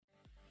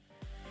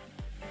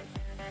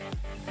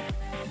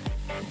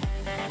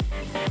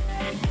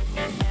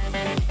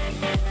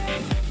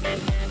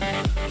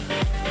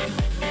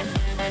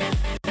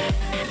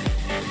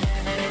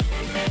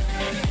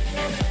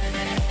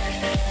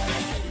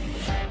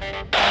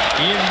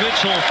Ian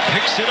Mitchell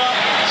picks it up,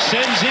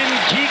 sends in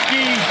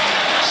Kiki,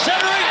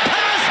 centering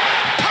pass.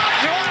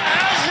 Poitras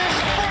has his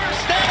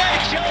first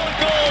NHL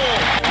goal.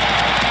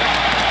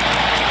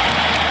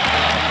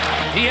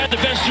 He had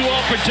the best two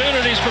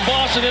opportunities for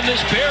Boston in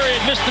this period.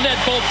 Missed the net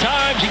both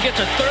times. He gets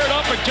a third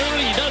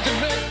opportunity. He doesn't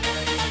miss.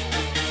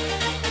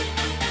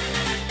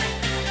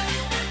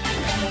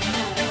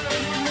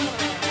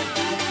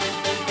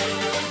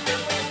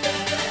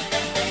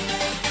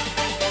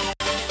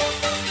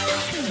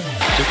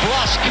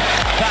 Brusque,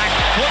 back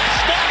foot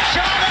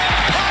snapshot, and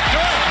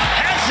Poitras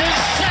has his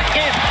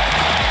second.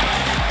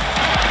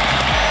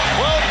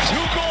 Well, 2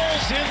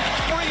 goals in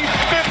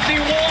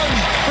 3:51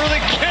 for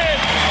the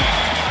kid.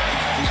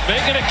 He's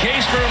making a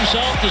case for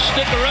himself to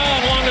stick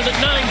around longer than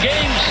 9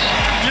 games.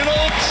 You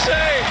don't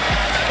say.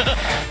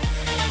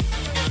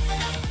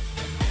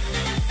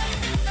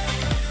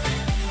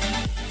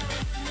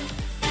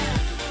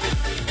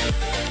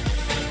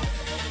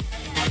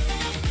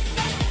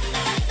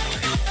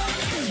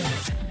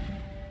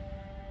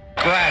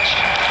 Scratch.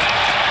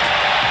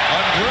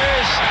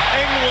 Andreas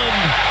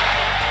Englund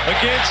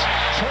against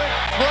Trent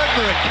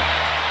Frederick.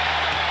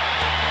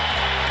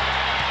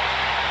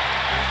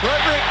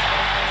 Frederick,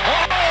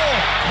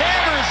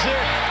 hammers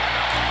it.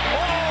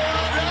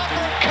 An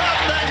uppercut,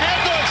 the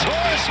Headless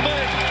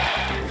Horseman.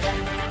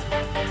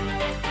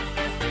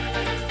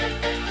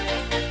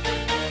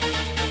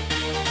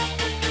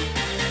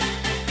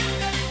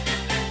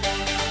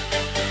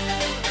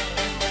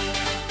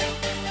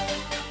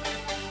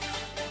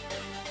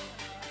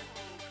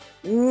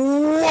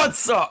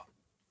 What's up?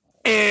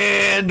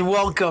 And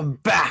welcome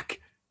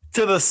back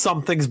to the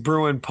Something's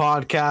Bruin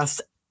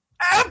podcast,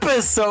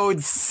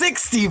 episode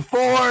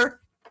 64.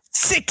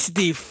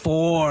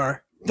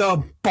 64.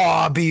 The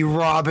Bobby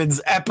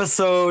Robbins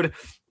episode.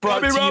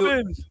 Brought Bobby to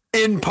Robbins.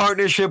 you in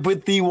partnership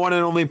with the one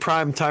and only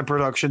Primetime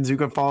Productions. You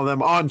can follow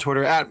them on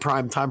Twitter at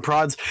Primetime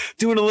Prods.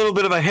 Doing a little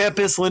bit of a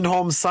Hampus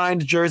Lindholm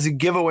signed jersey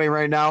giveaway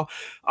right now.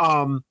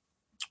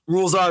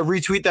 Rules are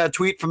retweet that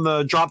tweet from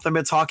the Drop the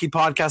Mitts Hockey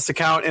Podcast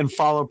account and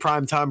follow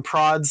Primetime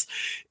Prods,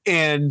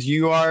 and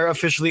you are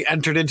officially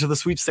entered into the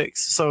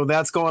sweepstakes. So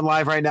that's going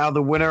live right now.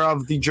 The winner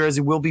of the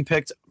jersey will be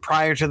picked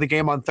prior to the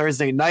game on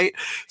Thursday night.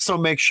 So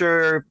make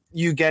sure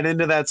you get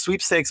into that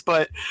sweepstakes.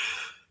 But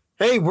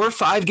hey, we're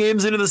 5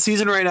 games into the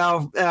season right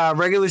now.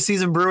 Regular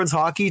season Bruins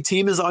hockey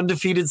team is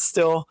undefeated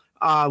still.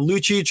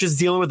 Lucic is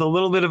dealing with a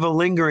little bit of a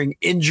lingering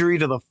injury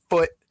to the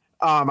foot.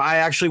 I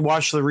actually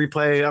watched the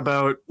replay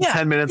about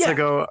 10 minutes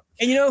ago.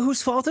 And you know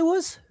whose fault it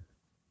was?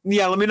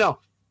 Yeah, let me know.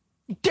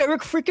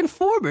 Derek freaking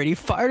Forbert. He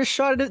fired a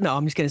shot at it. No,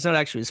 I'm just kidding. It's not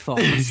actually his fault.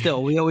 But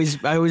still, I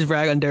always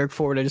rag on Derek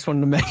Forbert. I just wanted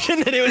to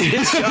mention that it was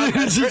his shot.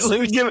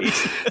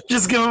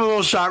 just give him a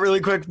little shot really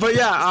quick. But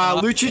yeah,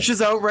 Lucic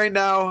is out right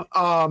now.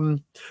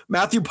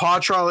 Matthew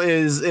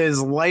Poitras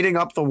is lighting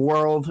up the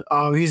world.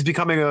 He's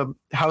becoming a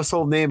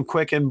household name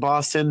quick in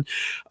Boston.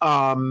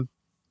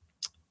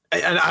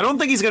 And I don't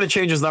think he's going to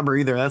change his number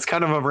either. That's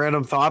kind of a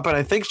random thought, but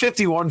I think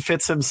 51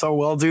 fits him so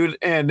well, dude.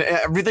 And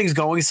everything's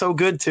going so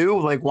good too.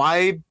 Like,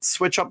 why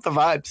switch up the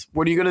vibes?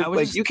 What are you going to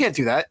like? You can't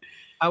do that.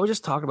 I was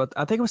just talking about,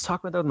 I think I was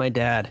talking about that with my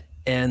dad,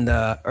 and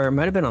or it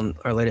might have been on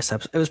our latest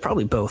episode. It was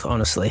probably both,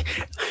 honestly.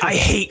 I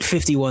hate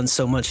 51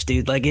 so much,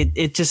 dude. Like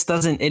it just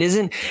doesn't, it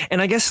isn't.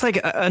 And I guess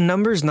like a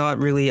number is not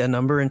really a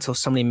number until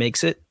somebody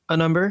makes it a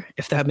number,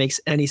 if that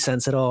makes any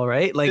sense at all,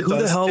 right? Like who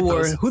the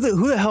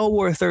hell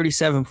wore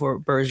 37 before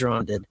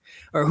Bergeron did,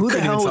 or who the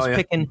hell was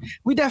picking?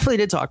 We definitely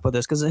did talk about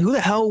this, because who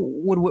the hell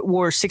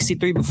wore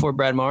 63 before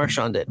Brad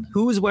Marchand did?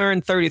 Who was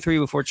wearing 33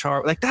 before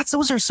Char? Like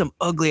those are some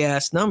ugly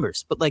ass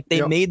numbers, but like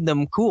they made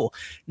them cool.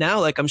 Now,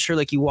 like I'm sure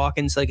like you walk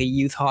into like a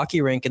youth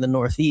hockey rink in the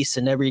Northeast,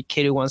 and every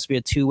kid who wants to be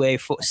a two-way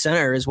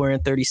center is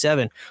wearing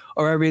 37,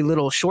 or every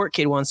little short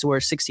kid wants to wear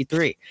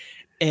 63.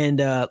 And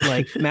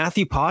like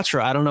Matthew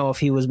Poitras, I don't know if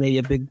he was maybe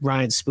a big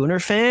Ryan Spooner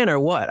fan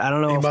or what. I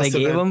don't know if they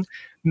gave him.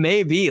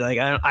 Maybe. Like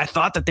I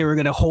thought that they were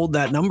going to hold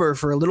that number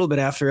for a little bit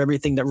after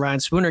everything that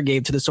Ryan Spooner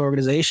gave to this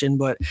organization.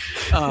 But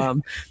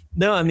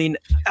no, I mean,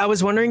 I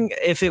was wondering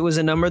if it was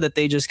a number that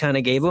they just kind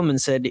of gave him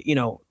and said,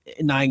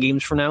 9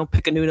 games from now,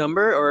 pick a new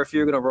number, or if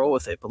you're going to roll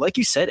with it. But like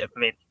you said, I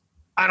mean,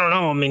 I don't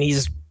know. I mean,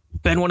 he's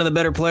been one of the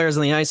better players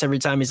on the ice every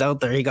time he's out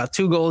there. He got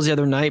 2 goals the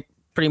other night,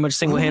 pretty much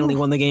single-handedly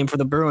won the game for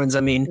the Bruins.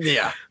 I mean,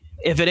 yeah.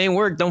 If it ain't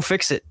work, don't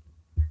fix it.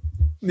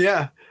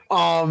 Yeah.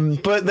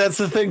 But that's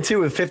the thing too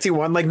with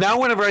 51. Like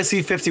now, whenever I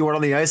see 51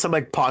 on the ice, I'm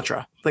like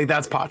Poitras. Like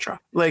that's Poitras.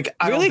 Like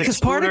I really,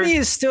 because part of me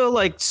is still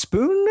like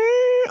Spooner.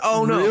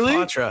 Oh no, really?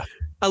 Poitras.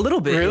 A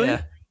little bit, really.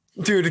 Yeah.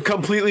 Dude,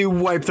 completely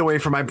wiped away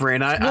from my brain.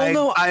 Ryan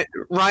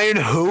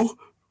who?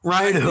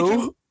 Ryan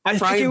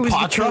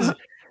Poitras.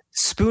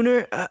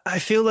 Spooner, I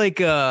feel like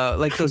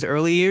those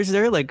early years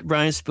there, like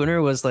Ryan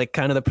Spooner was like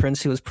kind of the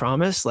prince who was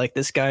promised. Like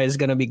this guy is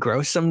gonna be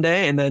gross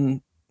someday, and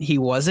then he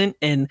wasn't.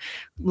 And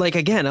like,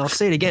 again, I'll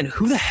say it again.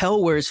 Who the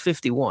hell wears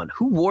 51?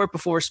 Who wore it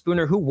before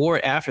Spooner? Who wore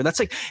it after? That's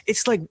like,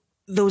 it's like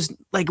those,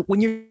 like when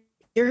you're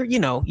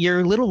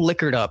a little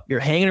liquored up,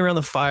 you're hanging around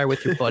the fire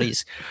with your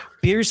buddies,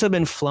 beers have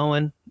been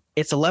flowing,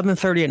 It's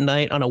 11:30 at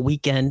night on a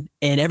weekend,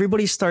 and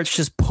everybody starts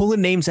just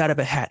pulling names out of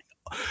a hat.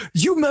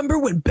 You remember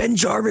when Ben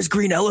Jarvis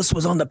Green Ellis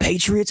was on the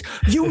Patriots?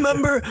 You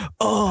remember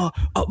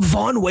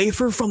Von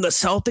Wafer from the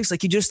Celtics?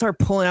 Like, you just start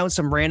pulling out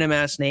some random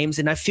ass names,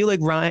 and I feel like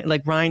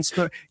Ryan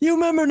Spooner. You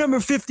remember number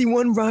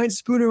 51 Ryan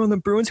Spooner on the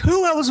Bruins?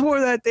 Who else wore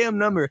that damn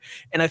number?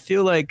 And I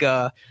feel like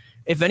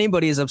if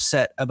anybody is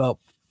upset about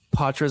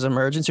Patra's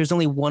emergence, there's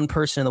only one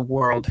person in the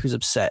world who's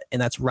upset,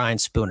 and that's Ryan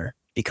Spooner.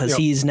 Because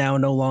he's now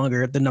no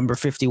longer the number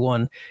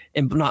 51,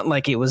 and not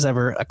like it was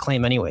ever a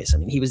claim anyways. I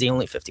mean, he was the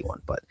only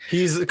 51, but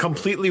he's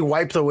completely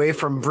wiped away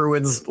from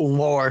Bruins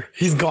lore.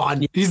 He's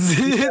gone. He's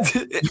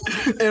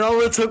and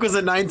all it took was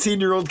a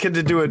 19-year-old kid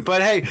to do it.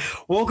 But hey,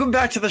 welcome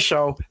back to the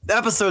show,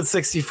 episode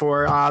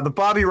 64, the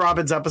Bobby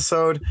Robbins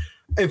episode.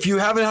 If you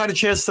haven't had a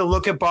chance to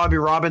look at Bobby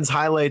Robbins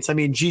highlights, I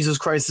mean, Jesus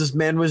Christ, this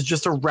man was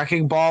just a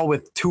wrecking ball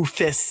with two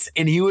fists,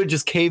 and he would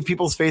just cave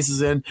people's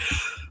faces in.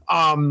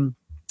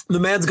 The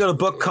man's got a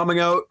book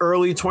coming out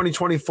early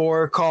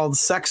 2024 called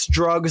Sex,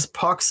 Drugs,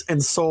 Pucks,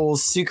 and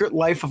Souls, Secret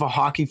Life of a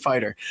Hockey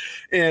Fighter.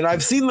 And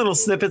I've seen little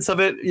snippets of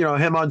it,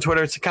 him on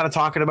Twitter to kind of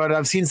talking about it.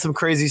 I've seen some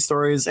crazy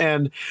stories,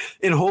 and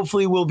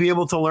hopefully we'll be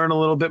able to learn a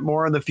little bit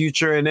more in the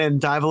future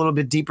and dive a little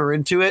bit deeper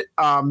into it.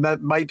 That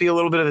might be a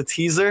little bit of a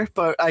teaser,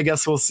 but I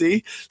guess we'll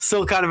see.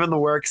 Still kind of in the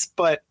works,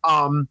 but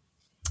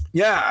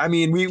yeah, I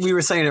mean, we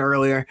were saying it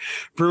earlier.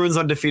 Bruins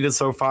undefeated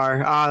so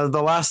far.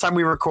 The last time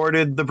we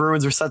recorded, the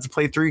Bruins were set to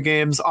play 3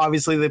 games.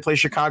 Obviously, they play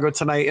Chicago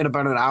tonight in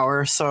about an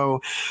hour,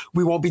 so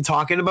we won't be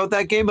talking about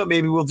that game, but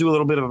maybe we'll do a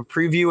little bit of a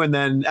preview, and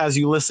then as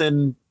you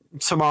listen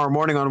tomorrow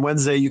morning on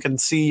Wednesday, you can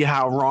see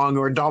how wrong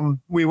or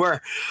dumb we were.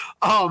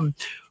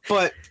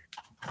 But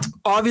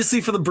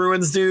obviously for the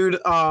Bruins, dude,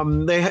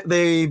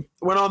 they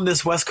went on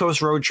this West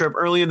Coast road trip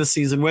early in the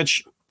season,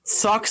 which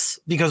sucks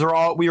because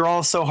we were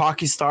all so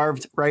hockey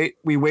starved, right?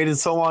 We waited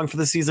so long for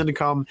the season to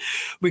come.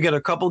 We get a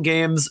couple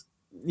games,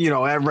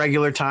 at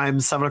regular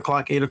times, 7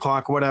 o'clock, 8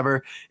 o'clock,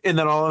 whatever. And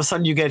then all of a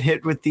sudden you get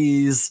hit with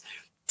these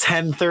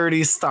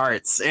 10:30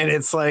 starts. And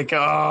it's like,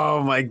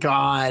 oh my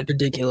God.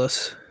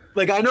 ridiculous.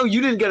 Like, I know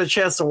you didn't get a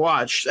chance to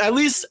watch at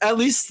least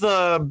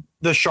the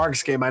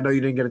Sharks game. I know you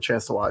didn't get a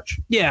chance to watch.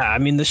 Yeah, I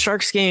mean the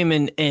Sharks game,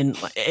 and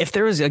if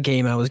there was a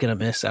game I was gonna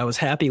miss, I was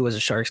happy it was a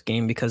Sharks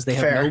game because they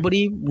have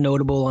nobody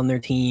notable on their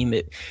team.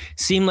 It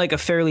seemed like a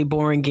fairly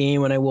boring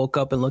game when I woke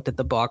up and looked at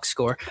the box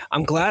score.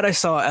 I'm glad I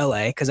saw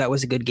LA because that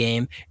was a good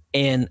game.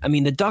 And I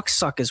mean the Ducks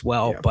suck as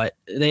well, but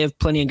they have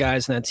plenty of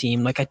guys in that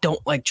team. Like, I don't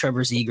like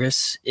Trevor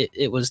Zegras.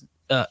 It was.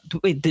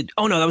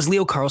 That was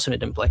Leo Carlson. It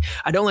didn't play.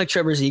 I don't like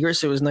Trevor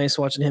Zegras. It was nice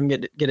watching him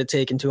get it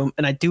taken to him.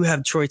 And I do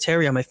have Troy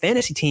Terry on my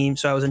fantasy team,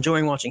 so I was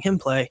enjoying watching him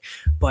play.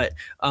 But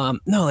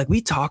no, like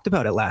we talked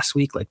about it last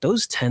week, like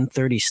those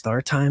 10:30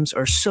 start times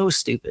are so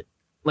stupid.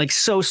 Like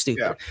so stupid.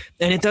 Yeah.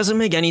 And it doesn't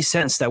make any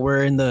sense that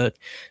we're in the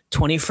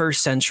 21st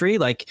century.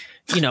 Like,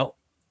 a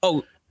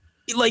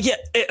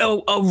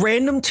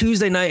random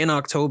Tuesday night in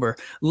October.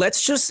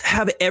 Let's just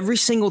have every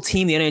single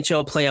team in the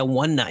NHL play on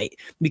one night.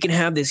 We can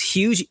have this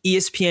huge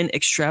ESPN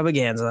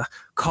extravaganza.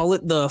 Call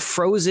it the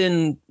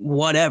Frozen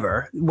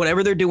whatever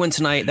they're doing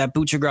tonight that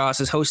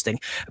Butchergrass is hosting.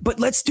 But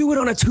let's do it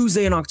on a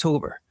Tuesday in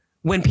October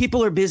when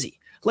people are busy.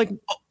 Like,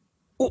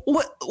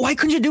 what? Why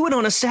couldn't you do it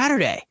on a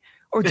Saturday?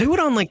 Or do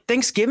it on like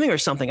Thanksgiving or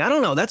something? I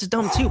don't know. That's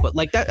dumb too. But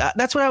like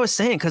that's what I was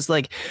saying. Because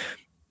like,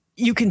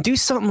 you can do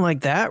something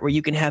like that where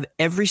you can have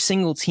every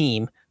single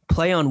team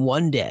play on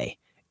one day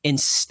and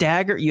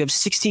stagger. You have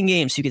 16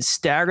 games. So you can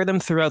stagger them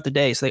throughout the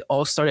day. So they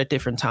all start at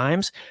different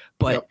times.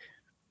 But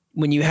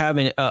when you have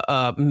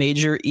a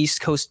major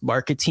East Coast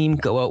market team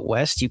go out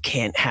West, you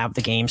can't have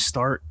the game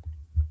start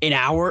an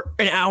hour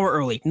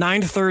early,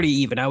 9:30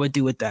 even. I would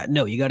do it that.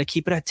 No, you got to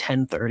keep it at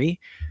 10:30.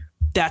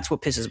 That's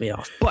what pisses me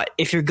off. But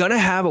if you're going to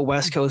have a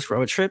West Coast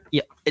road trip,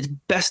 it's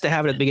best to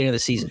have it at the beginning of the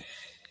season.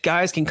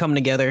 Guys can come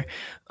together.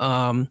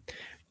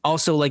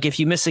 Also, like if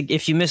you miss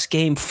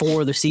game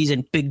 4 of the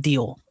season, big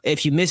deal.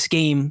 If you miss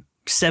game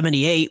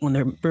 78 when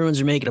the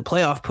Bruins are making a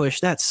playoff push,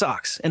 that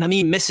sucks. And I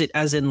mean miss it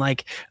as in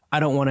like I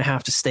don't want to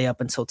have to stay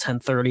up until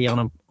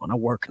 10:30 on a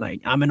work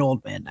night. I'm an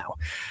old man now.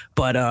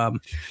 But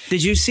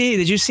did you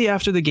see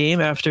after the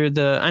game,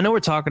 I know we're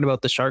talking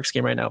about the Sharks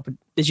game right now, but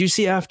did you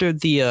see after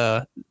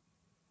the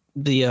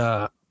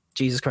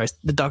Jesus Christ,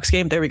 the Ducks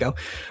game? There we go.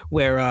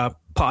 Where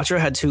Patra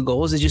had 2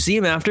 goals. Did you see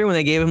him after when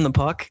they gave him the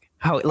puck?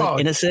 How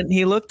innocent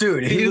he looked,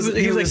 dude. He was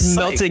like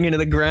melting into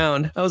the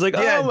ground. I was like,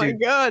 oh my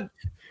God.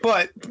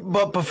 But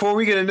before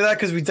we get into that,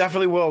 because we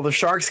definitely will, the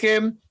Sharks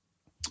game,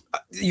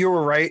 you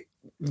were right.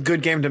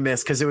 Good game to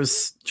miss because it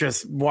was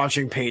just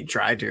watching paint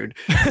dry, dude.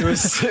 It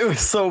was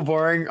so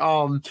boring.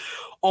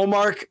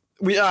 Ullmark,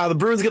 the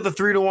Bruins get the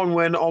 3-1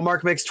 win.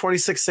 Ullmark makes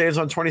 26 saves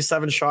on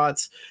 27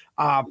 shots.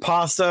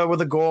 Pasta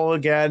with a goal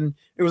again.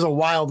 It was a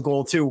wild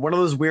goal too. One of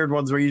those weird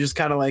ones where you just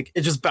kind of like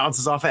it just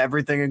bounces off of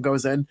everything and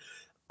goes in.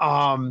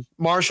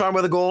 Marchand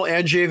with a goal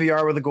and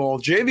JVR with a goal.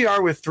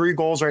 JVR with 3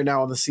 goals right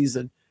now on the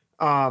season.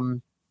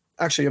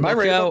 Actually, am I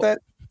right about that?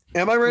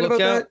 Am I right about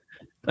that?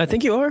 I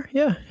think you are.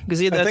 Yeah, because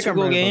he had that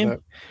 2-goal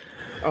game.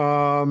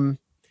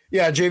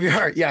 Yeah,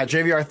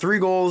 JVR, 3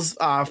 goals,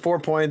 4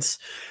 points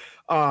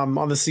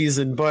on the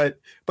season. But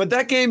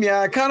that game,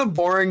 yeah, kind of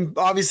boring.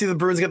 Obviously, the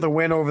Bruins get the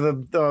win over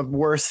the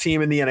worst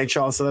team in the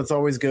NHL, so that's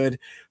always good.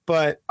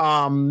 But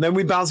then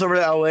we bounce over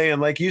to LA,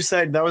 and like you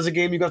said, that was a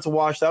game you got to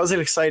watch. That was an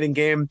exciting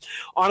game.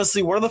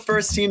 Honestly, one of the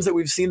first teams that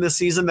we've seen this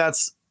season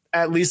that's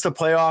at least a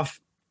playoff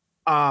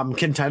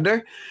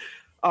contender.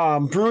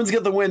 Bruins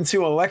get the win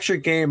too.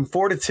 Electric game,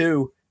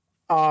 4-2.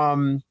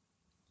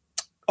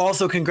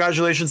 Also,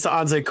 congratulations to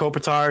Anze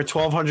Kopitar,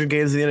 1,200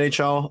 games in the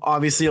NHL.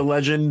 Obviously, a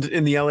legend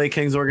in the LA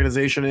Kings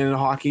organization and in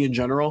hockey in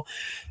general.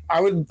 I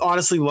would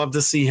honestly love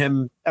to see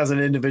him as an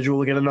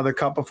individual get another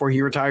cup before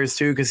he retires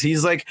too, because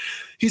he's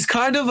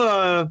kind of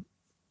a,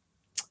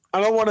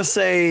 I don't want to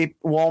say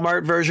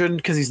Walmart version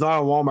because he's not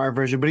a Walmart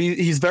version, but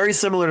he's very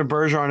similar to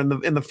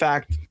Bergeron in the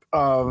fact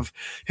of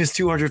his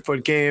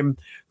 200-foot game,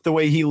 the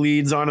way he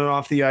leads on and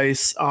off the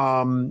ice,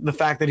 the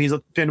fact that he's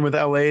been with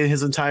LA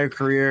his entire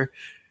career.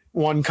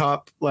 One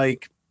cup,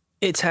 like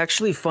it's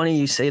actually funny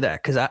you say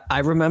that because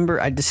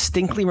I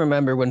distinctly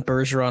remember when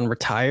Bergeron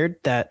retired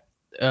that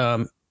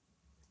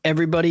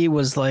everybody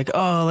was like,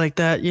 oh, like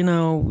that,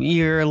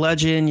 you're a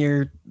legend,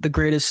 you're the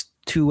greatest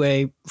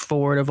two-way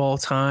forward of all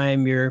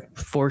time, you're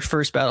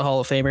first ballot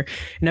Hall of Famer,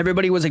 and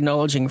everybody was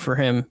acknowledging for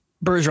him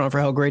Bergeron for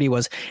how great he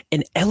was,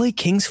 and LA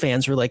Kings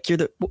fans were like,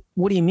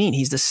 what do you mean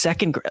he's the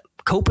second?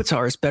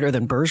 Kopitar is better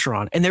than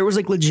Bergeron. And there was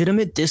like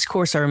legitimate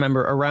discourse, I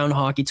remember, around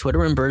hockey Twitter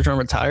when Bergeron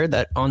retired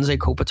that Anze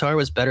Kopitar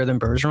was better than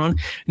Bergeron. And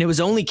it was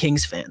only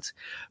Kings fans.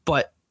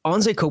 But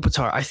Anze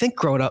Kopitar, I think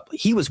growing up,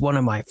 he was one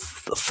of my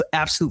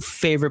absolute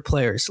favorite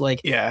players. Like,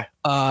 yeah,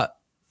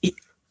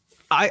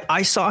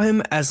 I saw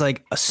him as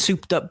like a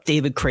souped up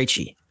David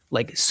Krejci,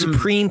 like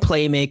supreme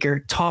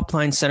playmaker, top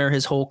line center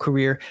his whole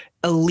career,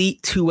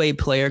 elite two-way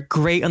player,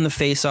 great on the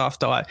face-off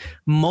dot,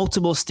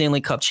 multiple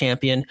Stanley Cup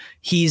champion.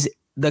 He's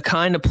the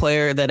kind of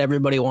player that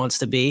everybody wants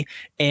to be,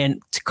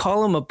 and to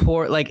call him a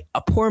poor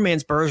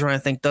man's Bergeron, I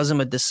think does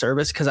him a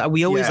disservice because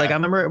we always I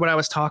remember when I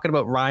was talking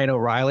about Ryan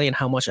O'Reilly and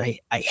how much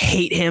I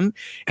hate him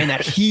and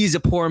that he's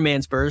a poor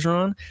man's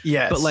Bergeron.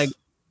 Yes, but like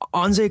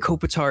Anze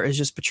Kopitar is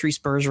just Patrice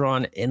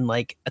Bergeron in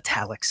like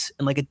italics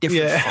and like a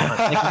different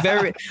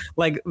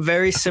font,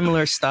 very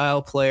similar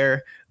style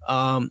player.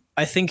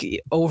 I think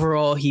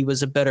overall he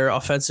was a better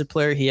offensive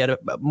player. He had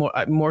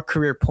more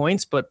career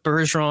points, but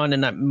Bergeron,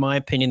 in my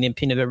opinion, the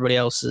opinion of everybody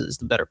else, is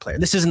the better player.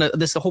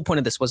 The whole point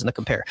of this wasn't a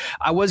compare.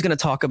 I was going to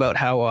talk about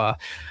how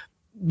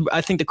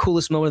I think the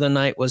coolest moment of the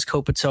night was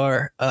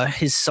Kopitar,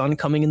 his son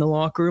coming in the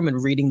locker room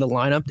and reading the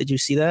lineup. Did you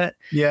see that?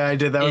 Yeah, I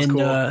did. That was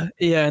cool.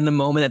 And the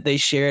moment that they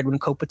shared when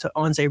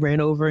Anze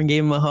ran over and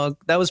gave him a hug,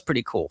 that was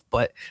pretty cool.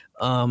 But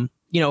for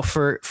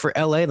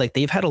LA, like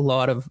they've had a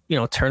lot of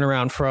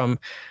turnaround from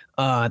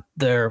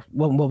their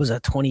what was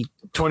that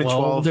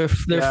 2012 their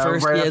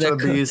first right after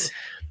the Bees.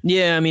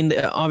 Yeah, I mean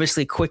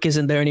obviously Quick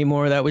isn't there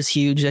anymore. That was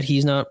huge that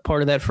he's not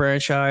part of that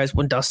franchise.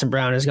 When Dustin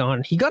Brown is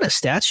gone, he got a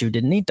statue,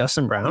 didn't he?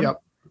 Dustin Brown.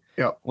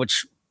 Yep.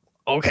 Which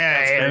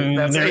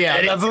that's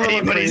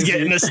anybody's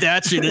getting a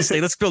statue this day.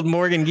 Let's build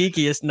Morgan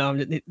Geeky.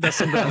 No,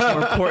 Dustin Brown's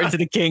more important to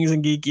the Kings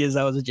and Geeky as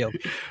that was a joke.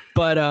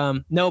 But I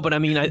mean,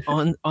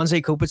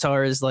 Anze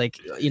Kopitar is like,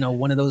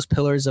 one of those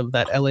pillars of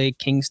that LA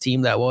Kings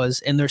team that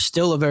was, and they're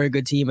still a very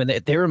good team, and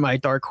they were my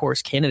dark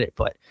horse candidate.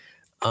 But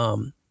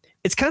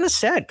it's kind of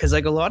sad because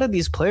like a lot of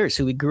these players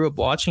who we grew up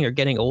watching are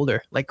getting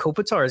older. Like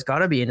Kopitar has got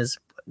to be in his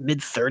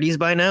mid-30s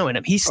by now,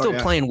 and he's still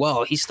playing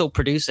well. He's still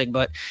producing,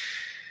 but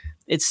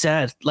it's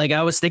sad. Like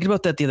I was thinking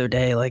about that the other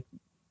day. Like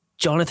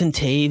Jonathan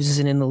Taves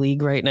isn't in the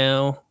league right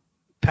now.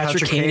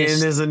 Patrick Kane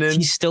isn't in.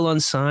 He's still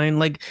unsigned.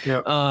 Like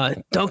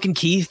Duncan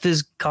Keith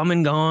is come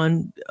and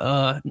gone.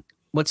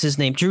 What's his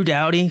name? Drew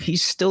Doughty.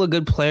 He's still a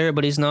good player,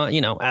 but he's not,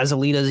 as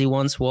elite as he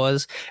once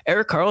was.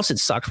 Erik Karlsson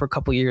sucked for a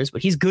couple years,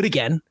 but he's good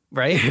again,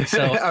 right?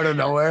 So out of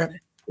nowhere.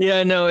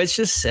 Yeah, no, it's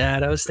just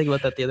sad. I was thinking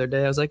about that the other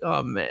day. I was like,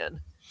 oh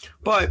man.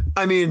 But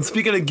I mean,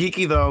 speaking of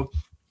Geeky though,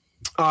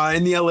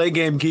 in the LA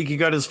game, Geeky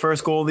got his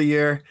first goal of the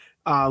year.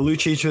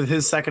 Lucic with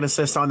his second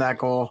assist on that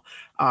goal.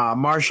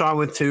 Marchand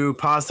with 2.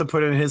 Pasta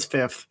put in his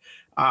 5th.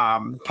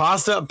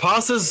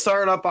 Pasta's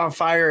starting up on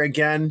fire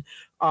again.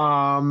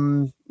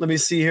 Let me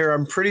see here.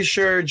 I'm pretty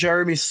sure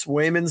Jeremy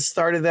Swayman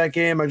started that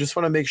game. I just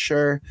want to make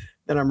sure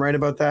that I'm right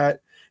about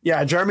that.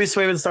 Yeah, Jeremy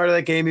Swayman started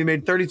that game. He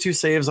made 32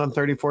 saves on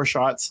 34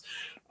 shots.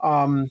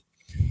 And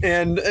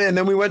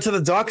then we went to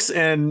the Ducks,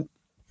 and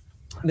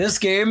this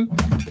game,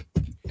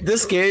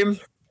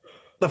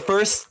 the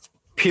first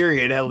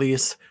period at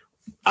least.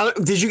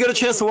 Did you get a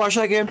chance to watch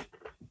that game?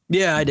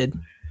 Yeah, I did.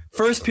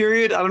 First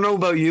period, I don't know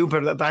about you,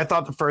 but I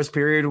thought the first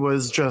period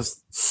was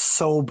just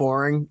so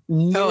boring.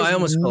 I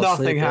almost fell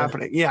asleep,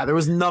 happening. Yeah, there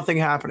was nothing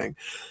happening.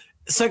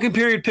 Second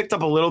period picked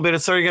up a little bit. It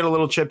started to get a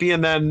little chippy,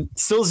 and then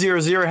still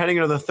 0-0 heading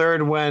into the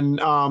third when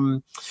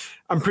I'm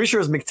pretty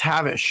sure it was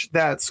McTavish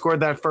that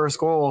scored that first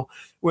goal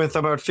with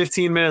about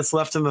 15 minutes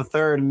left in the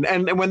third.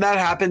 And when that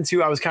happened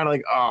too, I was kind of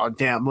like, oh,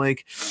 damn,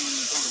 like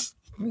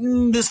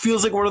this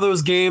feels like one of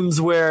those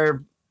games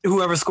where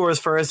whoever scores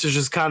first is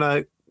just kind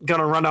of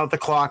gonna run out the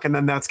clock, and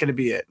then that's gonna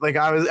be it. Like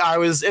I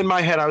was in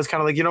my head, I was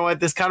kind of like, you know what,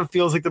 this kind of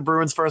feels like the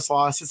Bruins' first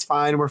loss. It's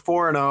fine. We're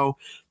 4-0,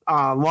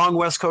 long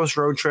West Coast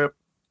road trip,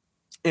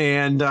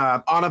 and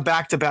on a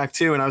back-to-back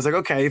too. And I was like,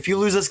 okay, if you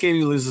lose this game,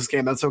 you lose this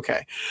game. That's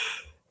okay.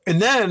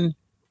 And then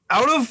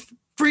out of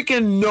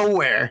freaking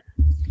nowhere,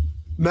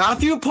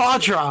 Matthew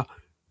Poitras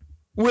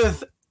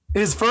with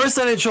his first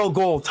NHL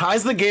goal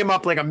ties the game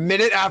up like a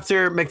minute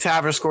after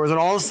McTavish scores, and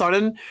all of a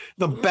sudden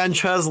the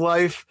bench has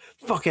life.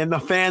 Fucking the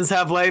fans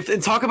have life.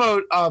 And talk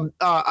about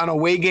an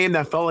away game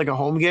that felt like a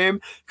home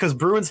game, because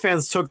Bruins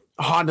fans took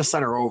Honda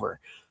Center over.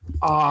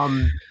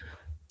 And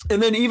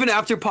then even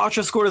after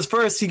Poitras scored his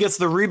first, he gets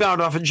the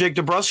rebound off a Jake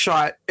DeBrusk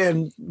shot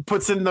and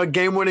puts in the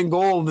game-winning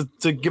goal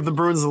to give the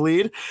Bruins the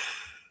lead.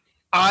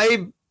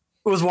 I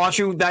was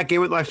watching that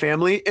game with my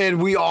family,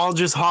 and we all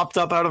just hopped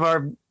up out of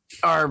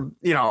our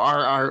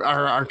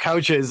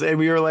couches, and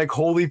we were like,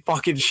 holy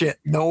fucking shit,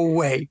 no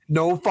way,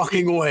 no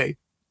fucking way.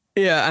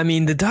 Yeah, I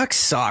mean, the Ducks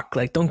suck,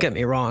 like, don't get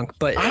me wrong,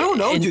 but I don't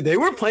know, dude, they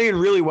were playing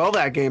really well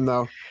that game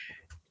though.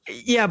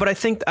 Yeah, but I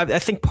think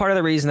part of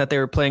the reason that they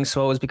were playing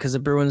so well was because the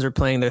Bruins were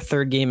playing their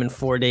third game in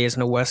 4 days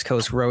in a West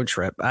Coast road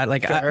trip.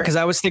 Because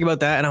I was thinking about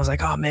that, and I was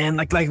like, oh man,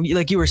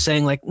 like you were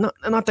saying, like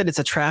not that it's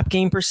a trap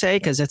game per se,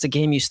 because that's a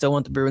game you still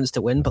want the Bruins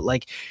to win, but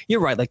like you're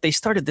right, like they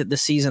started the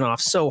season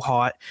off so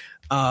hot.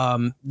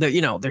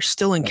 They're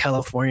still in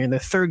California, their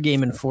third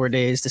game in 4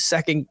 days, the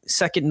second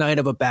night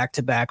of a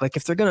back-to-back. Like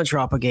if they're gonna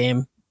drop a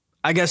game,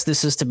 I guess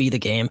this is to be the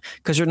game,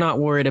 because you're not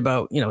worried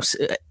about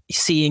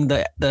seeing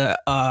the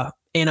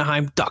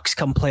Anaheim Ducks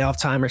come playoff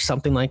time or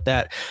something like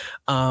that.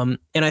 And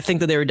I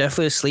think that they were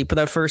definitely asleep for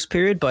that first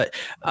period, but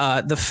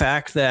the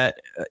fact that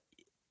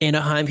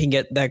Anaheim can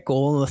get that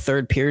goal in the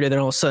third period, and then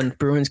all of a sudden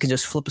Bruins can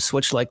just flip a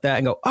switch like that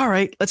and go, all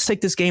right, let's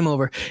take this game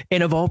over.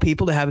 And of all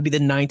people, to have it be the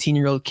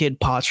 19-year-old kid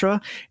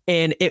Poitras,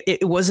 and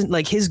it wasn't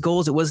like his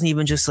goals. It wasn't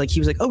even just like he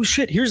was like, oh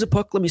shit, here's a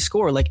puck, let me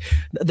score. Like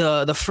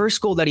the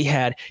first goal that he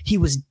had, he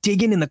was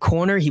digging in the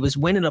corner, he was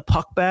winning a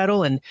puck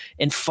battle and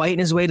fighting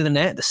his way to the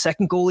net. The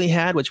second goal he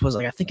had, which was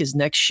like I think his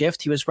next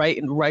shift, he was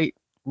right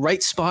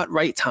spot,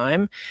 right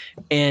time,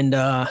 and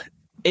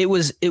it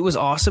was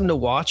awesome to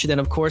watch. And then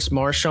of course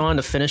Marchand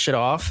to finish it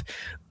off.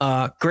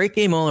 Great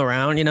game all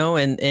around,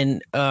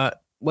 and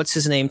what's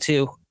his name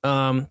too?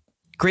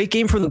 Great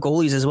game from the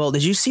goalies as well.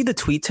 Did you see the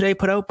tweet today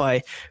put out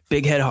by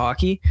Big Head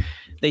Hockey?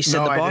 They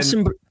said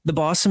the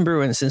Boston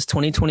Bruins since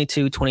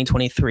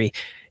 2022-2023,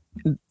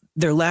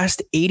 their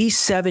last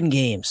 87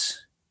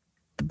 games,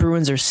 the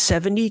Bruins are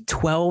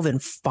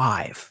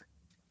 70-12-5.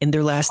 In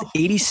their last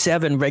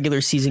 87 regular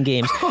season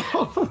games.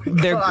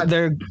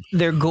 Their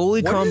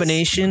goalie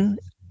combination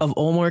of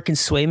Ullmark and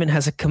Swayman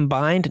has a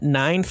combined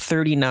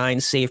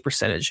 .939 save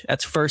percentage.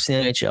 That's first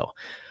in the NHL.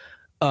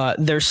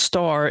 Their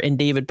star in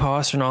David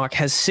Pastrnak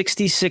has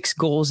 66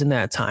 goals in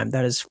that time.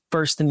 That is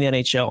first in the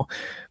NHL.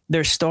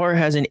 Their star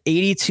has an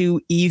 82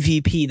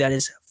 EVP. That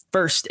is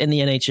first in the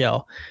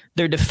NHL.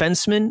 Their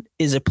defenseman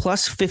is a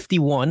plus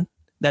 51.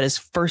 That is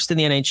first in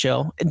the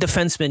NHL.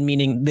 Defenseman,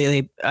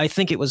 meaning I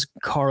think it was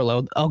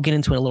Carlo. I'll get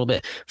into it in a little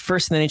bit.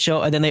 First in the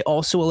NHL. And then they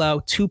also allow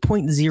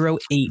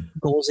 2.08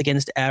 goals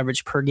against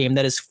average per game.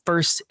 That is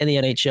first in the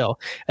NHL.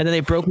 And then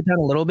they broke it down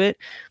a little bit.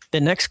 The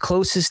next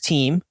closest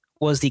team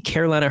was the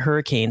Carolina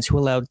Hurricanes, who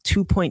allowed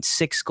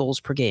 2.6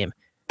 goals per game.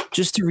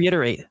 Just to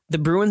reiterate, the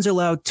Bruins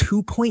allowed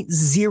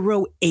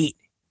 2.08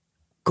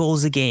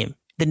 goals a game.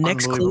 The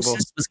next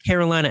closest was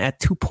Carolina at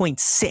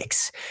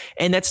 2.6.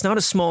 And that's not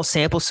a small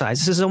sample size.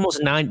 This is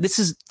almost 9. This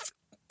is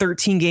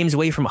 13 games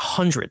away from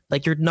 100.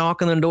 Like you're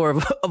knocking on the door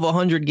of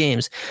 100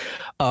 games.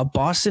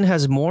 Boston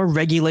has more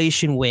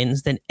regulation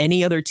wins than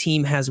any other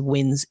team has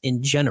wins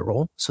in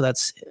general. So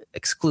that's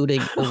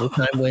excluding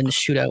overtime wins,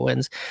 shootout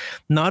wins.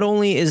 Not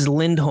only is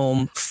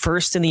Lindholm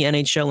first in the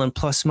NHL in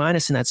plus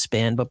minus in that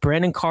span, but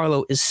Brandon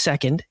Carlo is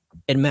second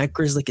and Matt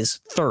Grzelcyk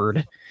is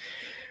third.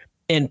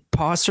 And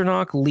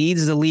Pastrnak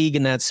leads the league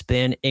in that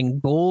span in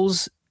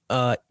goals,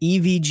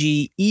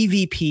 EVG,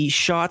 EVP,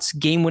 shots,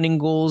 game-winning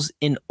goals,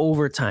 and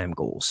overtime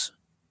goals.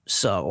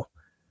 So,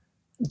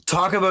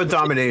 talk about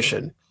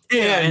domination.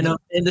 Yeah,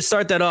 and to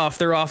start that off,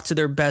 they're off to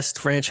their best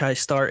franchise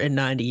start in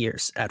 90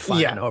 years at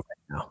 5-0 right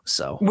now.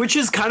 So, which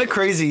is kind of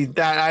crazy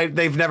that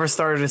they've never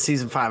started a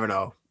season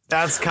 5-0.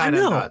 That's kind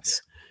of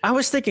nuts. I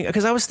was thinking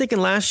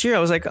last year, I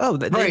was like, oh,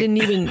 they didn't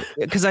even,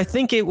 because I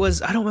think it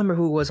was, I don't remember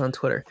who it was on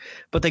Twitter,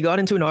 but they got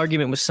into an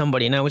argument with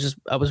somebody. And I was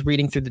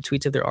reading through the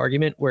tweets of their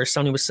argument where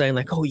somebody was saying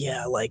like, oh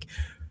yeah, like,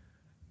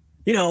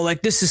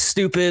 like this is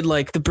stupid.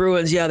 Like the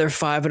Bruins, yeah, they're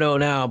 5-0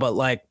 now, but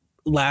like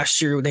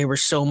last year they were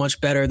so much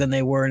better than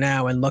they were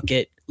now. And look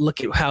at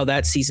how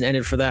that season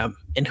ended for them.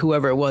 And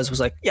whoever it was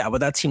like, yeah,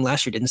 but that team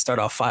last year didn't start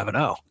off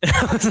 5-0.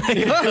 I was like,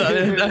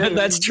 oh,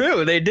 that's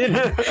true. They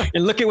didn't.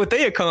 And look at what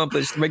they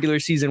accomplished regular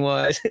season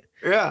wise.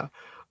 Yeah.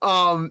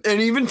 And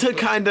even to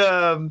kind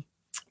of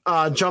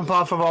jump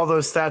off of all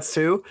those stats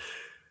too,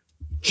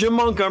 Jim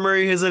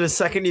Montgomery is in his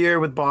second year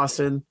with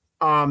Boston.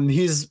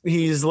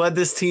 He's led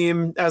this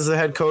team as a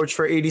head coach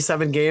for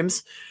 87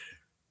 games.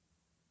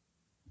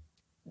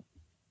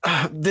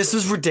 This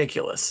is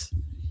ridiculous.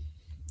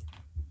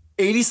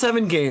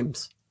 87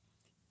 games.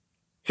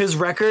 His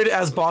record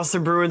as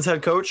Boston Bruins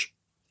head coach,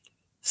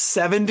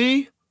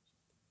 70,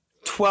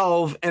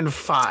 12, and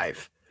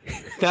 5.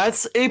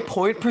 That's a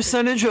point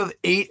percentage of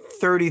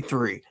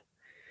 .833.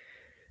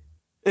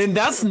 And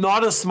that's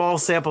not a small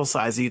sample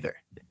size either.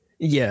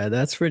 Yeah,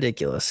 that's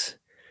ridiculous.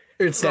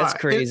 That's not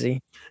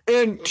crazy.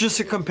 And just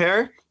to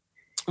compare,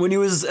 when he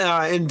was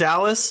in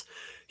Dallas,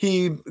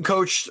 he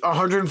coached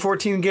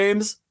 114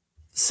 games,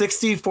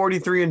 60,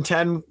 43, and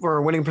 10 for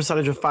a winning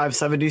percentage of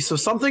 .570. So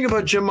something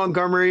about Jim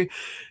Montgomery,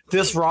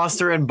 this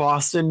roster in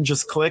Boston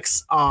just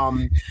clicks.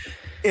 And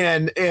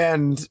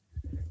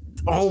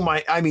oh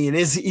my, I mean,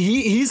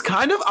 he's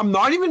kind of,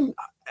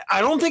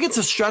 I don't think it's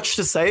a stretch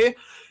to say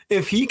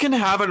if he can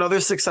have another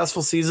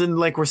successful season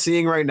like we're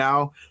seeing right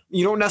now,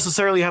 you don't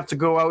necessarily have to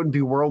go out and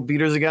be world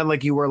beaters again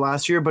like you were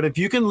last year. But if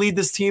you can lead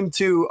this team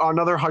to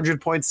another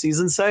 100-point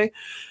season, say,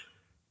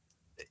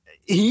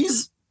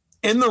 he's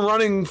in the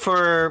running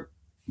for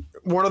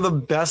one of the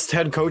best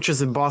head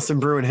coaches in Boston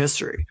Bruin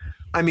history.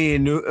 I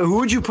mean, who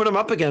would you put him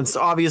up against?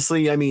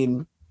 Obviously, I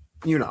mean,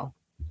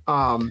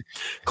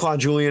 Claude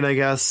Julien, I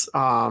guess.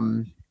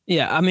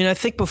 Yeah, I mean, I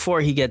think before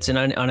he gets in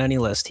on any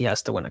list, he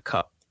has to win a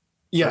cup.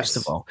 Yes. First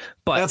of all,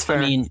 but that's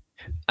fair.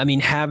 I mean,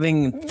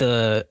 having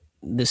the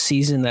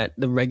season that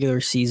the regular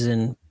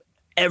season,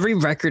 every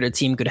record a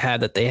team could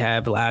have that they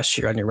have last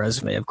year on your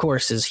resume, of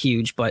course, is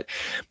huge. But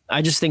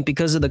I just think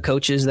because of the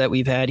coaches that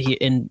we've had here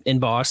in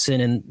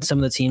Boston and some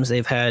of the teams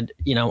they've had,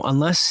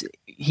 unless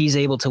he's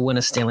able to win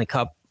a Stanley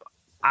Cup,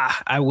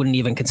 I wouldn't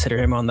even consider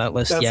him on that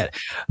list yet.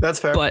 That's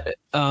fair. But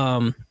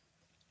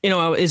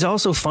it's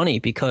also funny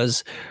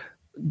because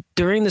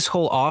during this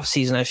whole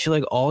offseason, I feel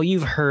like all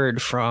you've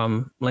heard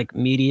from like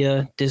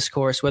media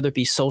discourse, whether it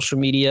be social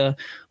media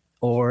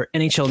or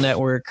NHL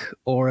Network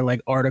or like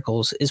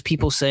articles, is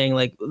people saying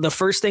like the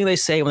first thing they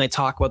say when they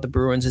talk about the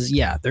Bruins is,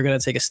 yeah, they're going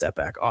to take a step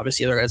back.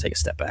 Obviously, they're going to take a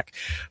step back.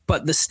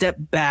 But the step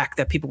back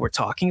that people were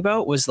talking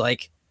about was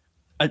like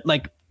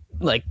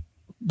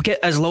get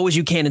as low as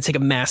you can and take a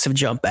massive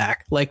jump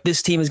back. Like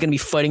this team is going to be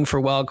fighting for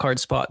a wild card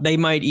spot. They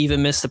might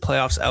even miss the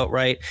playoffs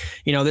outright.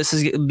 This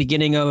is the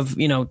beginning of,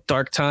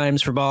 dark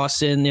times for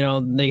Boston.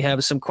 They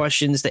have some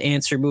questions to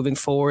answer moving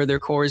forward. Their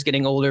core is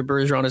getting older.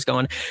 Bergeron is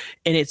gone.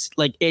 And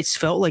it's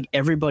felt like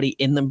everybody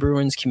in the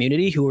Bruins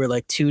community who were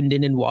like tuned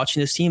in and watching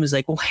this team is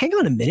like, well, hang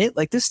on a minute.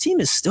 Like this team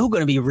is still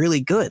going to be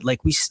really good. Like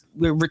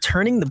we're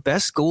returning the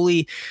best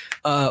goalie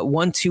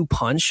 1-2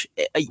 punch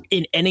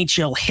in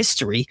NHL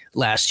history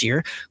last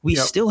year. We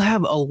still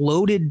have a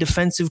loaded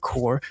defensive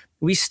core.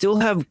 We still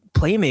have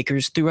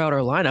playmakers throughout our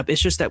lineup.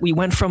 It's just that we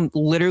went from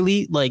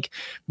literally like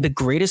the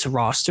greatest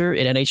roster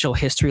in NHL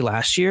history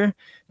last year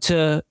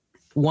to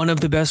one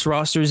of the best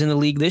rosters in the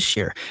league this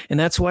year. And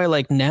that's why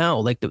like now,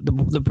 like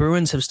the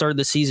Bruins have started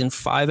the season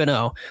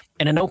 5-0.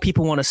 And I know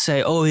people want to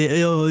say, oh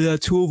yeah,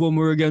 two of them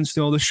were against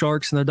the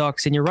Sharks and the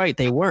Ducks. And you're right,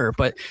 they were.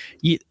 But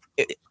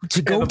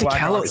to go to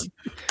California.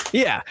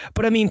 Yeah.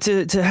 But I mean,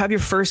 to have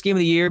your first game of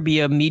the year be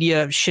a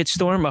media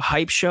shitstorm, a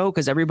hype show,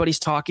 because everybody's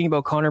talking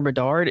about Connor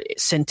Bedard,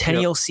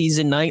 Centennial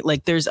season night.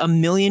 Like there's a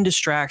million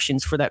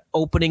distractions for that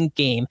opening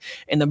game.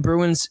 And the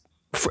Bruins,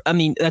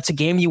 that's a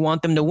game you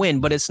want them to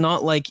win, but it's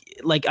not like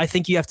I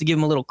think you have to give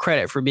them a little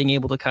credit for being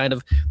able to kind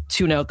of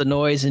tune out the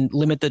noise and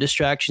limit the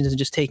distractions and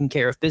just taking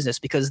care of business,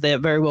 because they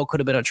very well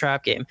could have been a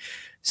trap game.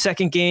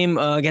 Second game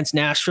against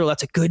Nashville,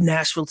 that's a good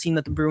Nashville team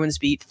that the Bruins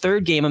beat.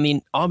 Third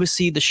game,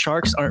 obviously the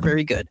Sharks aren't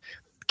very good.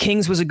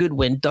 Kings was a good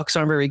win. Ducks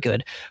aren't very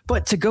good.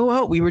 But to go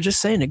out, we were just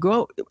saying, to go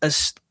out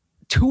as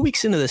 2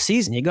 weeks into the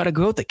season, you got to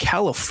go out to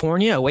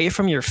California away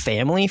from your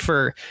family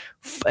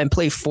and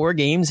play 4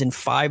 games in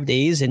 5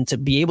 days, and to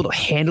be able to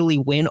handily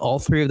win all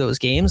 3 of those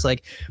games.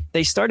 Like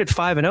they started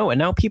 5-0, and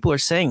now people are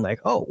saying like,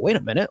 oh, wait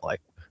a minute,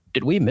 like,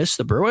 did we miss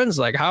the Bruins?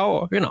 Like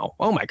how,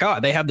 oh my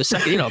God, they have the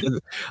second,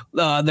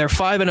 they're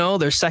 5-0.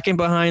 They're second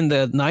behind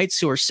the Knights,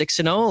 who are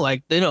 6-0.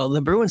 Like,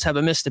 the Bruins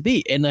haven't missed a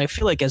beat. And I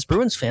feel like as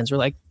Bruins fans, we're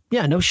like,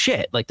 yeah, no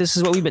shit. Like, this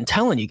is what we've been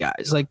telling you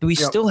guys. Like, we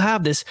still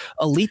have this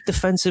elite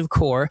defensive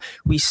core.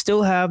 We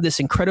still have this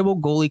incredible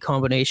goalie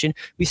combination.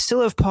 We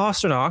still have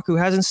Pastrnak, who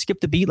hasn't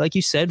skipped a beat, like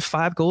you said,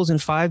 5 goals in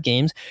 5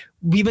 games.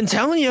 We've been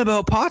telling you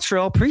about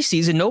Patra all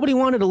preseason. Nobody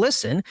wanted to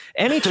listen.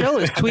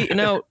 NHL is tweeting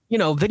out,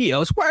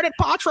 videos. Where did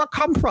Patra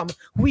come from?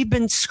 We've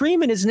been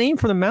screaming his name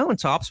from the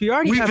mountaintops. We've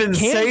been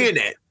saying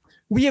it.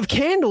 We have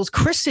candles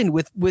christened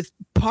with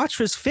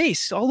Patra's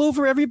face all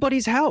over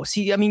everybody's house.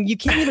 You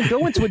can't even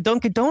go into a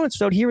Dunkin' Donuts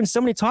without hearing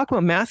somebody talk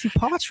about Matthew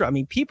Patra.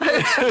 People are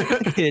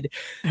excited.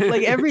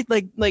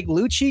 like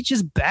Lucic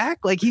is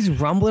back. Like he's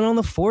rumbling on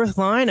the 4th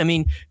line.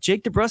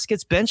 Jake DeBrusk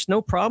gets benched,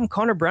 no problem.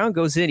 Connor Brown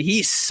goes in.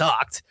 He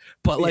sucked,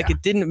 but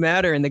it didn't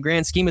matter in the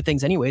grand scheme of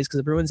things anyways, because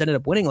the Bruins ended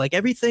up winning. Like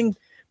everything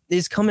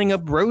is coming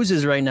up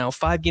roses right now,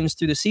 5 games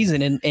through the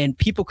season. And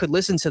people could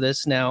listen to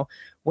this now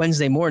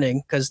Wednesday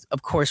morning, because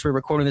of course we're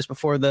recording this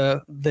before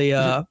the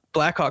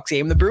Blackhawks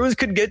game. The Bruins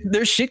could get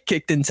their shit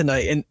kicked in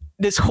tonight, and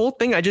this whole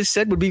thing I just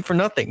said would be for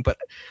nothing. But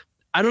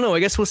I don't know. I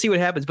guess we'll see what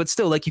happens. But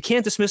still, you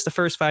can't dismiss the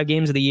first 5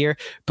 games of the year,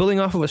 building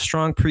off of a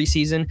strong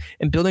preseason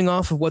and building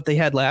off of what they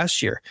had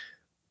last year.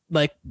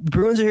 like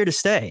Bruins are here to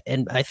stay.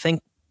 And I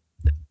think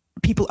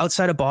people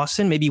outside of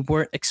Boston maybe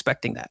weren't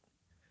expecting that.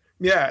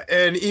 Yeah,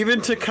 and even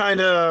to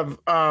kind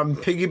of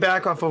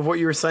piggyback off of what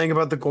you were saying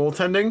about the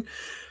goaltending,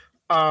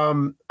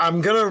 I'm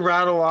gonna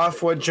rattle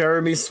off what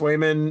Jeremy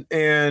Swayman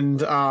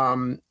and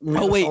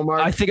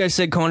I think I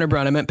said Connor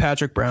Brown. I meant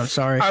Patrick Brown.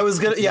 Sorry. I was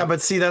gonna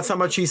but see, that's how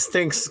much he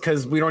stinks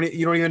because you don't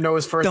even know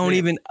his first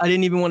name. I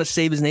didn't even want to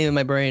save his name in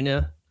my brain.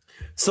 Yeah.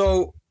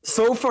 So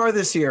far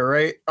this year,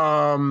 right?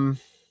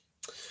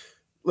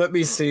 Let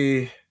me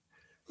see.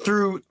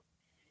 Through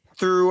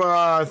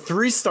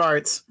 3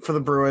 starts for the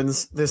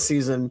Bruins this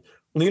season,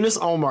 Linus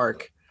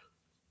Ullmark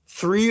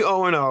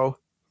 3-0-0,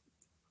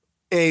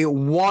 a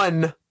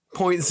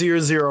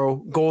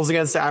 1.00 goals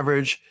against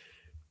average,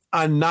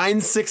 a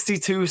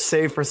 962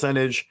 save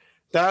percentage.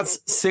 That's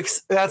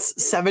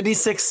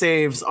 76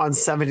 saves on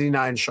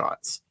 79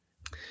 shots.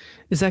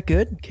 Is that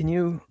good? Can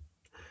you?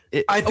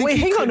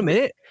 Hang on a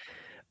minute.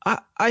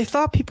 I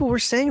thought people were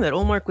saying that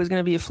Ullmark was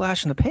going to be a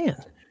flash in the pan.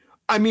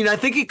 I mean, I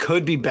think it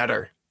could be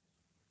better.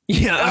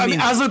 Yeah, I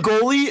mean, as a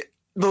goalie,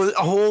 the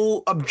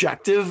whole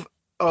objective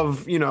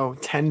of,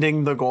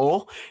 tending the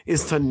goal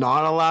is to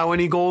not allow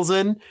any goals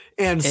in.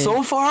 And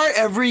so far,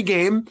 every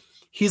game,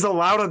 he's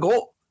allowed a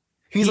goal.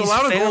 He's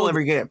allowed a goal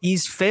every game.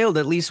 He's failed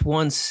at least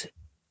once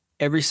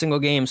every single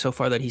game so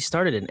far that he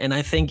started in. And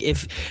I think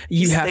if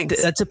you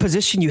that's a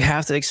position you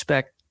have to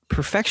expect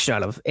perfection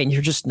out of, and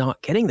you're just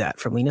not getting that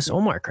from Linus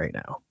Ullmark right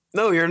now.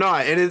 No, you're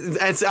not. And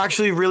it's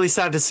actually really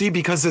sad to see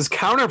because his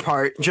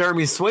counterpart,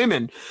 Jeremy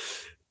Swayman,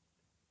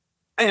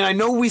 and I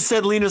know we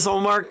said Linus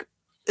Ullmark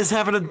is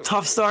having a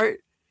tough start.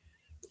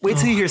 Wait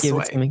till you hear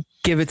Sway.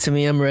 Give it to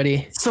me. I'm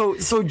ready. So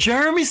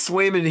Jeremy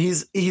Swayman,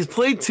 he's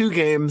played 2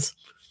 games.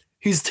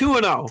 He's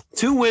 2-0,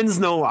 2 wins,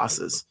 no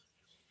losses.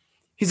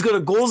 He's got a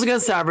goals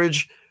against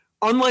average,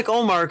 unlike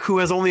Ullmark, who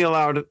has only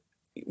allowed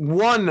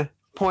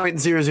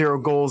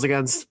 1.00 goals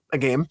against a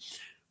game.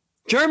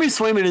 Jeremy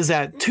Swayman is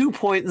at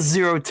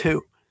 2.02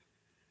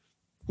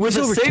 with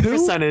a save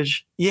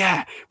percentage.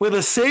 Yeah, with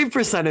a save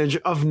percentage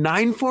of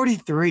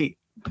 943.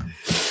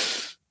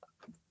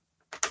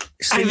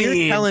 So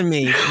you're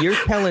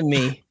telling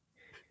me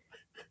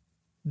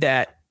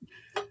that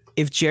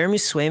if Jeremy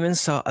Swayman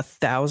saw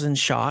 1,000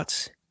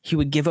 shots, he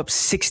would give up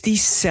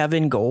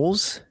 67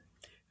 goals?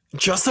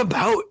 Just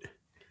about.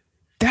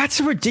 That's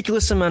a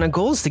ridiculous amount of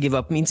goals to give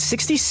up. I mean,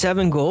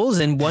 67 goals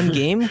in one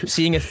game,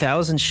 seeing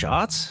 1,000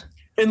 shots.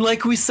 And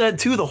like we said,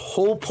 too, the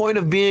whole point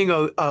of being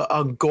a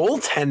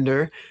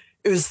goaltender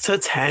is to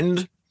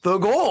tend the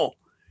goal.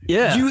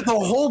 Yeah. The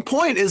whole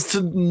point is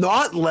to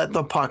not let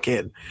the puck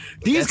in.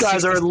 These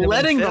guys are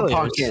letting the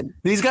puck in.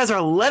 These guys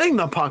are letting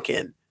the puck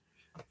in.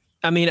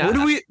 I mean,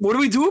 what do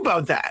we do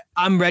about that?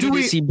 I'm ready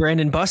to see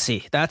Brandon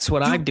Bussey. That's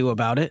what I'd do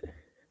about it.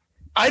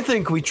 I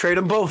think we trade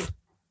them both.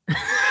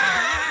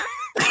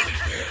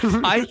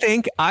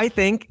 I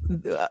think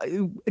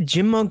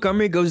Jim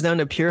Montgomery goes down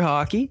to Pure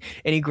Hockey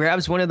and he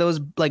grabs one of those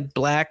like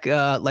black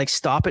like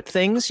stop it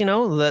things,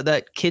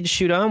 that kids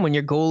shoot on when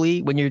your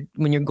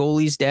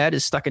goalie's dad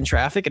is stuck in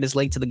traffic and is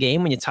late to the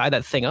game when you tie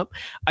that thing up.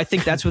 I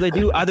think that's what they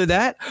do. Either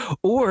that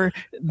or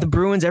the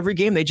Bruins every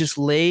game they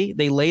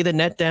lay the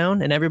net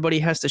down and everybody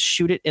has to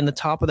shoot it in the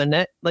top of the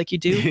net like you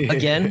do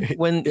again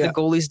when the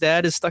goalie's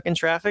dad is stuck in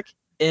traffic.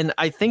 And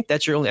I think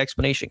that's your only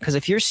explanation because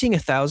if you're seeing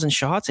 1,000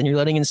 shots and you're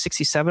letting in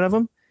 67 of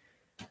them,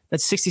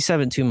 that's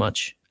 67 too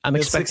much. I'm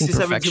expecting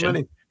perfection. Too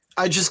many.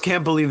 I just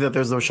can't believe that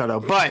there's no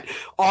shutout. But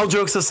all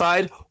jokes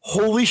aside,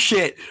 holy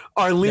shit,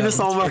 are Linus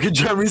Ullmark and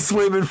Jeremy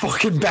Swayman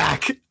fucking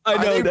back?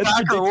 I know that's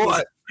back or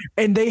what?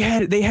 And they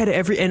had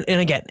every and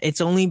again, it's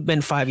only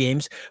been 5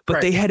 games,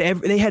 but they had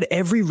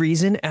every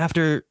reason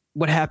after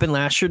what happened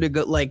last year to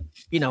go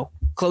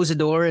close the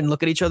door and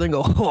look at each other and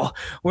go, oh,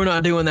 we're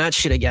not doing that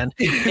shit again.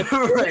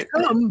 Right.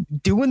 I'm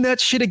doing that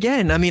shit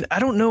again. I mean, I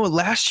don't know.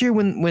 Last year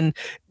when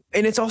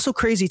and it's also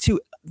crazy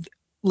too.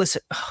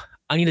 Listen,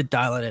 I need to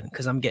dial it in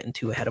because I'm getting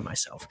too ahead of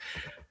myself.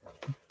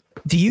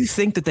 Do you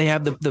think that they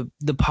have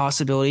the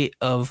possibility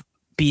of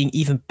being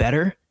even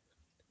better?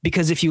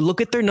 Because if you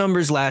look at their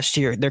numbers last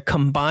year, their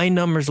combined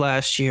numbers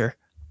last year,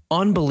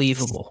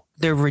 unbelievable.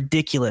 They're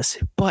ridiculous.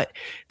 But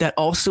that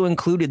also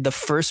included the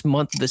first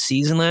month of the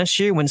season last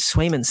year when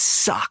Swayman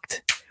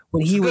sucked.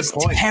 When he was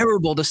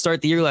terrible to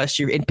start the year last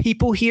year. And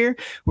people here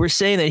were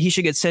saying that he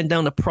should get sent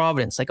down to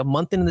Providence like a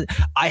month into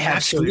I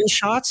have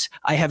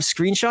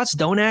screenshots.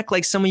 Don't act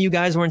like some of you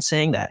guys weren't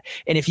saying that.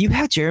 And if you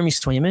have Jeremy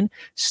Swayman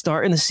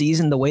starting the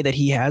season the way that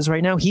he has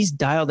right now, he's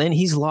dialed in,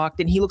 he's locked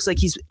in. He looks like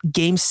he's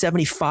game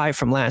 75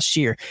 from last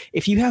year.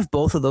 If you have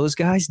both of those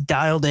guys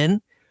dialed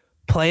in,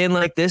 playing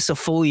like this a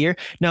full year.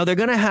 Now they're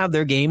going to have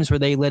their games where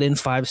they let in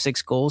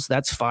 5-6 goals.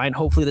 That's fine.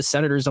 Hopefully the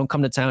Senators don't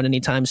come to town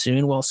anytime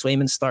soon while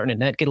Swayman's starting a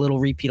net, get a little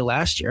repeat of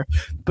last year.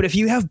 But if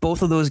you have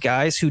both of those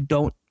guys who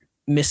don't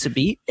miss a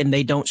beat and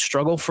they don't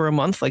struggle for a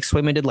month like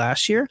Swayman did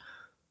last year,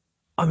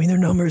 I mean, their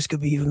numbers could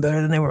be even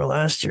better than they were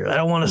last year. I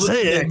don't want to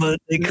say it, but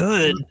they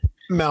could.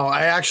 Mel,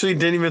 I actually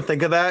didn't even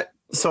think of that.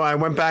 So I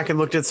went back and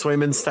looked at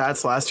Swayman's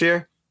stats last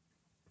year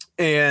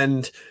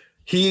and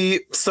He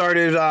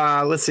started,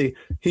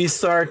 he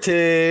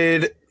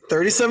started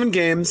 37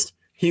 games.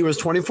 He was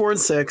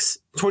 24-6,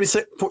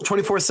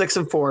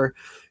 24-6-4,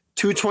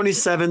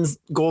 227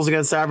 goals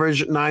against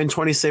average,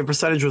 920 save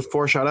percentage with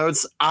 4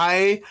 shutouts.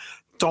 I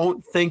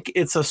don't think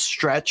it's a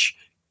stretch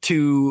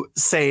to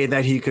say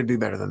that he could be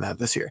better than that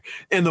this year.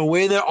 And the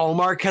way that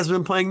Ullmark has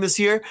been playing this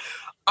year,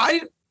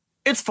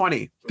 it's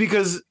funny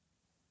because,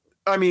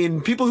 I mean,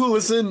 people who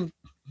listen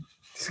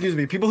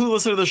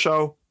to the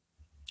show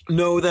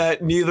know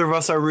that neither of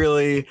us are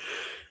really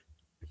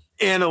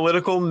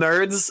analytical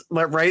nerds,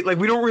 right? Like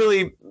we don't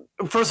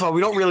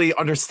really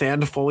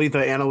understand fully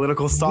the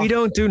analytical stuff. We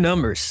don't do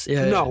numbers.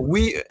 Yeah. No,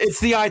 it's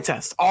the eye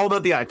test, all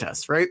about the eye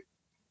test, right?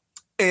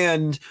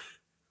 And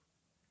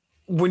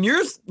when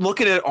you're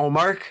looking at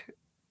Ullmark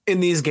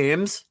in these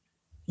games,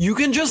 you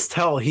can just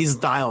tell he's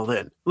dialed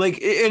in. Like,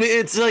 and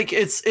it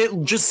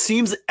just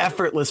seems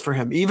effortless for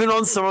him. Even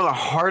on some of the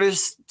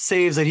hardest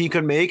saves that he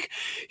could make,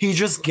 he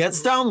just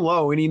gets down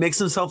low and he makes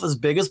himself as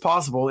big as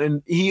possible.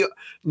 And he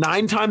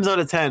 9 times out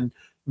of 10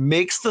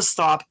 makes the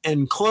stop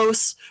and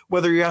close,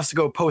 whether he has to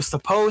go post to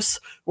post,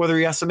 whether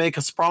he has to make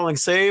a sprawling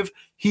save,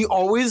 he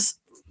always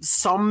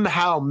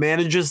somehow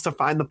manages to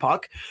find the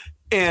puck.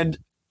 And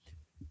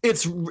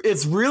it's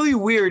really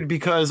weird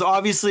because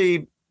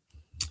obviously,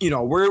 you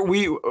know,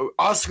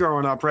 us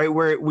growing up, right,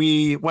 where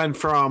we went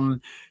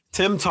from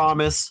Tim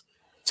Thomas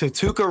to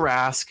Tuukka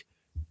Rask,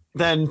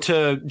 then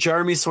to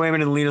Jeremy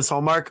Swayman and Linus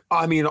Ullmark.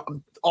 I mean,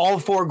 all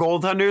 4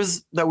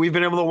 goaltenders that we've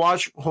been able to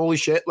watch. Holy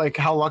shit! Like,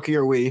 how lucky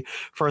are we?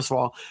 First of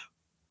all,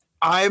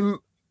 I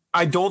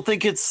don't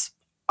think it's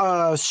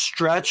a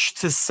stretch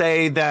to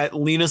say that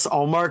Linus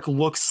Ullmark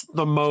looks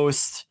the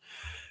most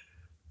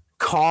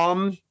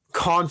calm,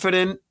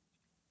 confident,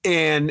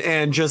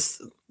 and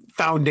just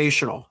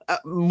foundational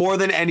more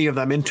than any of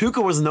them. And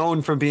Tuukka was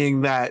known for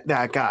being that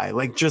guy,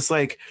 like just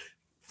like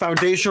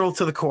foundational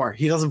to the core.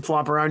 He doesn't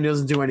flop around. He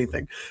doesn't do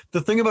anything.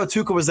 The thing about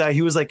Tuukka was that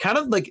he was like kind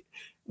of like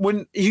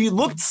when he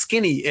looked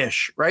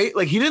skinny-ish, right?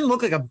 Like he didn't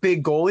look like a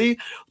big goalie,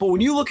 but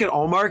when you look at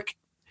Ullmark,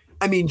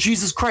 I mean,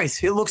 Jesus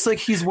Christ, it looks like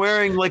he's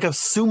wearing like a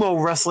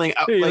sumo wrestling.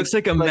 He looks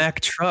like a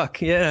Mack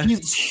truck. Yeah.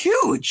 He's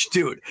huge,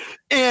 dude.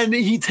 And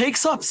he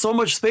takes up so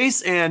much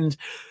space. And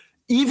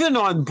even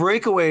on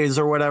breakaways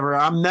or whatever,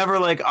 I'm never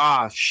like,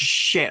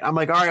 shit. I'm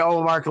like, all right,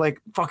 Ullmark, like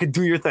fucking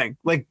do your thing.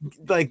 Like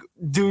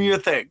do your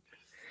thing.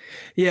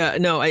 Yeah,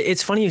 no,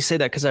 it's funny you say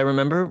that because I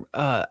remember,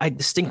 I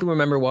distinctly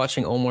remember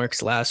watching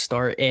Ullmark's last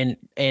start and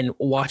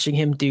watching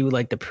him do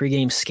like the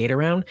pregame skate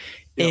around.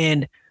 Yep.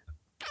 And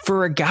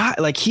for a guy,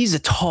 like he's a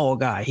tall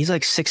guy, he's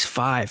like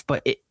 6'5",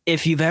 but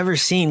if you've ever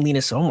seen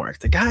Linus Ullmark,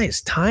 the guy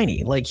is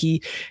tiny. Like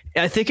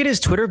I think in his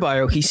Twitter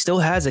bio, he still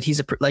has it. He's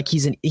an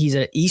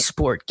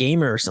esport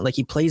gamer or something. Like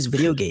he plays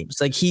video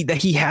games. Like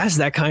he has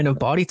that kind of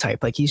body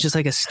type. Like he's just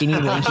like a skinny,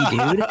 lanky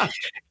dude.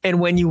 And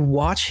when you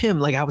watch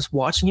him, like I was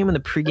watching him in the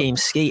pregame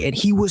skate, and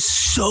he was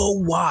so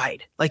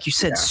wide, like you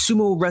said,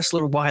 sumo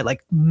wrestler wide,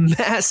 like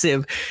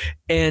massive.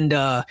 And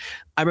I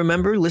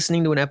remember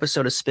listening to an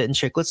episode of Spit and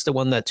Chicklets, the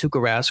one that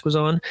Tuukka Rask was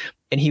on,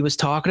 and he was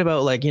talking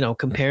about like, you know,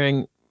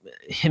 comparing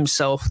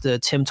himself to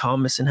Tim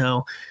Thomas and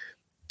how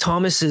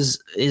Thomas is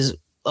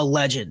a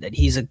legend and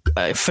he's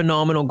a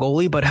phenomenal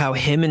goalie, but how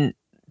him and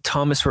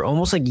Thomas were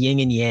almost like yin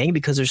and yang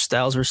because their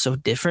styles were so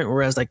different.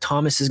 Whereas like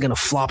Thomas is going to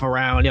flop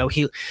around, you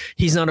know,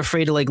 he's not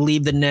afraid to like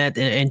leave the net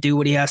and do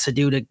what he has to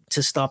do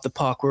to stop the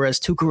puck. Whereas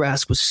Tuukka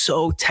Rask was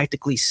so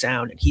technically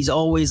sound and he's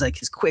always like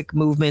his quick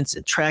movements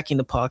and tracking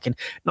the puck, and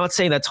not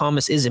saying that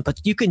Thomas isn't, but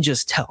you can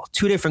just tell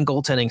 2 different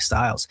goaltending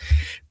styles.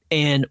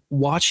 And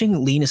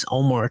watching Linus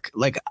Ullmark,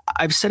 like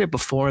I've said it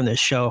before in this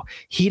show,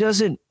 he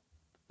doesn't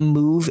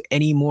move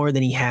any more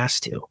than he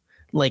has to.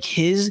 Like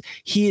he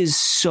is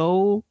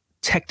so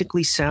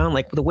technically sound,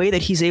 like the way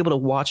that he's able to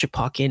watch a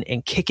puck in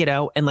and kick it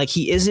out, and like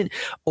he isn't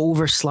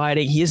over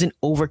sliding, he isn't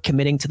over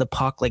committing to the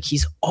puck. Like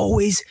he's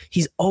always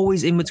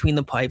in between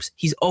the pipes,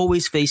 he's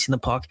always facing the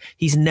puck,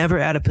 he's never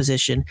out of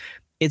position.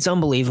 It's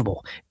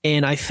unbelievable.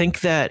 And I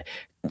think that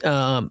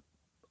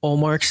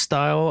Ullmark's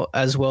style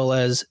as well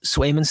as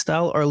Swayman's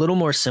style are a little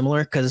more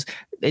similar because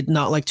it's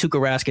not like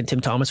Tuukka Rask and Tim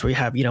Thomas where you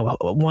have, you know,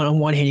 on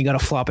one hand you got a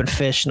flop and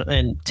fish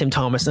and Tim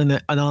Thomas,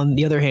 and on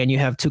the other hand you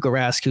have Tuukka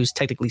Rask who's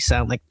technically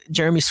sound. Like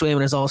Jeremy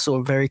Swayman is also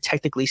a very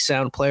technically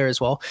sound player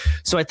as well.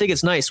 So I think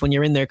it's nice when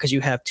you're in there because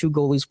you have 2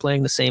 goalies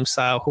playing the same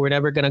style who are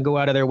never going to go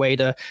out of their way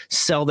to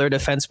sell their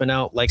defenseman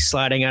out, like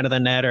sliding out of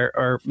the net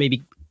or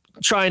maybe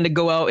trying to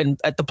go out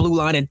and at the blue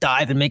line and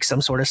dive and make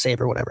some sort of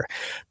save or whatever.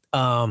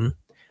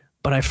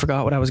 But I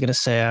forgot what I was going to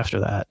say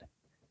after that.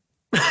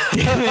 I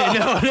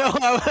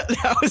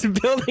was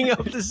building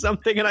up to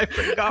something and I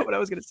forgot what I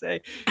was going to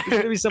say. It's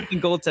going to be something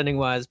goaltending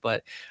wise,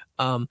 but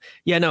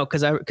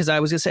because I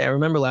was going to say, I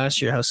remember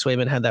last year how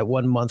Swayman had that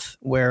 1 month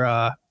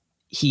where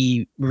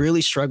he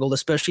really struggled,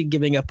 especially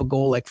giving up a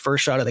goal like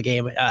first shot of the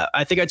game.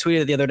 I think I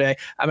tweeted it the other day.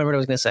 I remember what I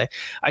was going to say.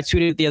 I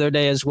tweeted it the other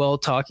day as well,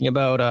 talking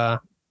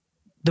about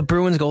the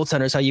Bruins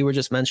goaltenders, how you were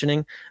just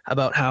mentioning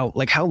about how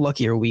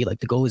lucky are we,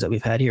 like the goalies that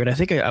we've had here. And I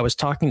think I was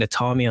talking to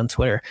Tommy on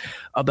Twitter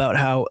about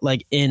how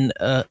like in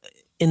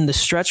in the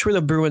stretch where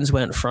the Bruins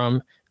went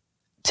from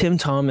Tim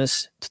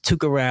Thomas to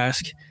Tuukka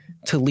Rask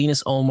to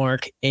Linus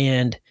Ullmark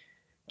and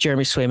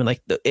Jeremy Swayman,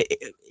 like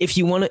if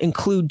you want to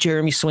include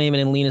Jeremy Swayman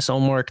and Linus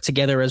Ullmark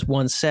together as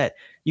one set,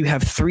 you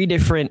have 3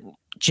 different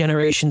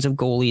generations of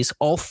goalies.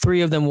 All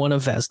 3 of them won a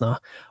Vezina.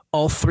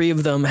 All 3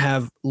 of them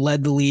have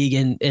led the league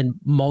in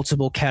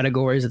multiple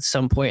categories at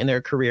some point in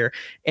their career.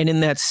 And in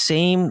that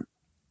same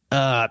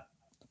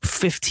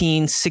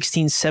 15,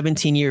 16,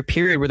 17-year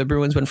period where the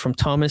Bruins went from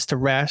Thomas to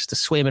Rask to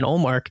Swayman,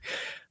 Ullmark,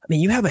 I mean,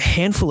 you have a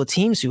handful of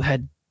teams who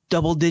had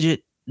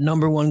double-digit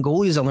number 1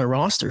 goalies on their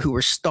roster who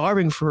were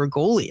starving for a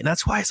goalie. And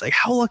that's why it's like,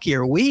 how lucky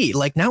are we?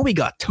 Like, now we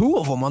got 2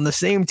 of them on the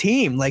same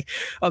team. Like,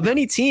 of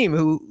any team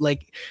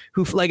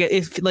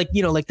if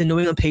the New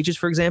England Patriots,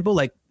 for example,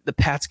 like the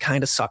Pats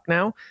kind of suck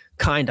now.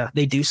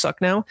 They do suck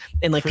now.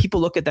 And like people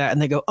look at that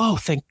and they go, oh,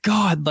 thank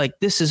God. Like,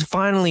 this is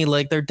finally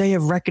like their day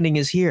of reckoning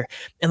is here.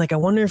 And like, I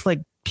wonder if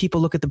like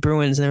people look at the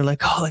Bruins and they're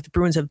like, oh, like the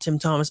Bruins have Tim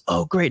Thomas.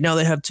 Oh, great. Now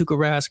they have Tuukka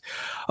Rask.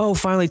 Oh,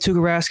 finally Tuukka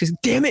Rask is,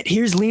 damn it,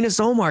 here's Linus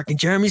Ullmark and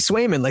Jeremy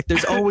Swayman. Like,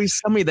 there's always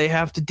somebody they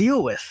have to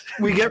deal with.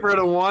 We get rid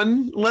of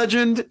 1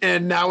 legend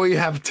and now we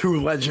have 2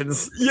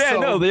 legends. Yeah,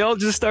 no, they all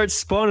just start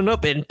spawning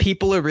up, and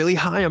people are really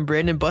high on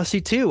Brandon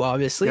Bussey too,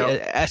 obviously,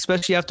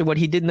 especially after what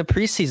he did in the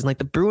preseason. Like,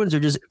 the Bruins are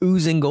just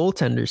oozing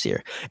goaltenders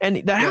here. And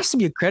that has to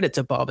be a credit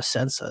to Bob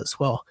Asensa as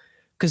well.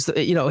 Because,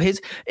 you know,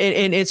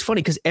 and it's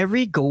funny because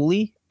every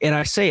goalie, and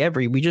I say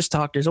every, we just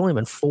talked, there's only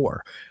been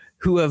 4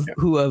 who have,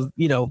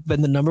 you know,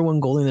 been the number 1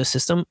 goalie in the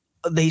system.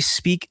 They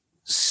speak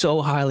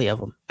so highly of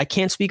him. I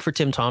can't speak for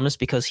Tim Thomas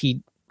because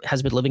he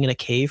has been living in a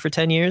cave for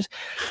 10 years,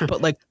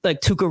 but like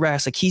Tuukka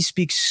Rask, like he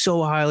speaks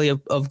so highly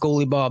of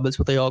goalie Bob. That's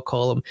what they all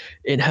call him,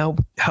 and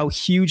how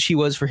huge he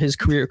was for his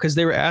career. Cause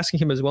they were asking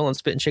him as well on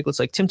Spit and Chicklets,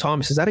 like, Tim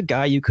Thomas, is that a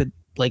guy you could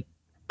like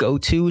go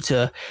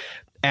to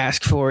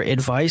ask for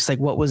advice? Like,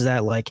 what was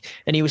that like?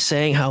 And he was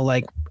saying how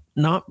like,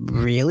 not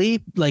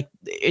really, like,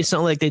 it's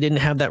not like they didn't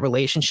have that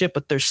relationship,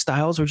 but their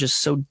styles were just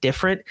so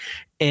different.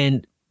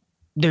 And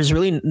there's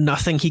really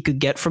nothing he could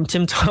get from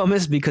Tim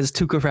Thomas because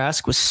Tuukka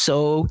Rask was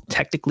so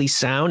technically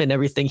sound in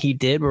everything he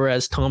did,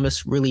 whereas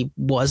Thomas really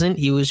wasn't.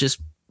 He was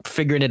just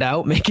figuring it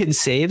out, making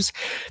saves.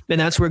 And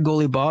that's where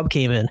goalie Bob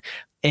came in.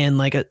 And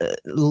like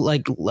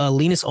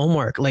Linus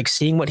Ullmark, like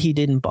seeing what he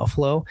did in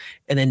Buffalo,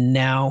 and then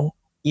now,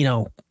 you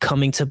know,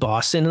 coming to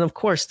Boston. And of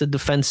course, the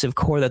defensive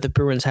core that the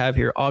Bruins have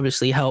here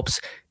obviously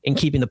helps in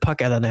keeping the puck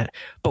out of the net.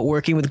 But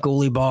working with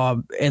goalie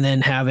Bob and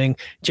then having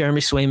Jeremy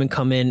Swayman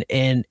come in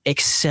and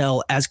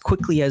excel as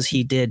quickly as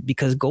he did,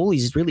 because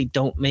goalies really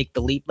don't make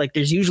the leap. Like,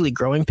 there's usually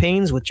growing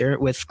pains with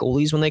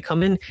goalies when they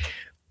come in.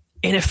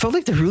 And it felt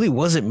like there really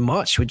wasn't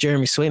much with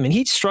Jeremy Swayman.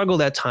 He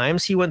struggled at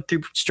times. He went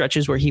through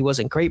stretches where he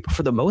wasn't great, but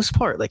for the most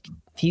part, like,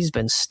 he's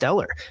been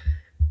stellar.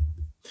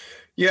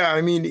 Yeah,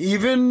 I mean,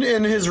 even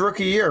in his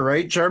rookie year,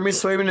 right? Jeremy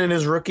Swayman in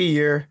his rookie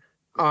year,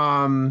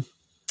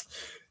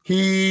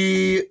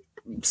 he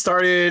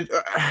started.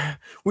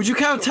 Would you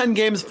count 10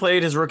 games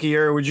played his rookie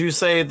year? Or would you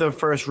say the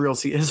first real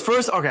season?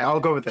 Okay, I'll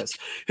go with this.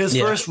 His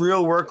first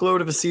real workload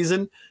of a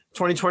season,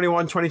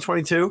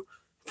 2021-2022,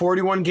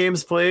 41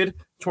 games played,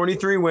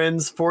 23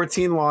 wins,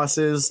 14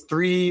 losses,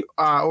 3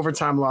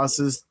 overtime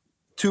losses,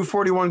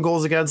 241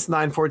 goals against,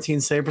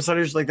 914 save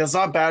percentage. Like, that's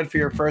not bad for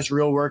your first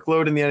real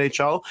workload in the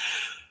NHL.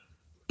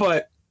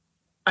 But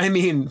I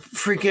mean,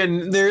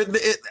 freaking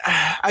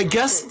I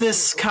guess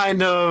this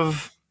kind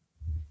of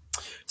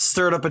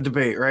stirred up a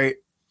debate, right?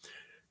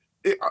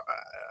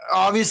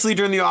 Obviously,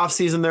 during the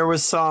offseason, there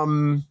was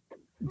some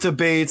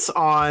debates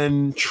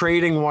on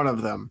trading one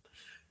of them.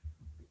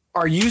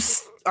 Are you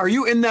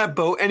in that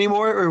boat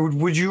anymore, or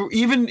would you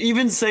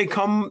even say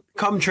come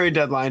trade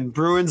deadline,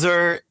 Bruins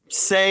are,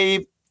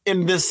 say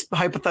in this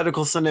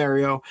hypothetical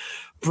scenario,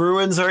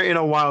 Bruins are in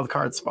a wild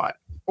card spot,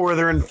 or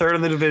they're in 3rd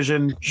in the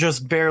division,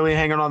 just barely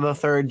hanging on the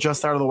 3rd,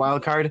 just out of the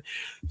wild card.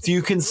 Do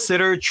you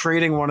consider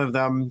trading one of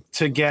them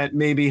to get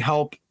maybe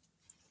help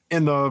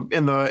in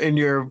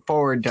your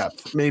forward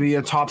depth, maybe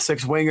a top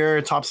 6 winger,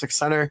 a top 6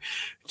 center?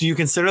 Do you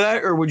consider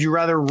that, or would you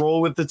rather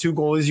roll with the 2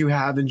 goalies you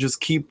have and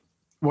just keep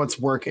what's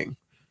working?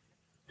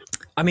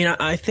 I mean,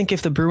 I think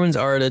if the Bruins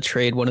are to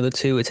trade one of the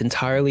 2, it's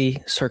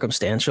entirely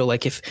circumstantial.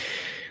 Like, if,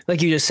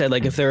 like you just said,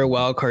 like if they're a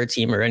wild card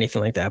team or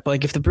anything like that, but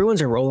like if the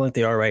Bruins are rolling like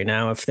they are right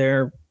now, if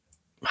they're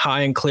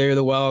high and clear of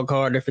the wild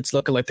card, if it's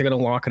looking like they're going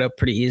to lock it up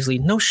pretty easily,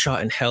 no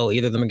shot in hell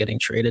either of them are getting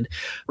traded.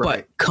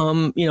 Right. But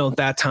come, you know,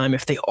 that time,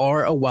 if they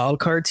are a wild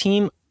card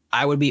team,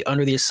 I would be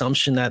under the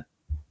assumption that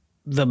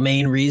the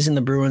main reason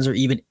the Bruins are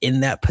even in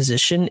that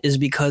position is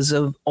because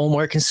of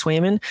Ullmark and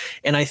Swayman.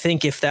 And I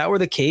think if that were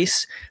the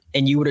case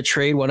and you were to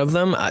trade one of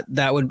them, I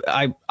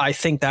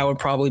think that would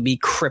probably be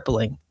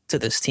crippling to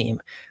this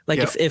team. Like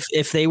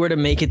if they were to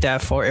make it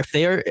that far, if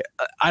they are,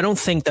 I don't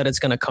think that it's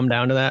going to come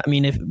down to that. I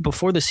mean, if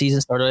before the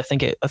season started,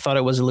 I thought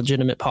it was a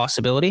legitimate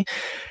possibility.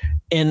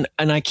 And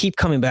I keep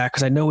coming back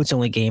because I know it's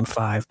only game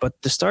 5,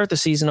 but to start the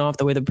season off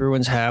the way the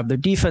Bruins have, their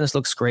defense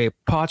looks great.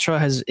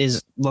 Patra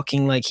is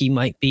looking like he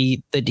might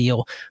be the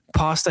deal.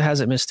 Pasta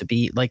hasn't missed a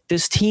beat. Like,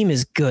 this team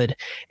is good,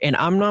 and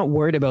I'm not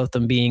worried about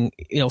them being,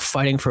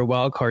 fighting for a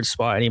wild card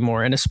spot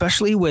anymore. And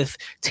especially with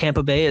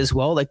Tampa Bay as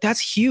well, like, that's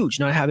huge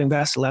not having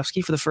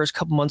Vasilevsky for the first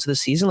couple months of the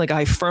season. Like,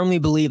 I firmly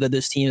believe that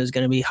this team is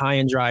going to be high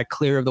and dry,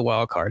 clear of the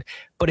wild card.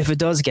 But if it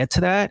does get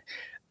to that,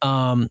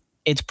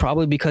 it's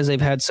probably because they've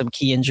had some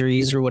key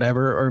injuries or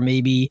whatever, or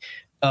maybe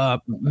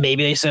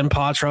they send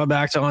Patra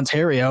back to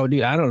Ontario.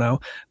 Dude, I don't know.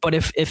 But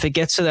if it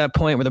gets to that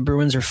point where the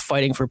Bruins are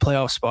fighting for a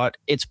playoff spot,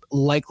 it's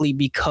likely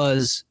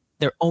because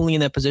they're only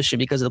in that position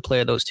because of the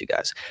play of those two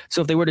guys.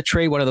 So if they were to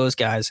trade one of those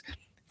guys,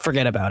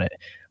 forget about it.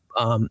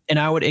 And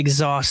I would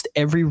exhaust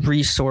every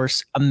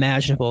resource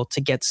imaginable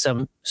to get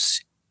some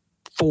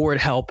forward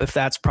help, if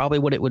that's probably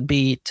what it would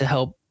be, to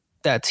help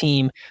that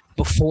team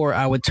before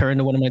I would turn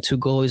to one of my 2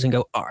 goalies and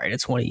go, all right,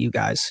 it's one of you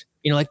guys.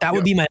 That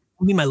would be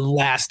my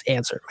last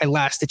answer, my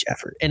last ditch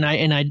effort. And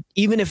I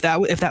even if that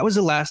was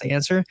the last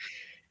answer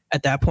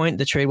at that point,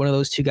 to trade one of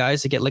those 2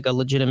 guys to get like a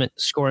legitimate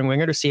scoring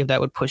winger to see if that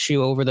would push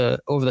you over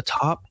the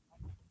top.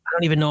 I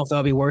don't even know if that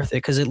would be worth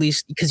it,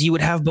 because you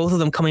would have both of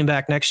them coming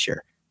back next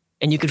year,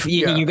 and you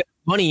get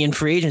money in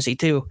free agency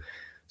too.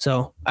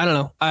 So I don't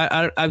know.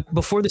 I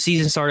before the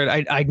season started,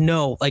 I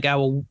know, like,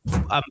 I'm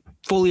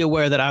fully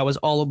aware that I was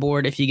all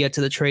aboard if you get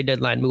to the trade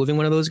deadline moving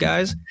one of those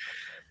guys.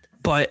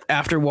 But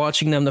after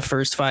watching them the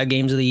first 5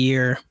 games of the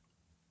year,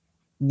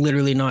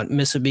 literally not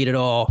miss a beat at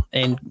all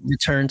and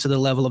return to the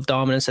level of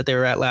dominance that they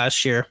were at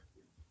last year,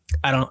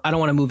 I don't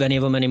want to move any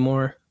of them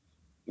anymore.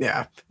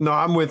 Yeah, no,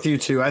 I'm with you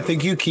too. I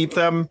think you keep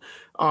them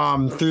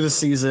through the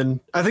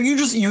season. I think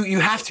you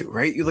have to,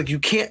 right? You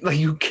can't.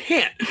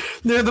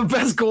 They're the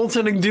best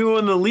goaltending duo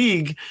in the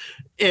league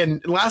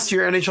in last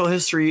year NHL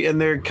history, and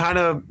they're kind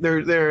of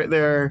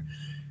they're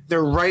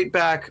right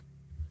back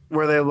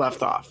where they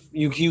left off.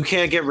 You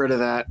can't get rid of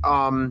that.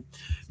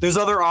 There's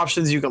other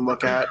options you can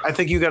look at. I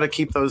think you got to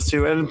keep those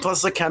 2, and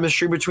plus the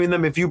chemistry between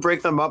them. If you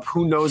break them up,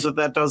 who knows what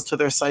that does to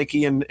their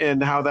psyche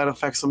and how that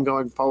affects them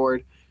going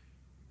forward.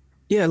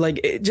 Yeah,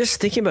 just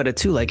thinking about it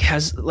too.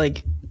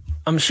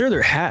 I'm sure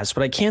there has,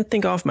 but I can't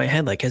think off my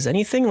head. Has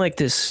anything like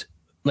this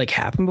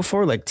happened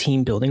before,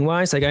 team building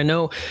wise? I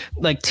know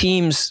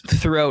teams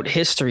throughout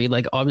history,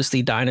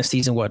 obviously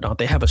dynasties and whatnot,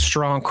 they have a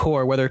strong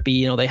core, whether it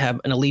be, they have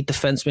an elite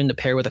defenseman to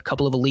pair with a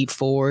couple of elite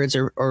forwards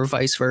or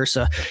vice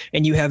versa.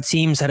 And you have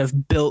teams that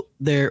have built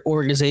their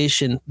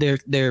organization,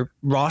 their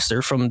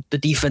roster from the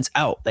defense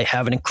out. They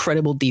have an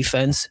incredible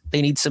defense.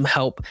 They need some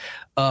help.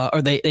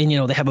 Or they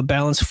have a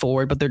balanced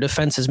forward, but their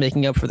defense is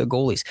making up for the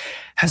goalies.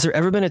 Has there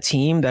ever been a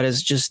team that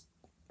has just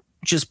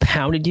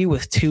pounded you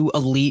with 2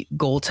 elite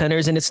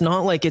goaltenders? And it's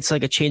not like it's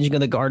like a changing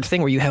of the guard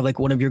thing where you have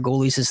one of your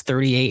goalies is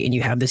 38 and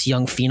you have this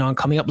young phenom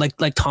coming up,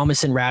 like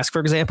Thomas and Rask, for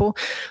example.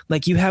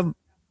 You have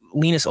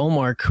Linus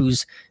Ullmark,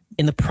 who's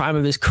in the prime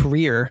of his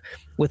career,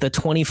 with a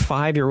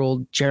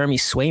 25-year-old Jeremy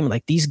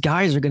Swayman. These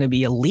guys are going to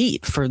be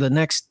elite for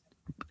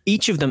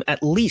each of them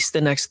at least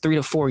the next 3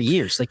 to 4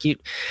 years.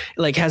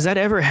 Has that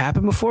ever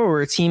happened before,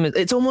 where a team,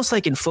 it's almost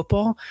like in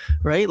football,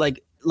 right?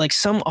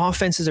 Some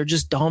offenses are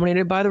just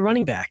dominated by the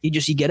running back. You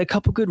get a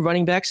couple good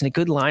running backs and a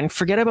good line.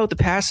 Forget about the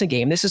passing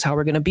game. This is how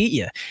we're going to beat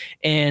you.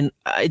 And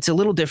it's a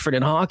little different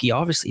in hockey,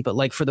 obviously,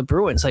 but for the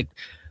Bruins,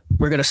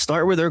 we're going to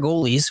start with our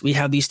goalies. We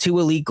have these 2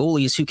 elite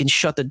goalies who can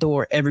shut the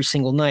door every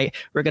single night.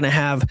 We're going to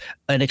have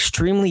an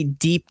extremely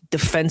deep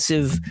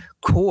defensive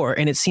core,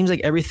 and it seems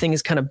like everything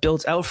is kind of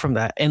built out from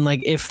that. And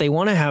if they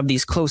want to have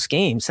these close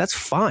games, that's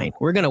fine.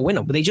 We're going to win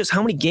them. But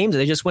how many games?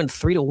 They just went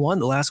 3-1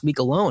 the last week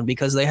alone,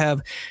 because they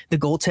have the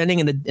goaltending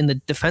and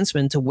the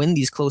defensemen to win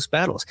these close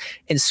battles.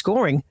 And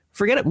scoring,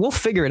 forget it. We'll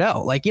figure it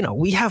out.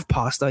 We have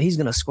Pasta. He's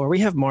going to score. We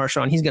have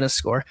Marchand. He's going to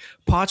score.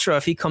 Patra,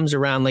 if he comes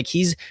around,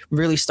 he's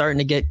really starting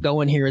to get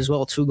going here as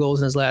well. 2 goals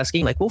in his last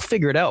game. We'll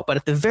figure it out. But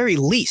at the very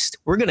least,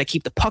 we're going to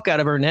keep the puck out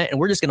of our net, and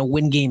we're just going to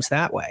win games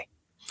that way.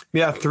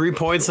 Yeah, 3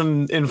 points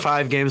in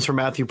 5 games for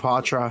Matthew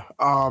Patra.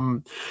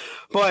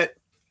 But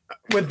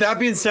with that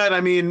being said,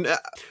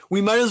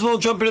 we might as well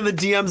jump into the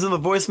DMs and the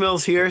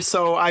voicemails here.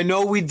 So I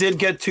know we did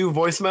get 2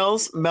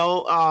 voicemails.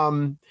 Mel,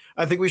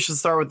 I think we should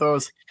start with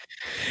those.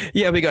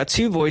 Yeah, we got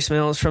 2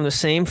 voicemails from the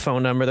same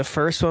phone number. The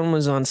first one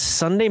was on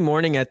Sunday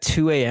morning at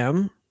 2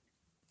 a.m.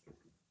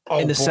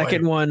 And the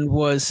second one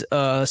was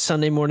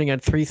Sunday morning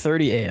at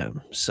 3:30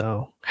 a.m.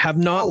 So have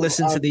not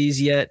listened to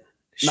these yet.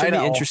 Should be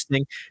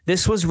interesting.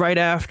 This was right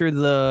after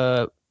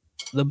the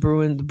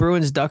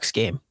Bruins Ducks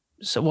game.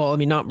 So,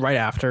 not right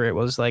after. It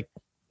was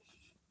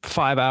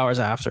 5 hours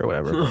after or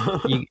whatever.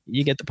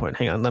 you get the point.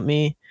 Hang on. Let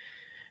me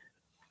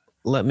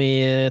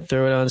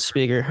throw it on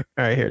speaker.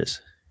 All right, here it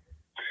is.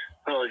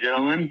 Hello,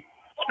 gentlemen.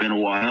 It's been a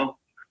while.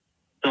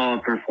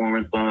 Solid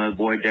performance by my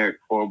boy Derek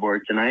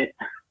Forborg tonight.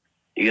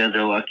 You guys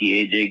are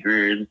lucky AJ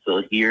Greer is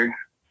still here.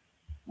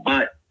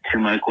 But to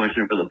my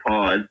question for the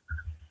pod,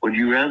 would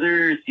you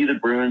rather see the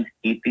Bruins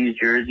keep these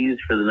jerseys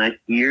for the next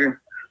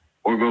year,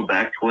 or go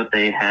back to what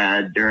they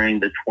had during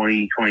the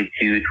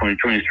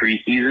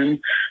 2022-2023 season,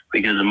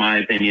 because in my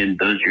opinion,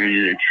 those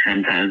jerseys are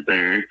 10 times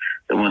better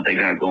than what they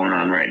got going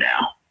on right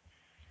now.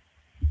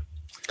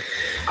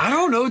 I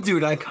don't know,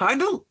 dude. I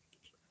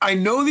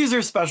know these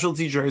are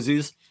specialty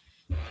jerseys.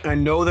 I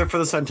know they're for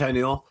the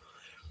Centennial,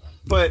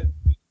 but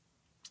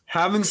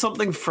having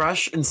something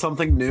fresh and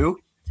something new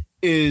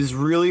is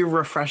really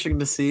refreshing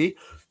to see.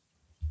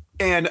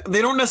 And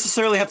they don't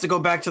necessarily have to go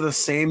back to the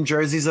same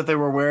jerseys that they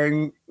were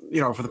wearing,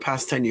 for the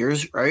past 10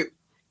 years, right?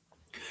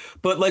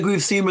 But like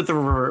we've seen with the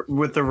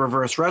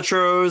reverse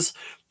retros,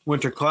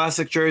 winter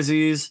classic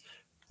jerseys,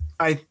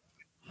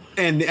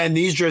 and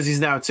these jerseys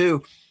now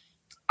too,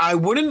 I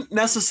wouldn't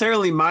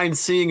necessarily mind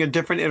seeing a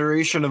different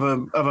iteration of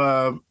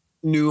a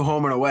new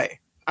home and away.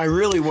 I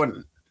really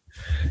wouldn't.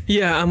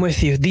 Yeah, I'm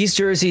with you. These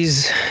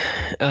jerseys,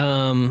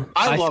 I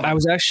love them. I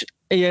was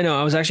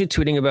actually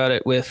tweeting about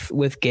it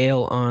with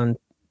Gail on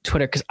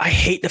Twitter, because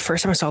the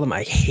first time I saw them,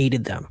 I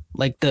hated them.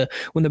 Like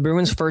when the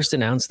Bruins first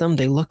announced them,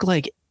 they look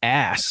like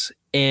ass.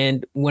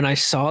 And when I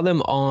saw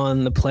them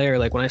on the player,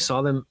 like when I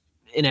saw them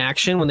in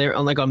action, when they're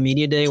on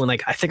media day, when I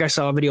think I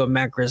saw a video of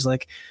Matt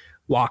Grzelcyk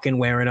walking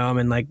wearing them,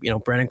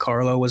 and Brennan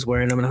Carlo was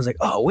wearing them, and I was like,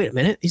 oh, wait a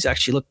minute, these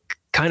actually look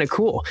kind of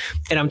cool.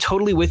 And I'm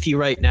totally with you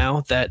right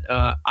now that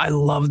I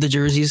love the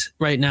jerseys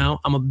right now.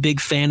 I'm a big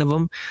fan of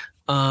them.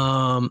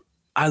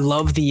 I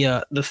love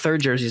the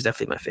third jersey is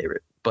definitely my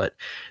favorite. But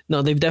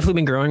no, they've definitely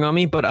been growing on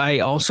me. But I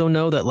also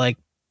know that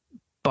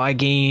by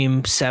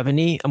game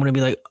 70, I'm going to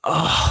be like,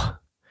 oh,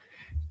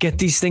 get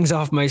these things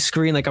off my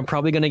screen. I'm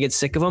probably going to get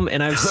sick of them.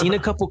 And I've seen a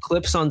couple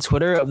clips on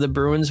Twitter of the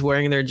Bruins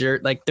wearing their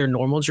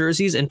normal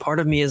jerseys. And part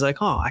of me is like,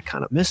 oh, I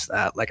kind of miss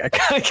that.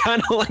 I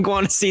kind of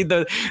want to see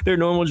their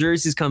normal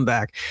jerseys come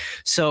back.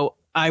 So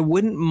I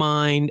wouldn't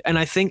mind. And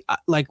I think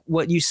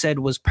what you said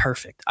was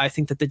perfect. I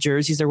think that the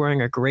jerseys they're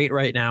wearing are great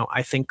right now.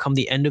 I think come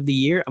the end of the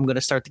year, I'm going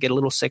to start to get a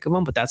little sick of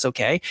them, but that's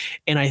okay.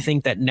 And I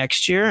think that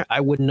next year, I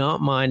would not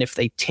mind if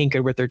they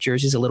tinkered with their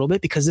jerseys a little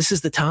bit, because this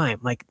is the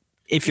time.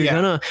 If you're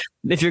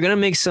gonna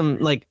make some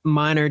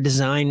minor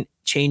design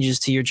changes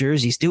to your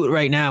jerseys, do it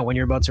right now when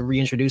you're about to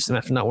reintroduce them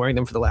after not wearing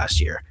them for the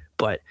last year.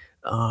 But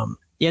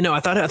I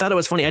thought it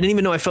was funny. I didn't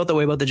even know I felt that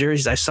way about the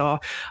jerseys. I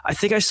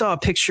think I saw a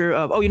picture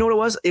of, you know what it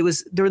was? It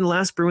was during the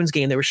last Bruins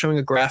game. They were showing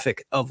a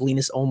graphic of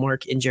Linus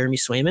Ullmark and Jeremy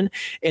Swayman,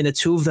 and the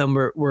two of them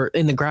were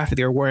in the graphic.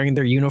 They were wearing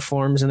their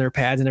uniforms and their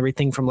pads and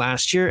everything from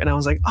last year. And I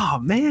was like, oh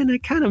man, I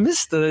kind of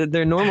missed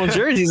their normal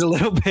jerseys a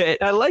little bit.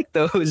 I like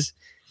those.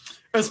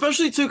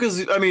 Especially too, because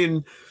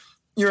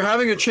you're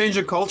having a change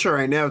of culture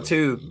right now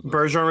too.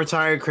 Bergeron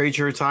retired,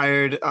 Krejci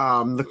retired.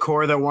 The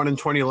core that won in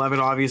 2011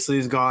 obviously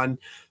is gone.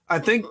 I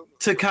think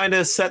to kind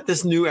of set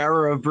this new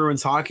era of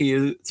Bruins hockey,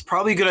 it's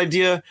probably a good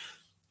idea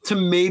to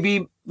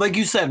maybe, like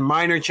you said,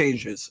 minor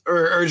changes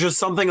or just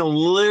something a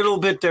little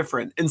bit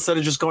different instead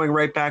of just going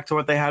right back to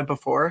what they had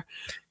before.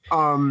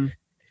 It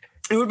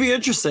would be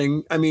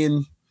interesting. I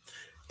don't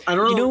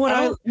know.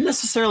 I don't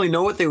necessarily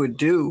know what they would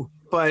do,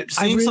 but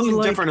seeing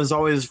something different is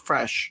always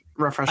refreshing.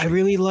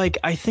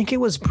 I think it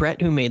was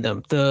Brett who made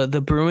them.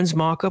 The Bruins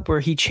mock-up where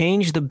he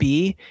changed the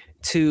B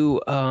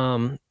to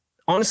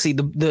honestly,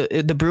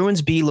 the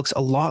Bruins B looks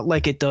a lot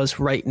like it does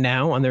right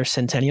now on their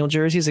Centennial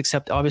jerseys,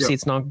 except obviously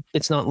it's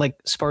not like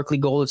sparkly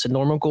gold, it's a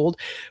normal gold,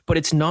 but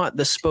it's not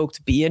the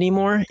spoked B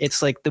anymore.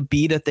 It's like the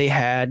B that they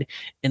had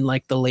in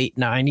the late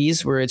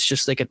 90s, where it's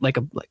just like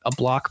a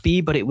block B,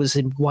 but it was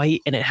in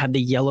white and it had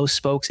the yellow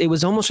spokes. It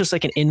was almost just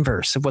like an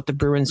inverse of what the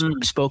Bruins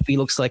spoke B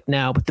looks like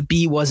now, but the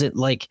B wasn't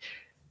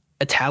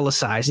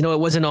italicized. It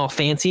wasn't all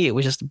fancy. It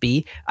was just a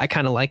B. I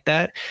kind of like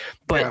that,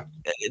 but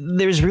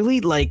there's really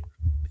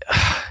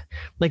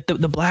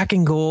the black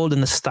and gold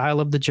and the style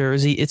of the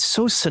jersey, it's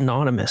so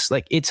synonymous.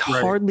 It's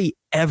hardly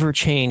ever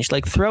changed.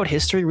 Throughout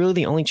history, really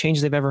the only change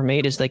they've ever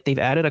made is they've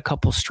added a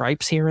couple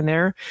stripes here and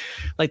there.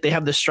 They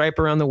have the stripe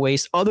around the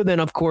waist, other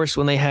than of course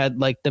when they had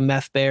the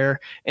Meth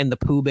Bear and the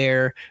Pooh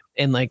Bear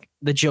and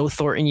the Joe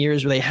Thornton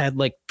years where they had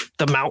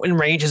the mountain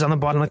ranges on the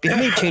bottom. They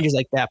made changes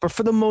like that, but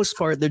for the most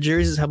part, the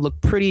jerseys have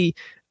looked pretty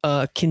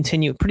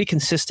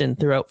consistent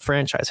throughout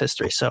franchise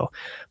history. So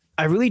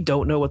I really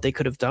don't know what they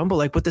could have done,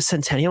 but with the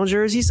Centennial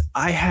jerseys,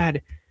 I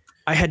had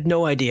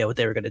no idea what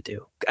they were going to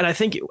do. And I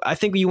think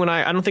you and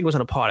I don't think it was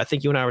on a pod. I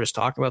think you and I were just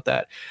talking about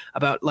that,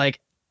 about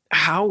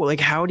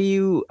how do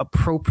you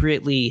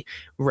appropriately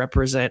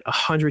represent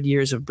 100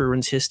 years of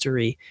Bruins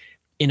history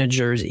in a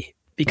jersey?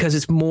 Because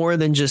it's more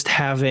than just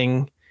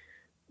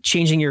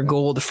changing your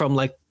gold from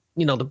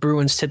the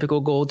Bruins typical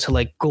gold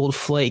to gold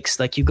flakes.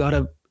 You got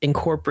to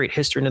incorporate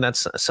history into that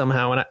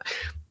somehow. And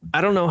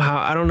I don't know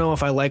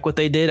if I like what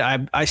they did.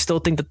 I still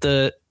think that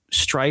the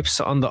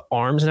stripes on the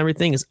arms and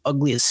everything is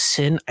ugly as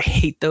sin. I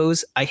hate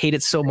those. I hate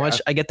it so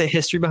much. I get the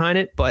history behind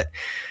it, but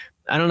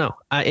I don't know.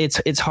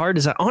 It's hard.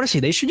 Honestly,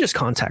 they should just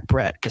contact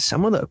Brett, because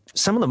some of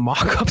the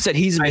mock-ups that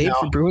he's made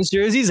for Bruins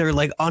jerseys are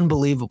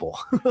unbelievable.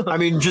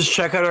 Just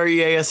check out our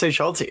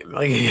EASHL team.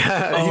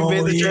 You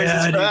made the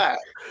jerseys for that.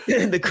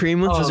 The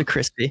cream ones, those are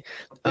crispy.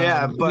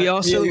 But we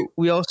also.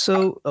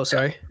 Oh,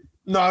 sorry.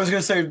 No, I was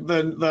gonna say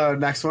the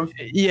next one.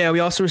 Yeah, we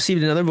also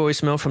received another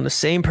voicemail from the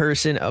same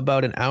person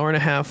about an hour and a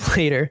half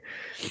later.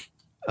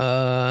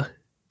 Oh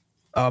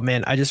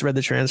man, I just read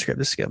the transcript.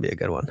 This is gonna be a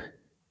good one.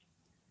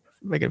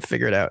 If I can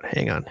figure it out.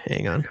 Hang on.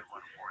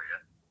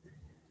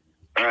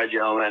 All right,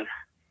 gentlemen,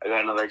 I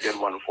got another good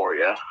one for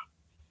you.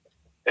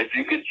 If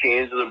you could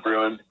change the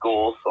Bruins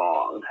goal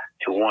song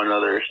to one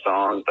other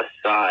song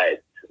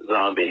besides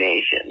Zombie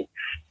Nation,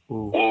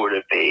 what would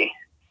it be?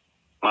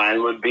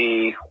 Mine would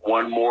be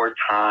One More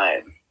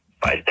Time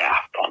by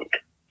Daft Punk.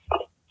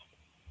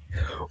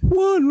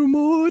 One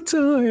more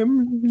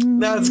time.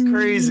 That's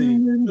crazy.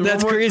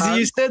 That's crazy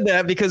you said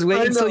that, because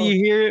wait until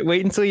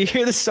you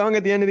hear the song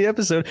at the end of the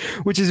episode,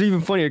 which is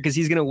even funnier because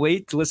he's gonna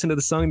wait to listen to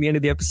the song at the end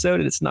of the episode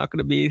and it's not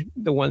gonna be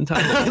the one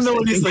time. I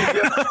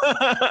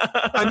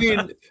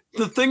mean,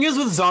 the thing is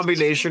with Zombie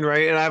Nation,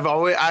 right? And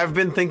I've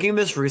been thinking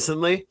this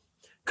recently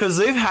because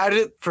they've had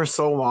it for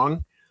so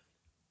long.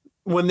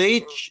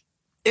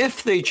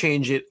 If they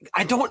change it,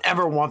 I don't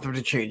ever want them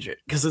to change it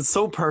because it's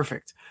so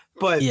perfect.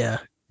 But yeah,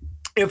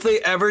 if they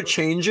ever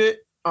change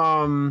it,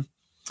 I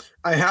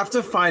have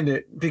to find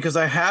it because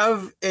I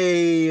have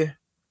a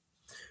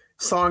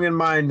song in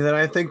mind that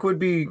I think would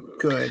be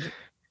good.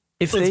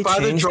 If it's they by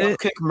the changed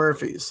Dropkick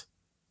Murphys.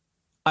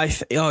 I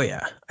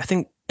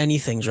think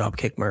anything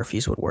Dropkick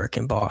Murphys would work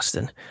in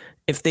Boston.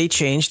 If they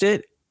changed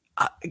it,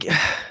 I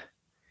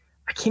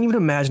can't even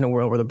imagine a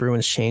world where the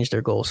Bruins changed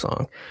their goal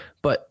song.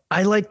 But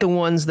I like the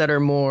ones that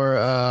are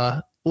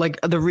more like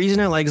the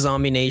reason I like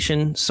Zombie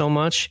Nation so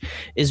much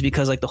is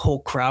because like the whole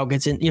crowd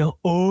gets in,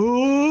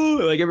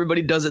 like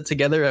everybody does it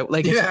together.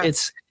 Like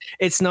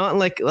it's not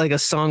like a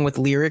song with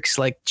lyrics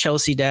like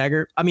Chelsea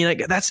Dagger. I mean, I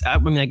guess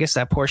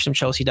that portion of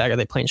Chelsea Dagger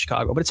they play in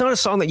Chicago, but it's not a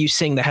song that you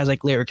sing that has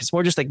like lyrics. It's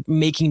more just like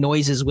making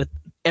noises with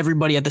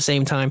everybody at the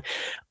same time.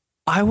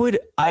 I would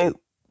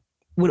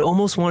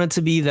almost want it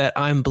to be that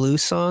I'm Blue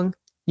song.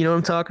 You know what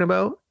I'm talking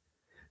about?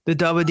 The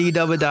Dubba Dee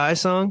Dubba Die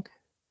song.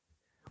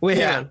 Wait,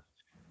 hang on.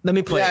 Let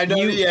me play. Yeah, I know.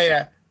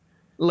 Yeah.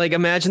 Like,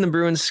 imagine the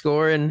Bruins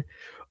score and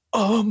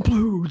I'm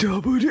Blue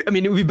Dubba Dee. I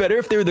mean, it would be better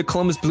if they were the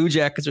Columbus Blue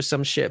Jackets or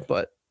some shit,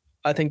 but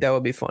I think that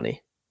would be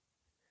funny.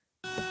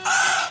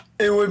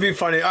 It would be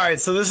funny. All right,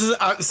 so this is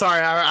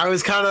sorry.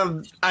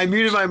 I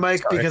muted my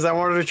mic because I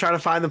wanted to try to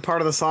find the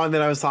part of the song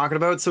that I was talking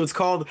about. So it's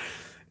called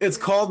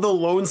The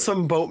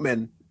Lonesome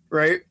Boatman,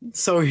 right?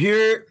 So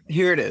here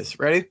it is.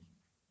 Ready?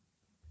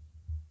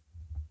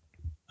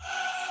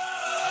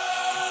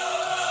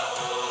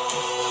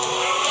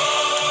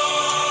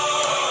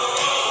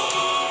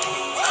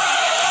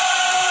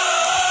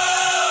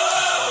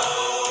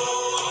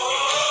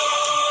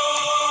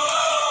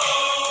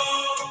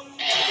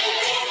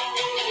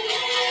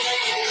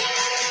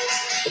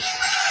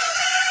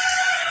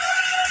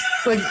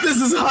 Like, this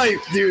is hype,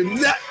 dude.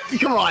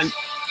 Come on.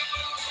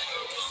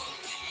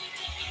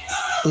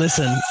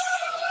 Listen.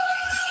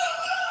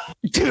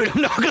 Dude,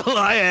 I'm not gonna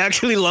lie, I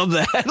actually love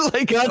that.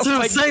 Like, that's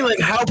what I'm saying. Like,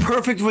 how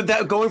perfect would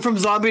that, going from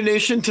Zombie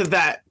Nation to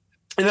that?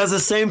 It has the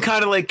same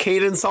kind of like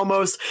cadence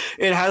almost.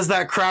 It has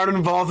that crowd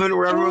involvement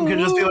where everyone can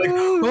just be like,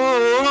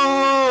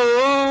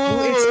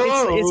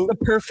 it's the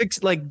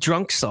perfect like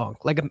drunk song,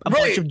 like a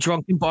bunch of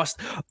drunken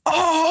Boston,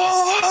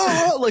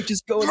 like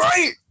just going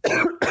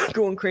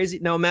going crazy.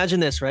 Now imagine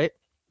this, right?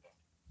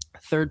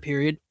 Third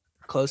period,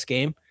 close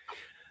game.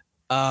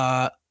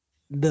 The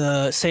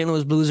St.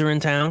 Louis Blues are in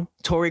town.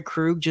 Torrey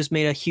Krug just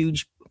made a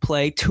huge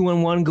play,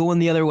 2-on-1 going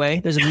the other way.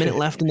 There's a minute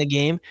left in the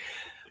game.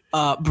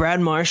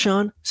 Brad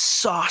Marchand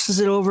sauces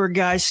it over a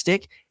guy's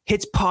stick,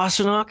 hits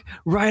Pasternak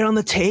right on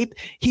the tape.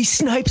 He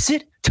snipes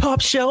it,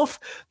 top shelf.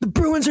 The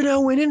Bruins are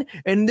now winning,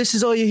 and this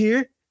is all you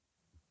hear.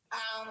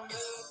 All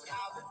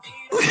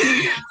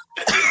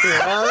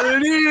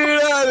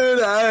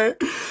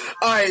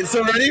right,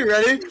 so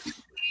ready?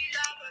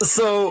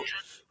 So,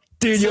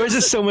 dude, yours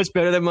is so much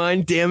better than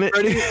mine. Damn it.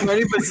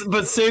 Ready?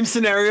 But same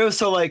scenario.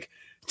 So, like,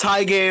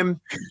 tie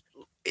game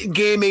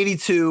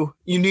 82.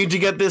 You need to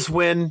get this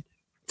win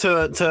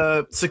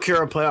to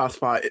secure a playoff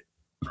spot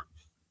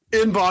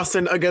in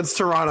Boston against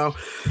Toronto.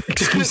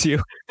 Excuse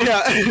you.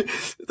 Yeah,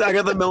 I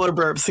got the Miller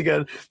burps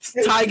again.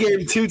 Tie game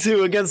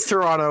 2-2 against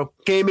Toronto.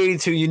 Game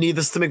 82. You need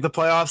this to make the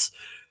playoffs.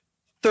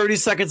 30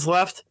 seconds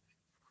left.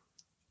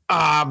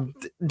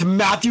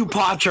 Matthew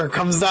Poitras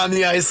comes down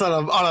the ice on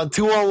a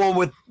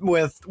 2-on-1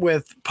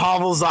 with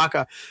Pavel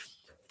Zacha.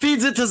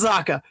 Feeds it to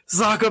Zacha.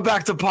 Zacha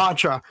back to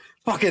Poitras.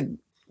 Fucking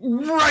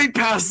right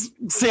past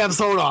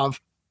Samsonov.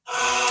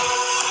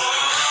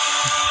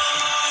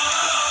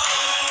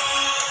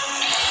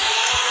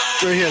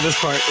 Right here, this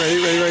part. Ready,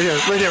 right here.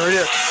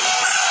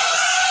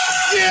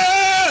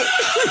 Yeah!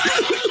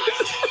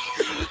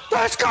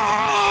 Let's go!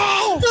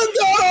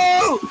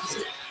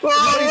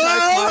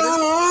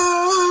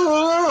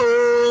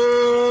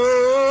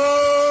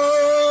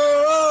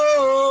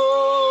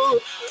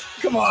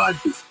 Come on.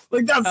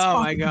 Like, that's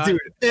my God. Dude.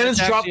 And it's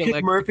actually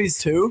Dropkick Murphys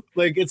too.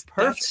 Like, it's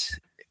perfect.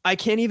 I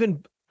can't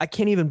even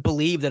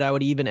believe that I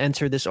would even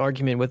enter this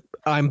argument with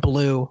I'm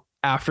Blue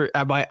after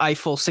by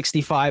Eiffel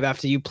 65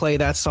 after you play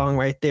that song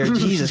right there.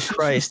 Jesus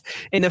Christ.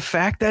 And the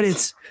fact that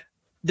it's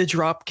the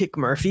Dropkick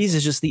Murphys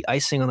is just the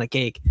icing on the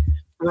cake.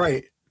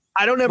 Right.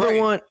 I never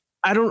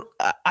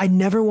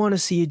want to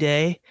see a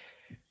day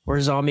where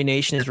Zombie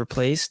Nation is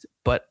replaced,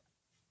 but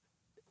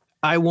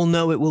I will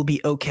know it will be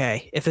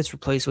okay if it's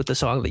replaced with the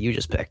song that you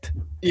just picked.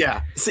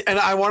 Yeah. See, and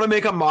I want to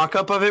make a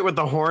mock-up of it with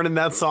the horn in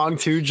that song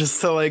too,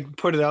 just to like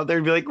put it out there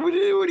and be like, what do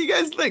you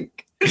guys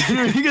think? What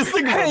do you guys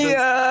think about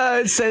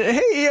this?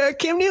 Hey,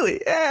 Cam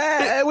Neely,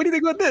 what do you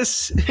think about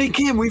this? Hey,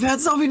 Cam, we've had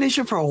Zombie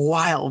Nation for a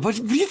while. What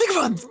do you think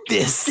about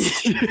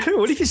this?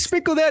 What if you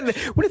sprinkle that?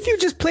 What if you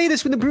just play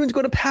this when the Bruins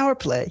go to power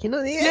play? You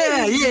know?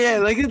 Yeah.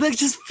 Like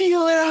just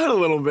feel it out a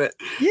little bit.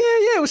 Yeah.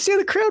 We'll see how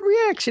the crowd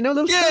reacts. You know,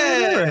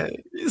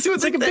 See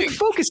what's it's like a big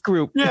focus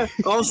group. Yeah.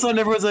 All of a sudden,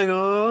 everyone's like,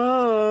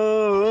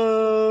 oh.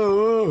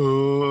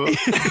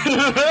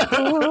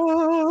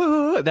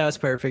 That was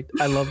perfect.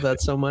 I love that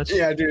so much.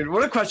 Yeah, dude.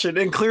 What a question.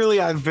 And clearly,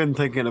 I've been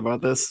thinking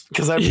about this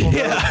because I pulled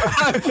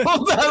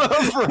that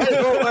up right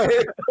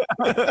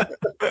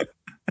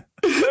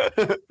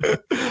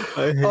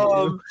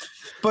away.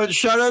 But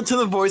shout out to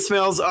the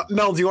voicemails.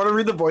 Mel, do you want to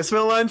read the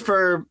voicemail line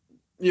for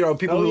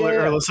people who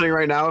are listening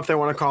right now if they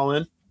want to call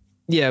in?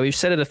 Yeah, we've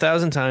said it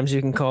 1,000 times.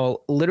 You can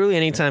call literally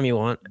anytime you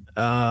want.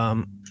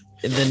 The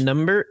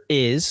number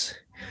is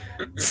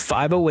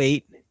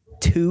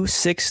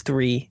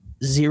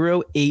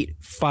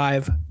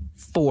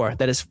 508-263-0854.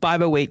 That is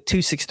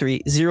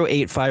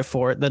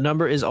 508-263-0854. The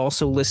number is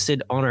also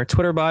listed on our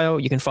Twitter bio.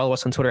 You can follow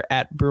us on Twitter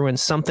at Bruin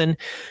something.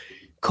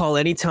 Call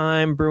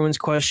anytime. Bruins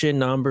question,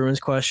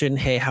 non-Bruins question.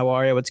 Hey, how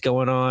are you? What's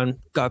going on?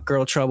 Got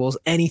girl troubles?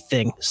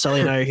 Anything.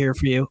 Sully and I are here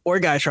for you. Or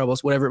guy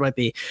troubles, whatever it might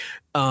be.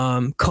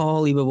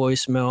 Call, leave a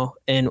voicemail,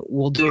 and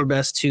we'll do our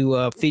best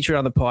to feature it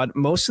on the pod.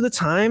 Most of the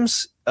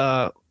times,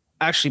 I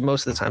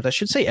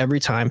should say every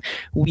time,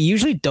 we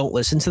usually don't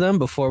listen to them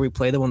before we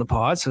play them on the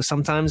pod. So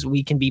sometimes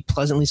we can be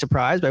pleasantly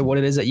surprised by what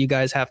it is that you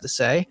guys have to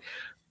say.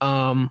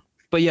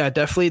 But yeah,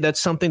 definitely that's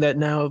something that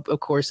now,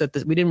 of course, that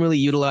we didn't really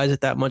utilize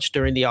it that much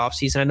during the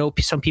offseason. I know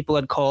some people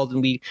had called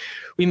and we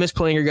miss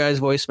playing your guys'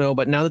 voicemail,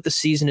 but now that the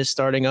season is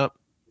starting up,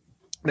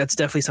 that's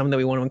definitely something that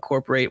we want to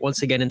incorporate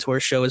once again into our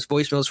show is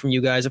voicemails from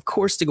you guys, of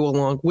course, to go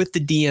along with the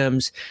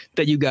DMs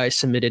that you guys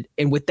submitted.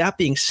 And with that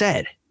being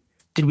said,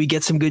 did we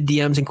get some good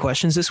DMs and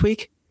questions this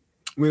week?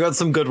 We got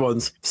some good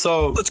ones.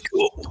 So let's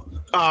go.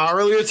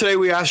 Earlier today,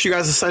 we asked you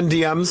guys to send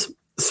DMs.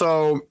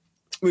 So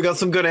we got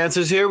some good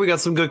answers here. We got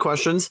some good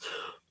questions.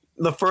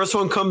 The first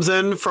one comes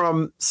in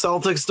from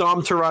Celtics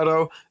Dom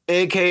Toretto,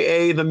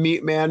 a.k.a. the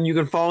Meat Man. You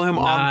can follow him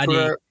on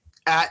Twitter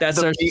at That's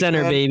our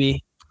center,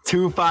 baby.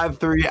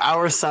 253,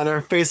 our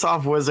center,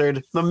 face-off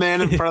wizard, the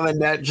man in front of the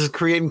net, just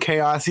creating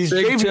chaos. He's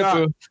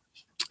JVR.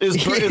 Is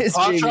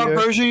Poitras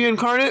Bergie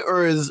incarnate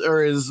or is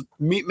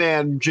Meat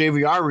Man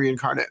JVR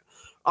reincarnate?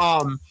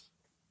 But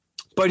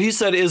he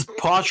said, is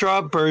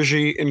Poitras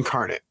Bergie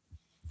incarnate?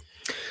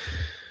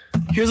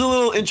 Here's a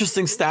little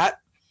interesting stat.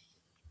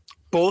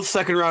 Both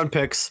second-round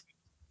picks.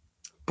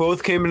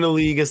 Both came into the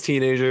league as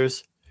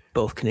teenagers.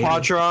 Both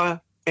Canadian.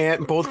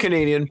 Both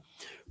Canadian.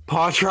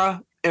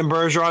 Poitras and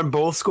Bergeron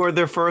both scored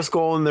their first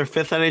goal in their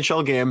fifth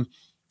NHL game.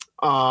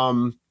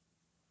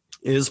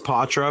 Is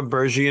Poitras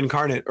Bergie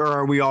incarnate, or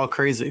are we all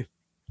crazy?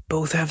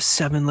 Both have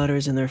 7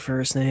 letters in their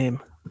first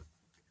name.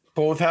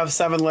 Both have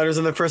 7 letters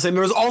in their first name.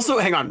 There's also,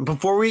 hang on,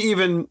 before we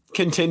even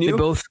continue.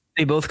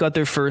 They both got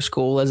their first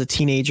goal as a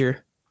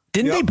teenager.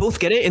 Didn't they both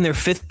get it in their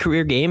 5th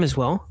career game as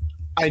well?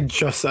 I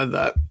just said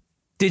that.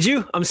 Did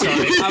you? I'm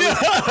sorry.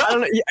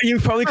 You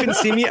probably couldn't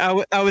see me.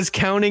 I was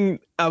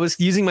counting. I was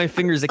using my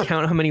fingers to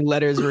count how many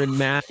letters were in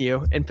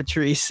Matthew and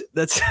Patrice.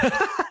 That's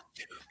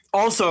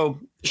also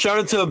shout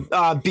out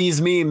to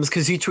Bees Memes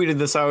because he tweeted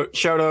this out.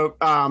 Shout out.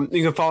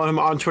 You can follow him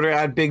on Twitter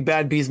at Big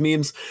Bad Bees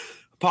Memes.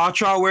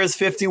 Poitras wears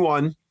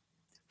 51.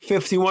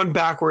 51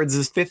 backwards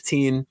is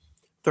 15.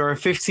 There are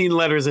 15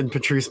 letters in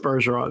Patrice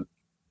Bergeron.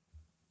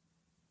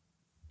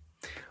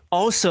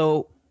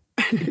 Also,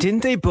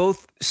 didn't they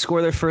both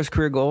score their first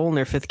career goal in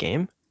their 5th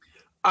game?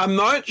 I'm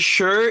not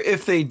sure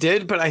if they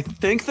did, but I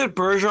think that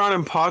Bergeron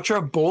and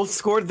Poitras both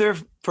scored their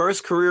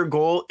first career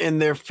goal in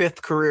their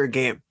 5th career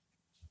game.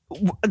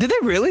 Did they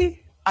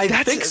really? I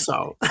think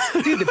so.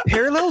 Dude, the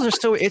parallels are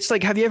so. It's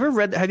like, have you ever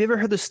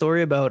heard the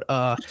story about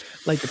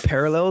like the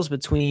parallels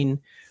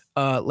between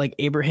like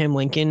Abraham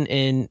Lincoln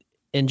and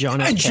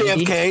John F.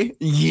 Kennedy? JFK?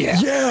 Yeah.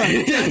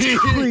 That's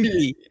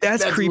creepy.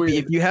 That's creepy.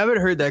 Weird. If you haven't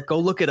heard that, go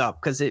look it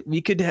up because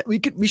we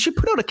should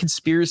put out a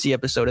conspiracy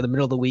episode in the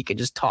middle of the week and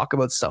just talk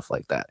about stuff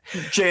like that.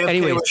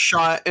 JFK was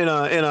shot in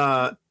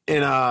a shot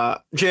in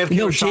a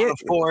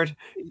Ford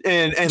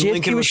and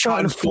Lincoln was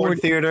shot in a Ford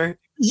theater.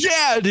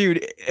 Yeah,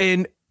 dude.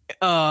 And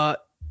I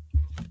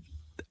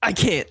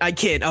can't.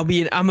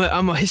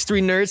 I'm a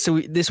history nerd, so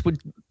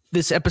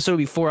this episode would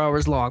be 4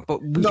 hours long,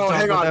 but we can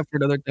talk about that for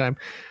another time.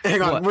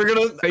 Hang on. I'm gonna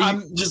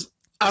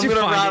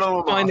rattle them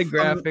off. Find the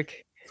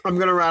graphic. I'm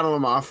gonna rattle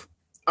them off.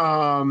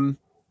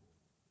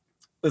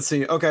 Let's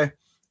see. Okay.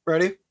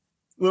 Ready?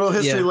 Little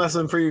history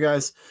lesson for you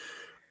guys.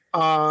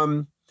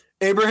 Abraham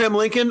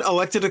Lincoln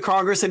elected to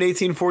Congress in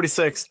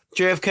 1846.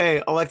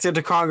 JFK elected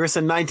to Congress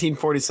in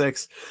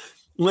 1946.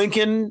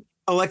 Lincoln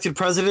elected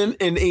president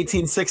in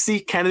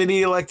 1860.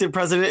 Kennedy elected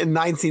president in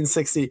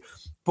 1960.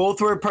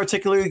 Both were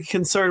particularly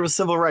concerned with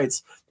civil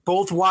rights.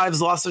 Both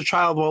wives lost a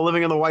child while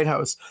living in the White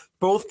House.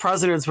 Both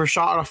presidents were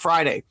shot on a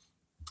Friday.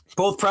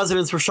 Both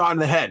presidents were shot in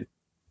the head.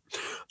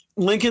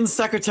 Lincoln's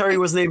secretary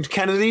was named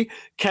Kennedy.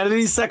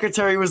 Kennedy's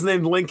secretary was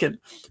named Lincoln.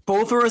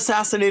 Both were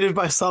assassinated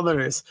by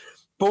Southerners.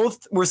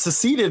 Both were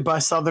succeeded by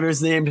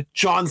Southerners named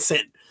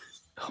Johnson.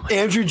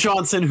 Andrew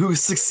Johnson, who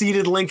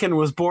succeeded Lincoln,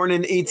 was born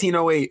in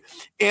 1808.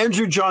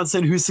 Andrew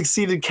Johnson, who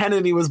succeeded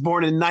Kennedy, was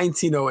born in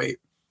 1908.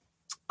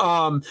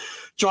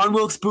 John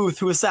Wilkes Booth,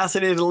 who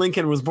assassinated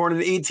Lincoln, was born in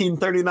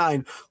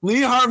 1839.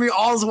 Lee Harvey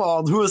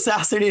Oswald, who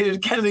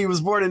assassinated Kennedy,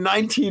 was born in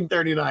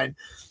 1939.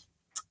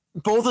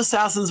 Both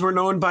assassins were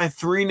known by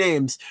three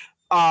names: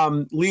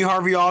 Lee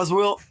Harvey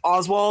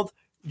Oswald,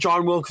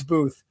 John Wilkes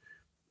Booth.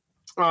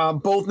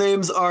 Both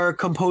names are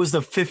composed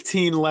of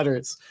 15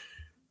 letters.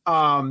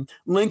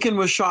 Lincoln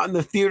was shot in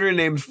the theater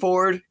named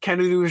Ford.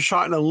 Kennedy was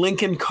shot in a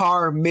Lincoln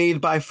car made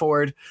by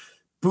Ford.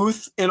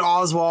 Booth and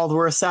Oswald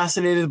were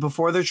assassinated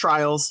before their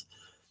trials.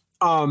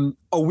 A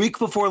week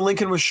before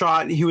Lincoln was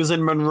shot, he was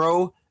in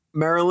Monroe,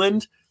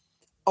 Maryland.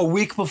 A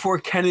week before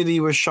Kennedy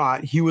was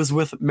shot, he was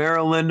with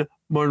Marilyn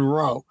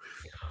Monroe.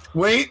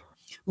 Wait,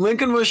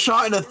 Lincoln was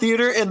shot in a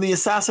theater and the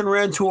assassin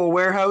ran to a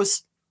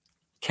warehouse.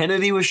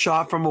 Kennedy was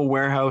shot from a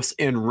warehouse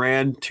and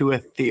ran to a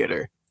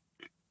theater.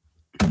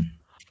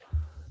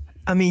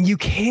 I mean, you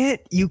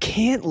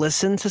can't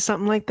listen to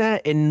something like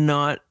that and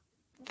not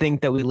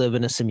think that we live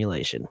in a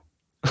simulation.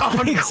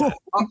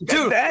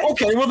 Dude,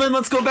 okay, well then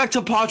let's go back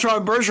to Poitras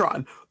and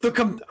Bergeron.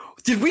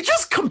 Did we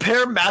just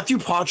compare Matthew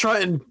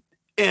Poitras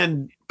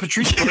and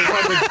Patrice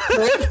Bergeron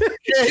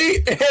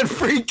and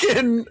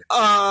freaking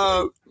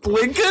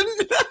Lincoln?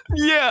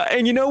 Yeah,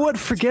 and you know what?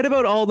 Forget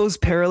about all those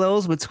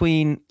parallels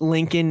between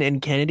Lincoln and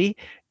Kennedy.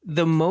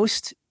 The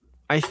most,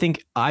 I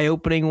think,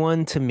 eye-opening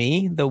one to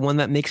me, the one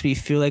that makes me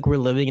feel like we're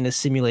living in a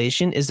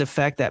simulation, is the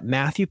fact that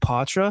Matthew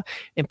Poitras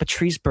and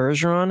Patrice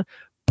Bergeron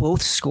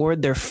both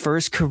scored their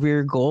first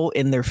career goal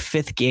in their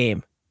fifth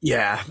game.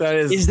 Yeah, that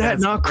is. Is that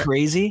not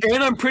crazy?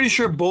 And I'm pretty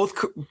sure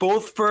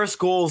both first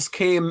goals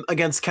came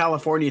against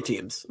California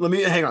teams. Let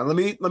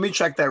me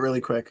check that really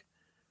quick.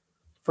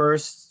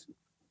 First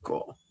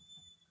goal.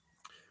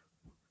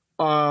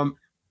 Oh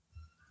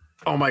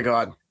my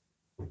God.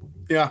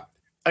 Yeah,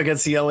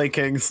 against the LA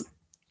Kings.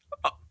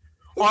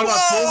 On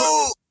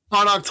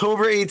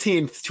October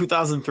 18th,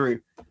 2003.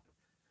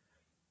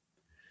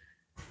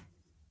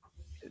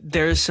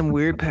 There's some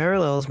weird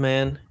parallels,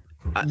 man.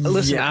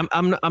 Listen, yeah.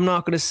 I'm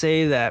not going to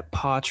say that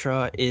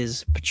Poitras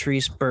is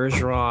Patrice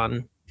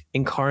Bergeron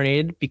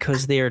incarnated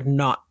because they are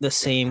not the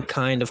same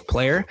kind of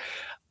player,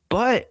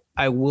 but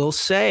I will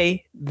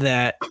say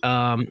that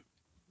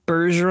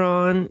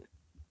Bergeron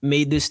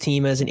made this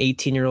team as an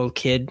 18-year-old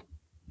kid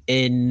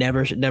and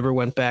never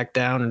went back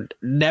down,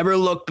 never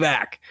looked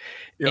back.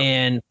 Yep.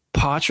 And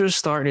Poitras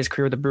starting his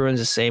career with the Bruins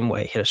the same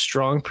way. He had a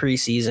strong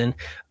preseason.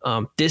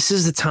 This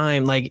is the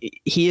time,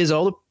 like, he is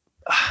all the,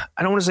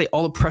 I don't want to say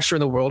all the pressure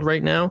in the world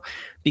right now,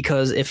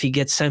 because if he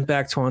gets sent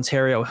back to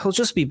Ontario, he'll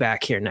just be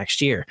back here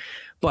next year.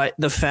 But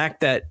the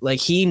fact that, like,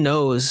 he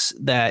knows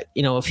that,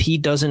 you know, if he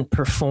doesn't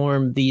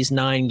perform these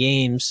 9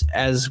 games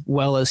as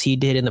well as he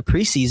did in the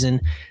preseason,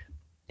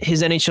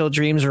 his NHL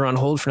dreams are on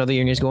hold for another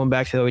year, and he's going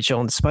back to the OHL.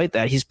 And despite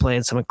that, he's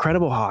playing some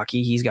incredible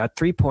hockey. He's got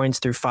 3 points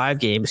through 5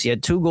 games. He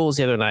had 2 goals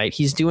the other night.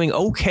 He's doing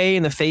okay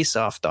in the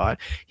faceoff dot.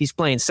 He's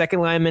playing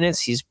second line minutes.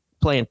 He's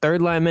playing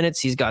third line minutes.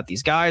 He's got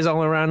these guys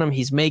all around him.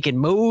 He's making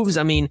moves.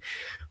 I mean,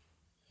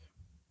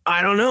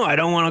 I don't know. I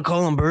don't want to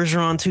call him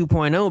Bergeron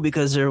 2.0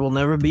 because there will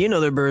never be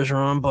another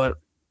Bergeron, but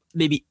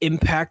maybe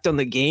impact on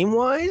the game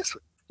wise.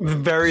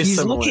 Very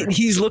similar.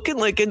 He's looking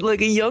like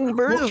a young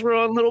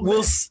Bergeron little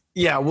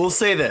bit. We'll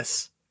say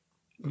this.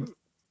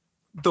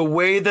 The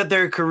way that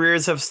their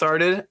careers have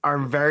started are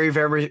very,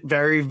 very,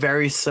 very,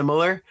 very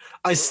similar.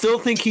 I still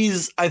think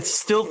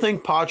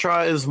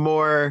Poitras is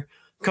more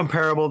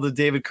comparable to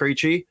David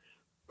Krejci,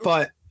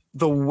 but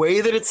the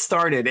way that it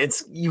started,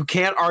 you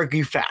can't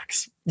argue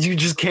facts. You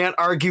just can't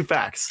argue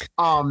facts.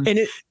 And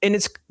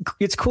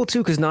it's cool too,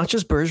 because not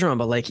just Bergeron,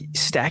 but like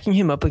stacking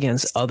him up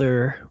against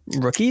other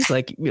rookies,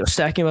 like, you know,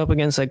 stacking him up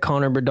against like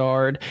Connor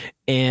Bedard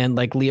and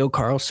like Leo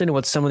Carlsson and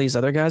what some of these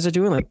other guys are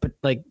doing.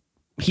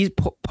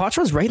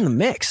 Poitras's right in the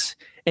mix,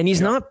 and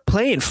he's not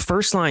playing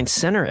first line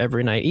center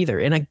every night either.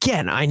 And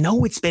again, I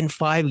know it's been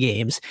 5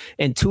 games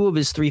and 2 of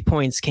his 3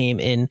 points came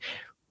in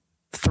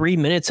 3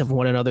 minutes of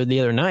one another the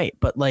other night,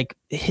 but like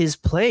his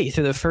play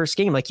through the first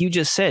game, like you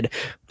just said,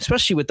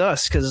 especially with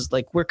us, because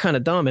like we're kind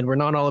of dumb and we're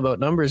not all about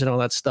numbers and all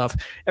that stuff.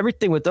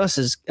 Everything with us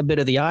is a bit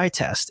of the eye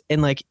test,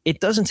 and like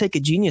it doesn't take a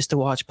genius to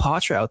watch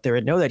Poitras out there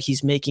and know that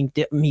he's making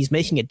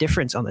a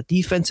difference on the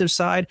defensive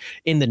side,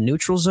 in the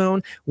neutral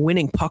zone,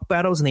 winning puck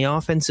battles in the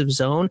offensive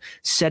zone,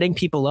 setting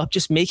people up,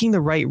 just making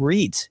the right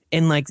reads.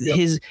 And like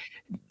the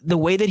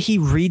way that he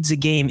reads a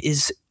game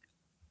is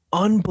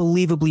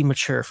unbelievably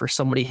mature for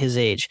somebody his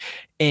age.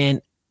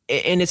 And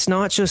it's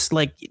not just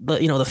like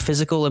the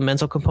physical and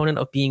mental component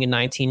of being a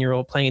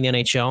 19-year-old playing in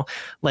the NHL.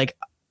 Like,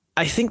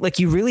 I think like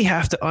you really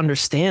have to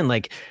understand,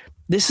 like,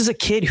 this is a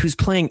kid who's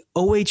playing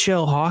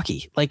OHL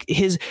hockey. Like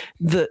his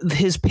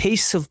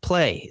pace of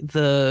play,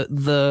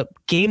 the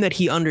game that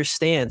he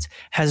understands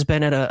has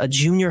been at a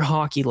junior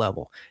hockey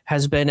level,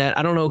 has been at,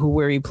 I don't know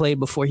where he played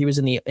before he was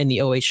in the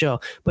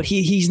OHL, but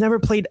he's never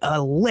played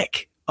a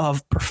lick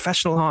of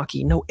professional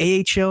hockey, no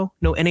AHL,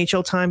 no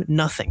NHL time,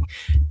 nothing.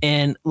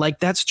 And like,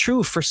 that's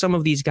true for some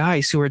of these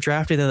guys who are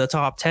drafted in the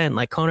top 10,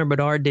 like Connor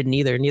Bedard didn't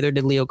either, neither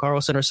did Leo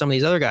Carlsson or some of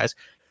these other guys.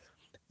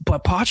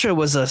 But Patra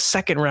was a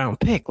second round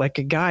pick, like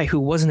a guy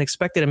who wasn't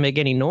expected to make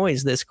any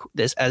noise this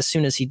as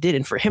soon as he did.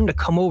 And for him to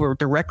come over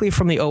directly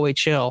from the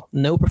OHL,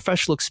 no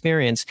professional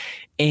experience,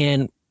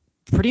 and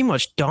pretty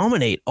much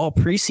dominate all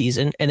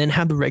preseason, and then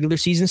have the regular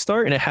season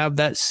start and have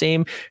that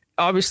same,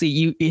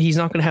 obviously he's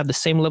not going to have the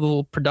same level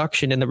of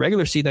production in the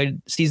regular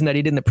season that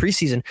he did in the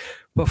preseason,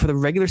 but for the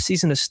regular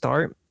season to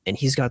start, and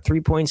he's got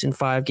 3 points in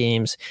 5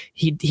 games.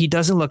 He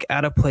doesn't look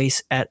out of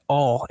place at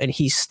all. And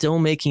he's still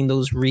making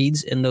those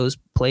reads and those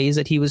plays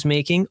that he was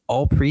making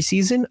all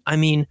preseason. I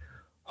mean,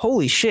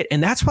 holy shit.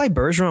 And that's why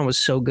Bergeron was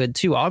so good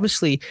too.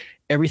 Obviously,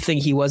 everything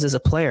he was as a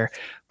player,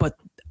 but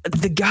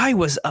the guy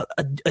was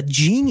a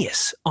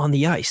genius on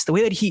the ice. The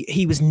way that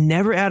he was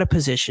never out of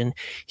position.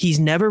 He's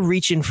never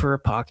reaching for a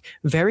puck.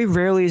 Very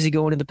rarely is he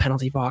going to the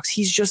penalty box.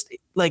 He's just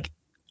like,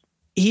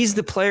 he's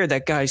the player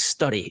that guys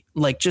study,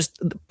 like just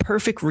the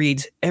perfect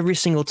reads every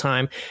single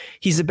time.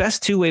 He's the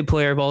best two-way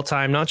player of all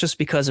time, not just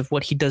because of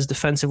what he does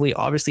defensively,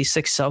 obviously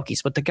 6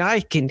 Selkies, but the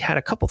guy had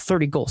a couple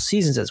 30-goal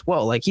seasons as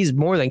well. Like, he's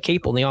more than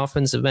capable in the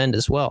offensive end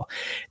as well.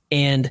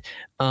 And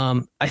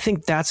I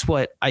think that's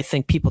what I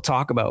think people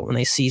talk about when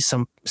they see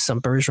some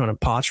Bergeron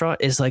and Patra,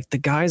 is like the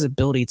guy's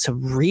ability to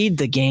read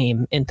the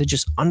game and to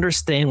just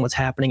understand what's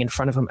happening in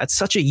front of him at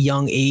such a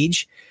young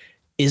age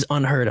is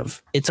unheard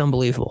of. It's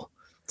unbelievable.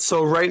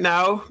 So right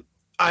now,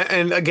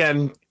 and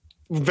again,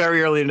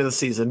 very early into the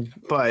season,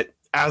 but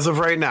as of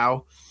right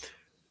now,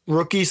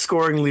 rookie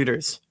scoring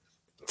leaders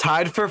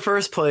tied for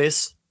first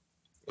place,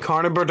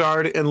 Connor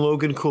Bedard and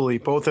Logan Cooley,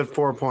 both at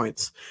 4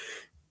 points.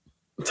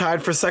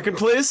 Tied for second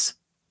place,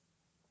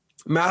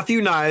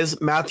 Matthew Nyes,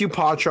 Matthew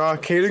Patra,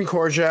 Caden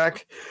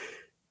Korczak,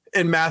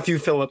 and Matthew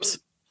Phillips,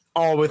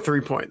 all with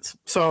 3 points.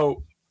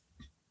 So,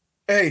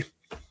 hey,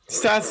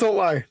 stats don't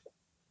lie.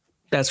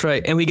 That's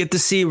right. And we get to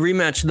see a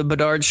rematch of the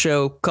Bedard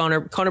show, Connor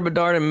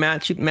Bedard and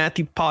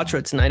Matthew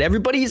Patra tonight.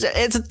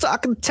 It's a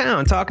talk of the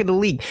town, talk of the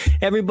league.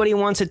 Everybody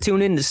wants to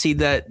tune in to see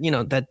that,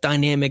 that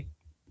dynamic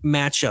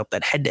matchup,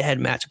 that head-to-head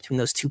matchup between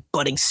those two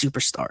budding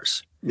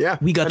superstars. Yeah.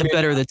 We got the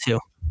better of the two.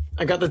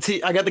 I got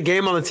the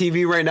game on the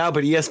TV right now,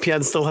 but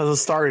ESPN still hasn't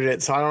started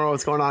it, so I don't know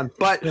what's going on.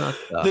 But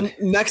the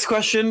next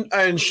question,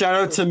 and shout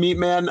out to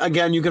Meatman.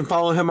 Again, you can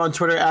follow him on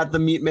Twitter at the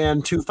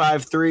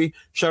Meatman253.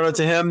 Shout out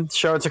to him.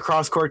 Shout out to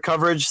Cross Court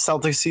Coverage.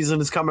 Celtics season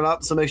is coming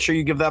up, so make sure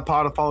you give that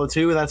pod a follow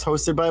too. That's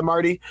hosted by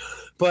Marty,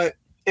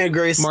 and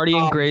Grace. Marty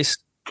and Grace.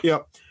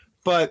 Yep.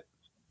 But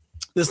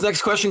this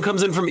next question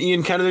comes in from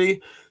Ian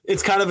Kennedy.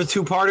 It's kind of a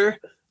two-parter.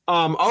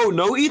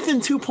 No Ethan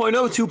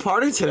 2.0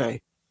 two-parter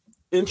today.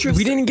 Interesting.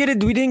 We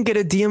didn't get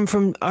a DM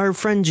from our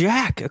friend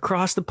Jack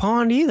across the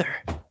pond either.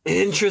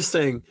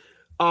 Interesting.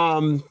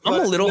 I'm a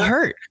little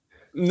hurt.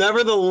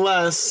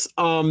 Nevertheless,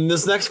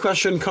 this next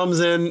question comes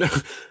in.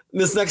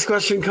 This next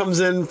question comes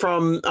in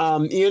from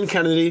Ian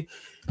Kennedy.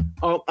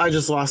 Oh, I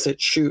just lost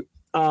it. Shoot.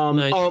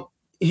 Nice.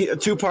 A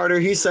two-parter.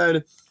 He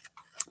said,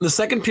 the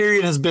second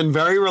period has been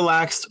very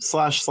relaxed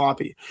 /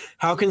 sloppy.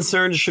 How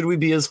concerned should we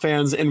be as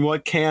fans, and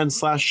what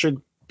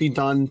can/should be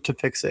done to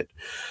fix it?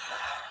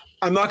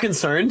 I'm not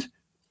concerned.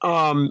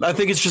 I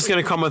think it's just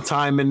going to come with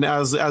time, and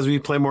as we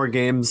play more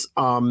games,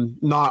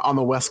 not on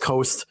the West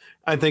Coast,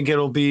 I think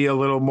it'll be a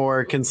little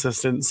more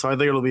consistent. So I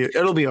think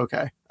it'll be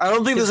okay. I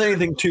don't think there's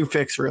anything to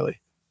fix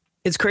really.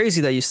 It's crazy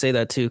that you say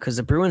that too, because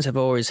the Bruins have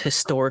always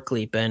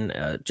historically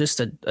been just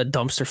a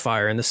dumpster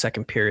fire in the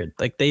second period.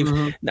 Like they've,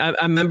 I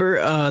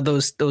remember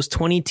those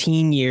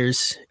 20-teen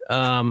years.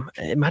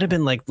 It might have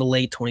been like the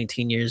late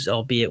 20-teen years,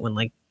 albeit when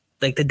like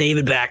the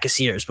David Backes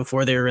years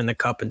before they were in the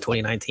Cup in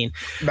 2019.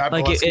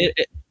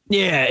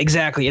 Yeah,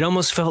 exactly. It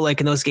almost felt like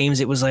in those games,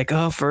 it was like,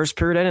 oh, first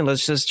period ended.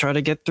 Let's just try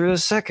to get through the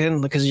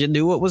second, because you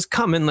knew what was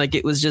coming. Like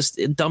it was just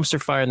a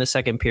dumpster fire in the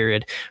second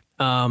period.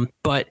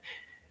 But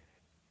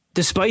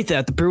despite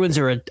that, the Bruins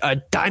are a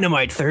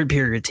dynamite third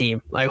period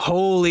team. Like,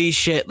 holy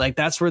shit. Like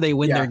that's where they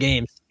win their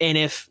games. And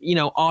if,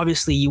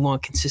 obviously you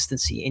want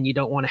consistency and you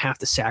don't want to have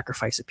to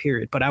sacrifice a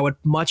period, but I would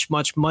much,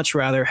 much, much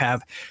rather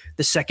have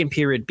the second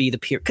period be the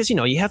period. Cause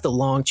you have the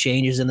long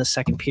changes in the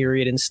second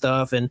period and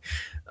stuff. And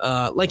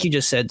like you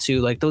just said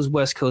too, like those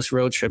West Coast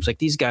road trips, like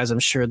these guys, I'm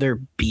sure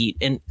they're beat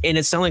and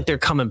it's not like they're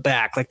coming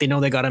back. Like they know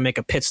they got to make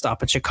a pit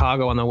stop at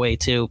Chicago on the way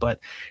too. But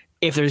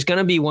if there's going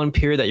to be one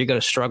period that you're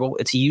going to struggle,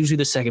 it's usually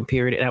the second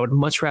period. And I would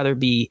much rather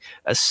be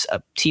a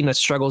team that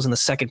struggles in the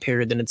second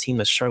period than a team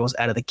that struggles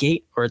out of the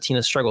gate or a team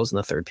that struggles in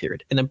the third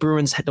period. And the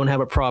Bruins don't have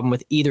a problem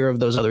with either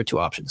of those other two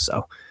options.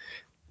 So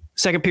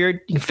second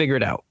period, you can figure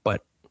it out,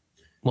 but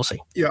we'll see.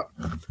 Yeah.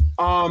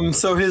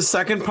 So his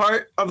second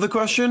part of the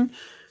question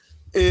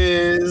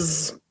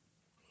is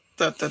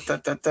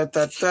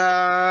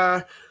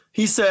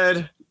He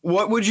said,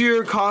 what would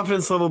your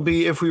confidence level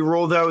be if we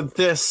rolled out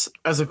this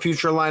as a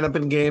future lineup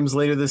in games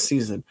later this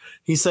season?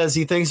 He says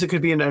he thinks it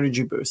could be an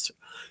energy boost.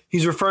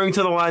 He's referring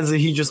to the lines that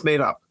he just made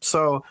up.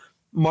 So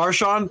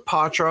Marchand,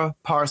 Patra,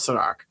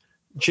 Pasternak,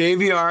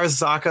 JVR,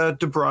 Zacha,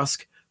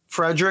 DeBrusk,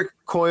 Frederick,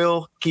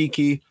 Coyle,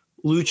 Geeky,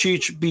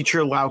 Lucic,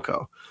 Beecher,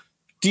 Lauko.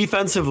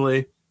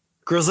 Defensively,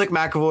 Grzelcyk,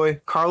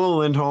 McAvoy, Carlo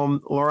Lindholm,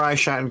 Lorai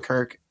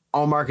Shattenkirk,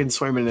 Allmark, and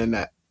Swayman in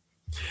net.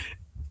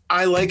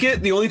 I like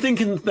it. The only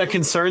thing that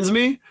concerns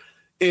me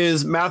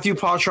is Matthew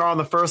Patra on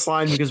the first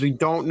line because we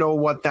don't know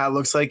what that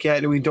looks like yet,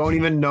 and we don't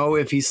even know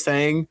if he's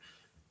staying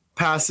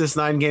past this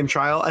 9-game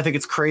trial. I think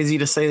it's crazy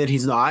to say that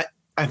he's not.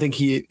 I think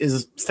he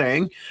is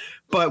staying,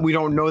 but we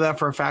don't know that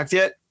for a fact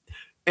yet.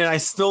 And I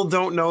still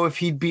don't know if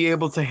he'd be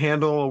able to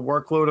handle a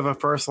workload of a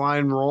first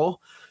line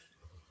role.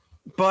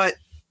 But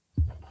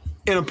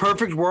in a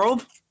perfect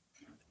world,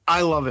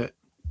 I love it.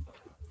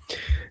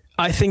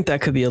 I think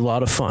that could be a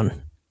lot of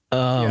fun.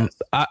 Yes.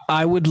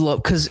 I would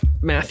love, because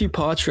Matthew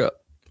Patra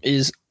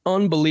is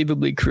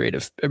unbelievably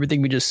creative.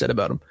 Everything we just said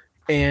about him.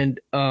 And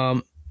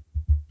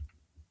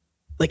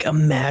like,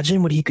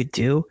 imagine what he could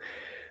do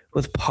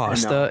with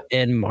Pasta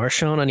and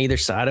Marchand on either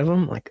side of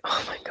him. Like,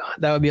 oh my God,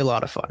 that would be a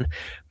lot of fun.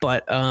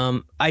 But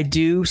I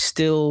do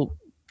still,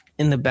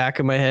 in the back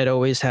of my head,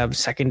 always have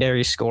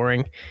secondary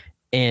scoring.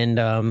 And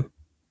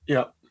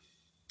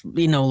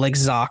you know, like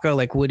Zacha,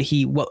 like would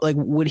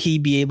he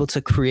be able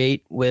to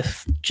create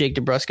with Jake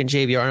DeBrusk and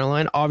JVR on the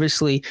line?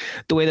 Obviously,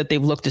 the way that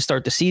they've looked to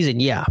start the season,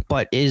 yeah.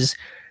 But is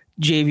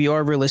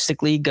JVR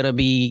realistically gonna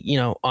be,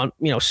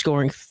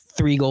 scoring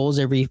 3 goals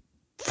every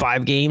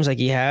 5 games like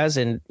he has?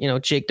 And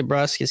Jake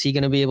DeBrusk, is he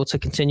gonna be able to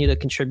continue to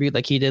contribute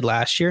like he did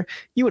last year?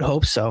 You would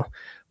hope so.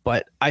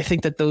 But I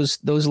think that those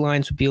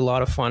lines would be a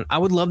lot of fun. I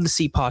would love to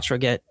see Patra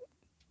get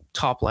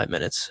top line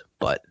minutes,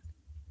 but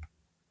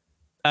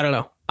I don't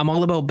know. I'm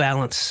all about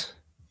balance.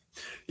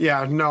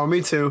 Yeah, no,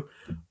 me too.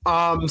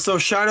 So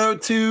shout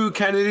out to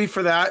Kennedy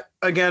for that.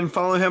 Again,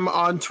 follow him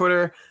on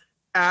Twitter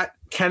at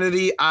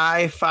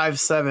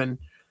KennedyI57.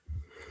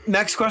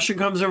 Next question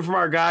comes in from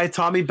our guy,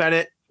 Tommy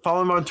Bennett.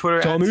 Follow him on Twitter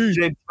at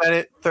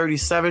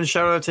TJBennett37.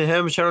 Shout out to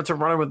him. Shout out to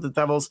Running with the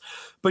Devils.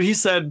 But he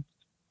said,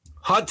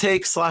 hot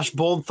take /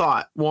 bold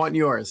thought. Want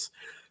yours.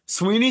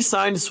 Sweeney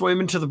signed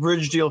Swayman to the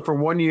bridge deal for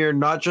 1 year,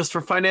 not just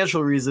for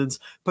financial reasons,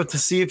 but to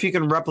see if he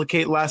can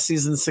replicate last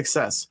season's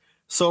success.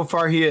 So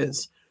far, he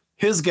is.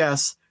 His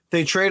guess,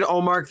 they trade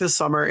Allmark this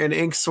summer and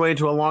ink Sway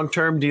to a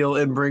long-term deal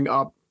and bring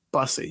up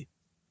Bussy.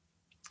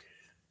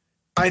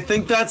 I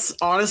think that's,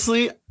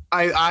 honestly,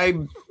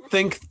 I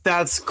think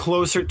that's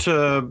closer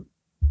to,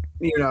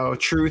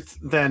 truth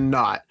than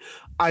not.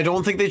 I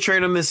don't think they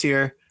trade him this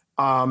year.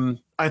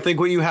 I think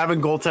what you have in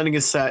goaltending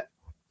is set.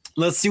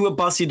 Let's see what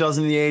Bussy does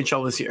in the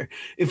AHL this year.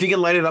 If he can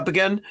light it up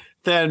again,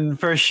 then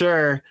for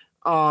sure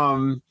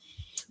you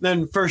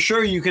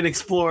can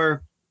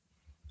explore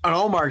an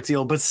Allmark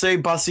deal. But say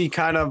Bussy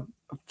kind of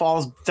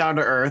falls down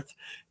to earth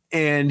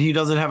and he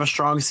doesn't have a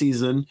strong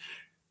season,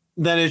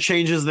 then it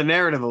changes the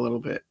narrative a little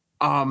bit.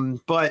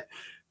 But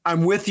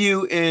I'm with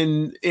you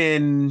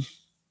in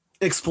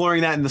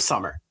exploring that in the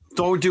summer.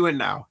 Don't do it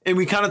now. And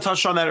we kind of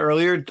touched on that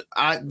earlier.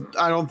 I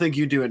don't think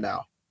you do it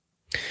now.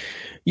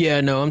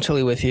 Yeah, no, I'm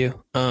totally with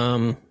you.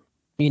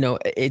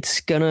 It's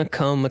going to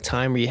come a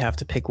time where you have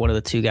to pick one of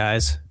the two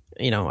guys,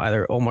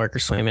 either Allmark or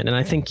Swayman. And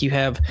I think you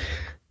have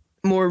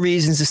more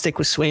reasons to stick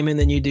with Swayman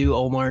than you do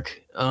Allmark.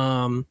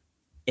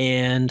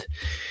 And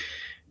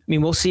I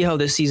mean, we'll see how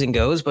this season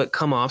goes, but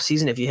come off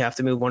season, if you have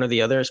to move one or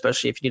the other,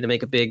 especially if you need to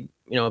make a big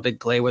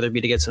play, whether it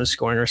be to get some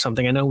scoring or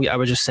something. I know I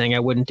was just saying I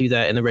wouldn't do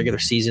that in the regular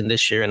season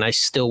this year, and I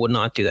still would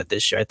not do that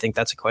this year. I think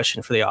that's a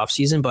question for the off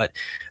season. But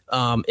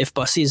if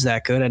Bussy is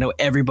that good, I know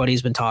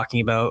everybody's been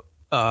talking about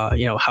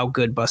how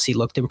good Bussy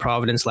looked in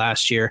Providence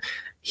last year.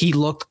 He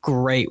looked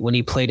great when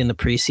he played in the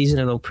preseason.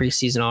 I know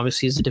preseason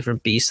obviously is a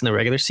different beast than the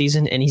regular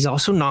season, and he's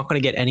also not going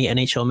to get any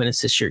NHL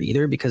minutes this year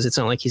either, because it's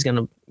not like he's going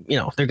to,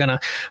 they're going to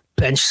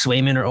bench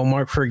Swayman or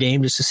Allmark for a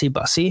game just to see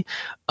Bussy.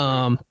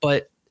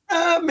 But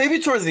maybe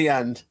towards the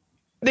end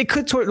they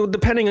could,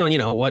 depending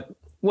on what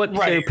right.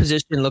 Their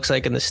position looks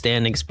like in the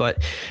standings.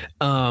 But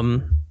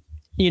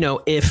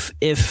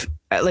if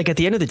like at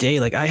the end of the day,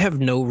 like I have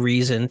no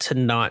reason to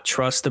not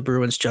trust the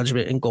Bruins'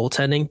 judgment in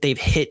goaltending. They've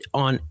hit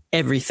on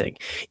everything.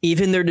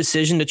 Even their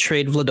decision to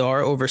trade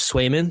Vladar over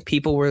Swayman,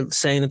 people were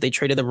saying that they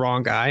traded the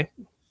wrong guy.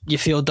 You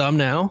feel dumb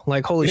now?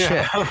 Like, holy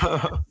shit.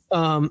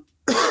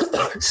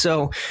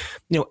 So,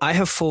 I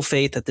have full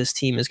faith that this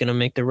team is going to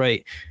make the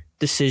right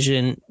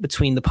decision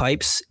between the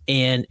pipes.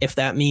 And if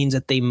that means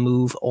that they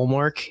move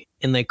Allmark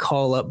and they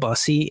call up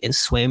Bussy and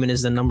Swayman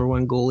is the number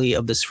 1 goalie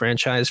of this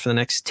franchise for the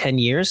next 10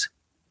 years,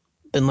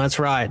 then let's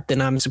ride.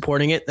 Then I'm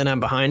supporting it. Then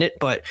I'm behind it.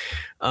 But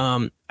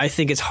I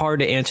think it's hard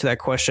to answer that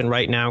question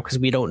right now because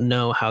we don't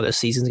know how this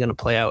season's going to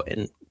play out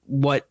and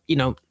what,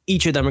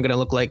 each of them are going to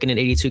look like in an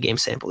 82-game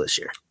sample this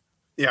year.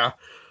 Yeah.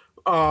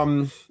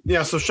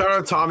 So shout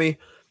out Tommy.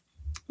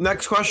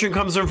 Next question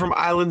comes in from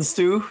Island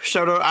Stew.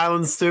 Shout out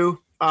Island Stew.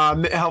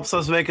 It helps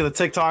us make the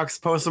TikToks,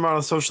 post them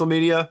on social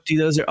media. Dude,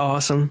 those are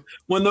awesome.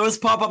 When those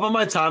pop up on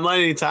my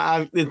timeline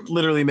anytime, it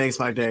literally makes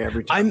my day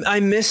every time.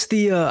 I missed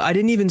the I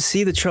didn't even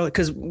see the Charlie,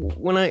 because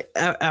when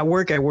I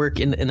work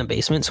in the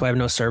basement, so I have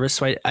no service.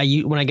 So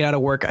I when I get out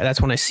of work, that's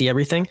when I see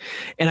everything.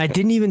 And I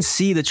didn't even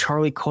see the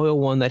Charlie Coyle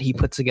one that he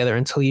put together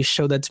until you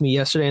showed that to me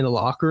yesterday in the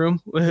locker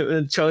room.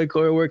 When Charlie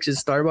Coyle works at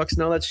Starbucks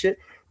and all that shit.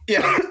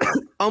 Yeah.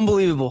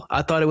 Unbelievable.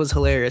 I thought it was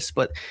hilarious.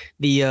 But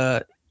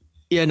those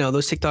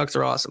TikToks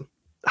are awesome.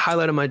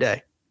 Highlight of my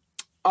day.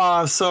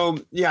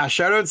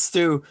 Shout outs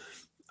to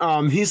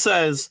he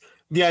says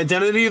the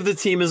identity of the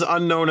team is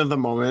unknown at the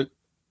moment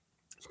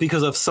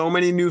because of so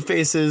many new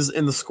faces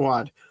in the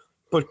squad.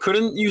 But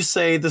couldn't you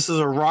say this is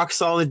a rock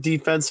solid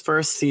defense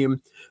first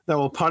team that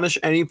will punish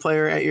any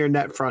player at your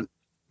net front?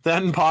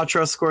 Then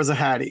Patra scores a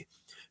hattie.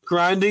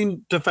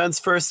 Grinding defense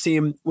first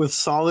team with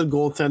solid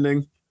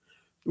goaltending.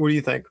 What do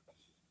you think?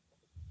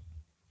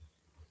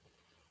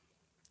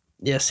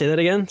 Yeah, say that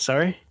again.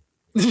 Sorry.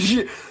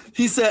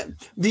 He said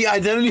the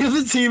identity of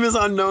the team is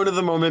unknown at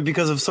the moment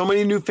because of so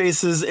many new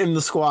faces in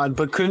the squad,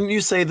 but couldn't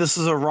you say this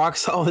is a rock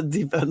solid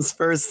defense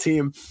first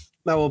team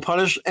that will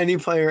punish any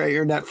player at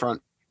your net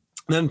front?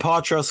 Then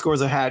Patra scores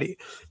a hattie.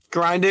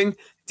 Grinding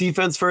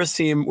defense first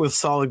team with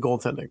solid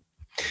goaltending.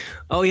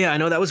 Oh yeah, I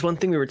know that was one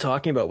thing we were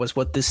talking about, was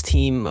what this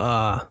team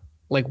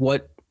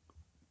what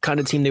kind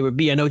of team they would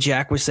be. I know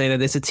Jack was saying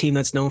that it's a team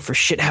that's known for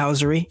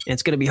shithousery, and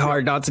it's going to be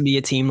hard not to be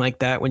a team like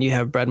that when you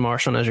have Brad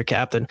Marchand as your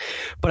captain.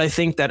 But I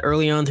think that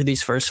early on through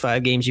these first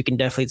 5 games, you can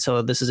definitely tell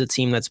that this is a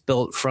team that's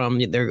built from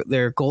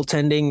their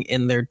goaltending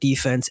and their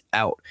defense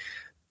out.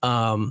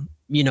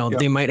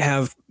 They might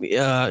have,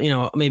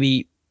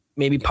 maybe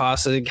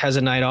Pasa has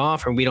a night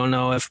off, or we don't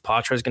know if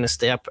Patra is going to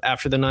stay up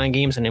after the 9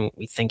 games, and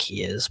we think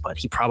he is, but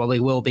he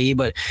probably will be.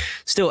 But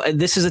still,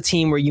 this is a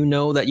team where you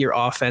know that your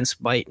offense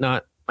might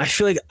not. I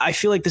feel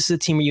like this is a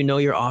team where you know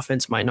your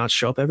offense might not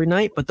show up every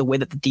night, but the way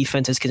that the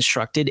defense is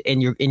constructed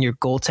and your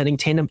goaltending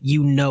tandem,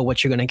 you know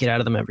what you're going to get out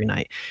of them every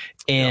night.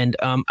 And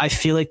I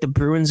feel like the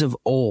Bruins of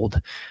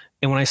old,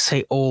 and when I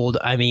say old,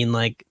 I mean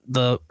like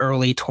the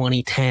early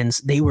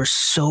 2010s, they were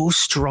so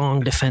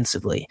strong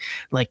defensively.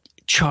 Like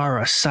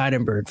Chara,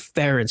 Seidenberg,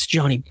 Ferentz,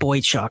 Johnny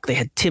Boychuk. They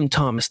had Tim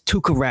Thomas,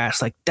 Tuukka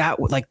Rask. Like that,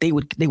 they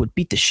would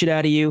beat the shit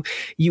out of you.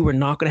 You were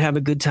not going to have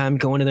a good time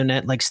going to their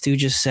net. Like Stu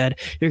just said,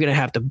 you're going to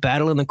have to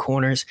battle in the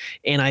corners.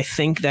 And I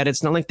think that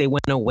it's not like they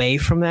went away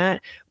from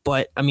that.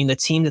 But I mean, the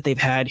team that they've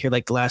had here,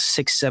 like the last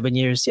 6-7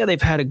 years, yeah,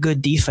 they've had a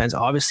good defense,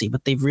 obviously,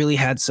 but they've really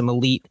had some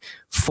elite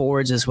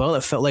forwards as well.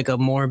 It felt like a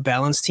more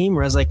balanced team.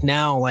 Whereas like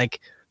now, like,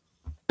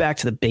 back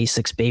to the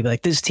basics, baby.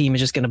 Like this team is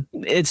just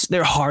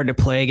they're hard to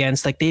play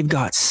against. Like they've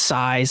got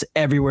size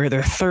everywhere.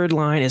 Their third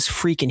line is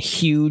freaking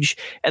huge.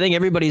 I think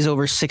everybody's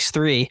over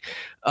 6'3",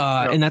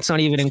 and that's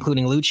not even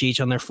including Lucic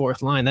on their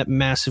fourth line, that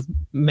massive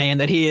man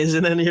that he is.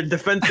 And then your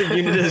defensive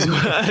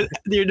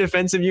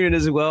unit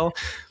as well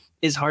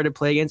is hard to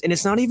play against. And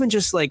it's not even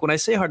just like, when I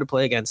say hard to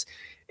play against,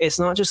 it's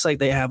not just like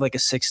they have like a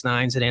 6'9"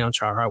 Zdeno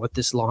Chara with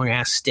this long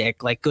ass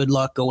stick. Like, good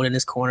luck going in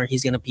his corner.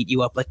 He's going to beat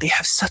you up. Like, they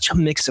have such a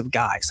mix of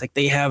guys. Like,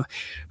 they have,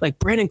 like,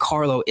 Brandon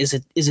Carlo is a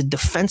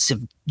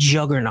defensive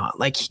juggernaut.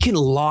 Like, he can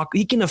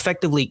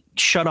effectively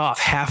shut off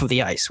half of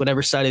the ice,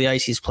 whatever side of the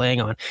ice he's playing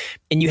on.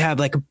 And you have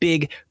like a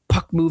big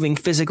puck moving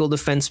physical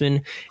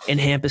defenseman in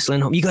Hampus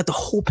Lindholm. You got the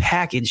whole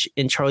package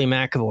in Charlie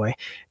McAvoy.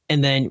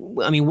 And then,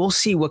 I mean, we'll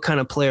see what kind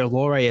of player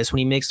Lohrei is when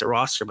he makes the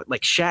roster. But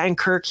like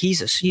Shattenkirk,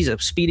 he's a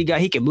speedy guy.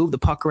 He can move the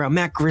puck around.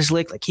 Matt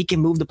Grzelcyk, like he can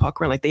move the puck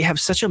around. Like they have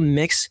such a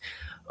mix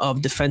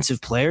of defensive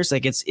players.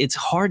 Like it's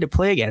hard to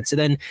play against. And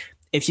then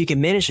if you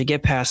can manage to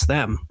get past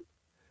them,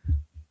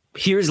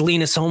 here's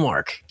Linus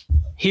Ullmark.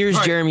 Here's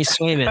Jeremy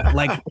Swayman.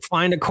 Like,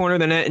 find a corner of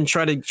the net and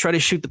try to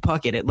shoot the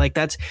puck at it. Like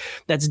that's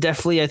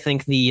definitely, I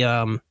think, the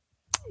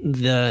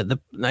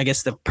I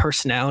guess the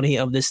personality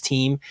of this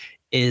team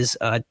is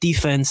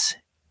defense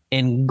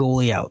and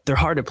goalie out. They're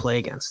hard to play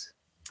against.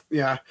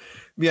 Yeah.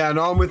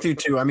 No, I'm with you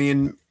too. I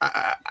mean,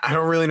 I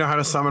don't really know how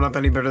to sum it up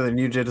any better than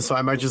you did, so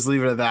I might just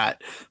leave it at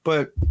that.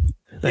 But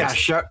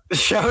thanks. Yeah,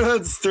 shout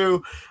outs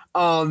to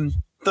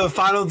the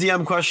final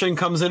DM question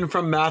comes in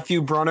from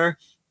Matthew Brunner.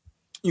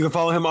 You can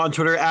follow him on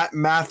Twitter at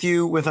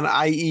Matthew with an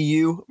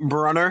IEU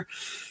Brunner.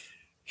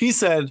 He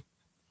said,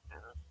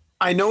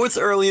 I know it's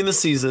early in the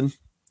season,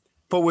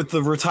 but with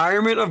the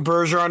retirement of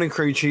Bergeron and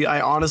Krejci,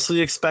 I honestly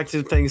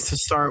expected things to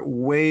start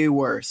way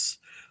worse.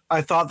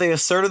 I thought they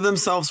asserted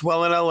themselves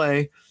well in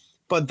LA,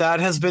 but that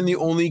has been the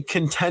only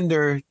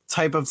contender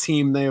type of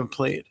team they have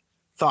played.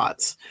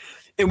 Thoughts?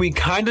 And we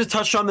kind of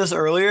touched on this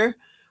earlier.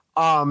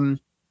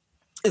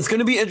 It's going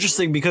to be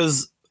interesting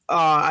because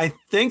I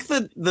think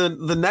that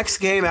the next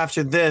game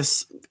after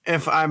this,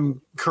 if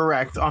I'm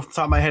correct, off the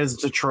top of my head, is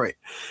Detroit.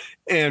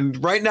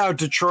 And right now,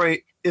 Detroit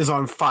is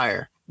on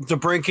fire.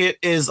 DeBrincat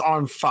is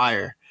on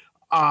fire.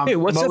 Hey,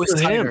 what's up with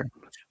him?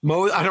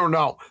 I don't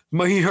know.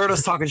 He heard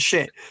us talking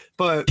shit.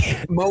 But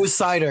Mo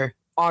Sider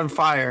on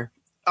fire.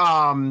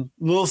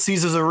 Little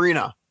Caesars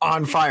Arena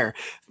on fire.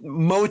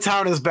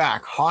 Motown is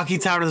back.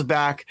 Hockeytown is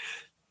back,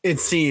 it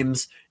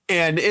seems.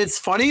 And it's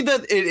funny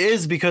that it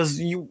is because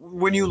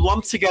when you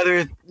lump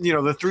together,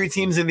 the three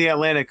teams in the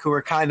Atlantic who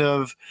are kind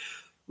of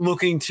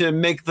looking to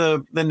make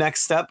the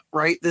next step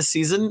right this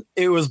season,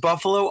 it was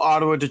Buffalo,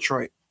 Ottawa,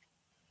 Detroit.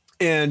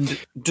 And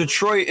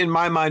Detroit, in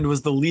my mind,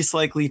 was the least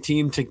likely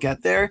team to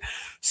get there.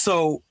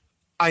 So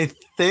I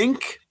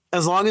think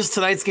as long as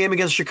tonight's game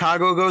against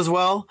Chicago goes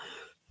well,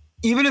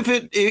 even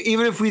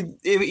if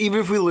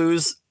we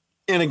lose,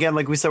 and again,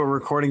 like we said, we're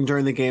recording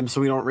during the game,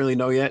 so we don't really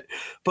know yet,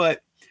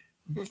 but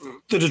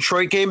the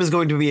Detroit game is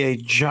going to be a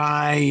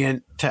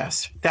giant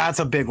test. That's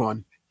a big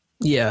one.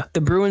 Yeah.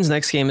 The Bruins'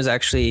 next game is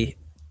actually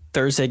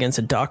Thursday against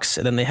the Ducks,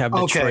 and then they have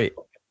Detroit.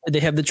 Okay. They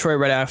have Detroit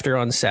right after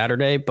on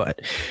Saturday,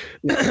 but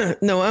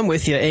no, I'm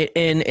with you.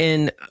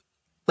 And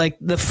like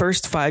the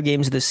first 5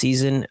 games of the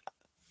season,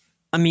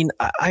 I mean,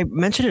 I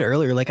mentioned it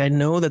earlier. Like, I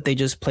know that they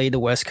just played the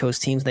West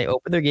Coast teams. They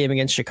opened their game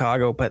against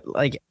Chicago, but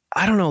like,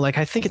 I don't know. Like,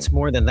 I think it's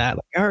more than that.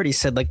 Like I already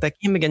said, like that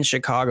game against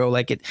Chicago,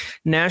 like it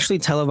nationally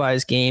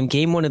televised game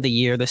 1 of the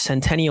year, the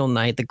Centennial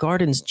Night, the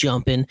Garden's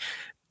jumping.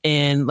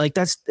 And like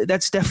that's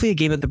definitely a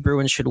game that the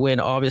Bruins should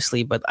win,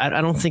 obviously, but I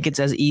don't think it's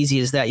as easy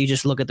as that. You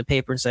just look at the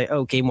paper and say,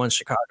 "Oh, game 1,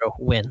 Chicago,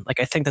 win." Like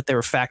I think that there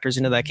were factors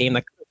into that game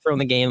that could have thrown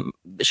the game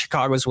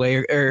Chicago's way,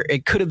 or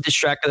it could have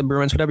distracted the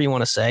Bruins, whatever you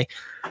want to say.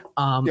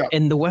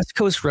 And the West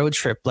Coast road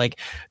trip, like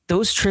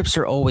those trips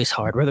are always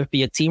hard. Whether it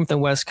be a team from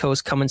the West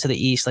Coast coming to the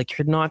East, like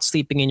you're not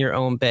sleeping in your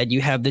own bed.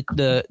 You have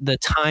the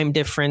time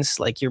difference.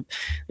 Like you're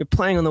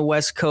playing on the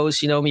West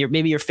Coast.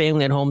 Maybe your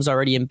family at home is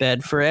already in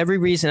bed. For every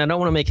reason, I don't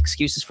want to make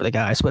excuses for the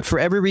guys, but for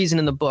every reason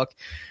in the book,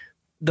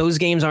 those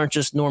games aren't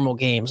just normal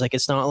games. Like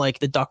it's not like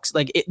the Ducks.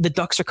 The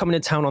Ducks are coming to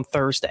town on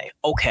Thursday.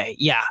 Okay,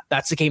 yeah,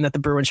 that's the game that the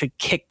Bruins should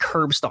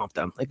curb stomp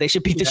them. Like they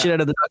should beat the shit out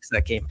of the Ducks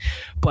that game.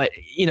 But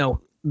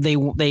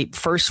they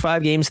first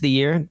 5 games of the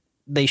year,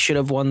 they should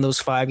have won those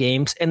 5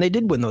 games, and they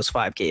did win those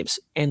 5 games.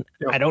 And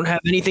I don't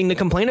have anything to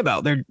complain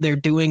about. They're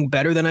doing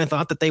better than I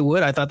thought that they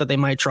would. I thought that they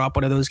might drop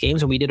one of those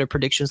games, and we did our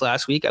predictions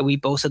last week. We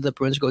both said the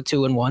Bruins go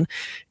 2-1,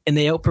 and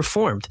they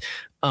outperformed.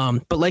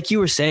 But like you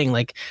were saying,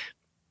 like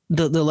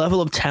the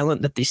level of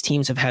talent that these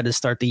teams have had to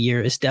start the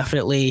year is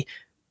definitely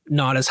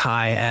not as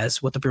high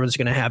as what the Bruins are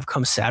going to have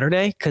come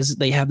Saturday, because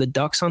they have the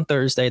Ducks on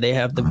Thursday, they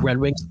have the Red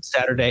Wings on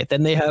Saturday,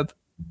 then they have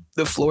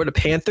the Florida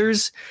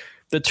Panthers,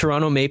 the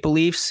Toronto Maple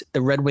Leafs,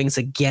 the Red Wings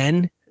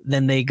again.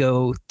 Then they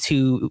go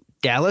to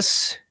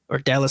Dallas, or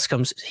Dallas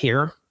comes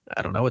here.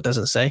 I don't know. It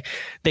doesn't say.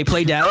 They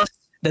play Dallas,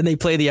 then they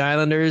play the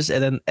Islanders,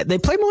 and then they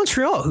play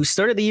Montreal, who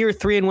started the year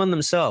 3-1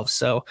 themselves.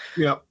 So,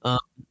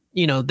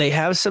 they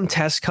have some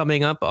tests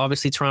coming up.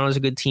 Obviously, Toronto's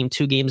a good team.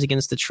 2 games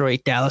against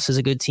Detroit. Dallas is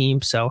a good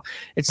team. So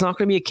it's not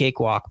going to be a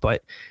cakewalk.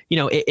 But,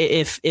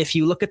 if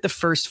you look at the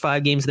first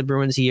 5 games of the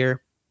Bruins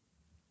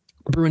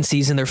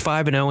season, they're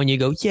 5-0, and you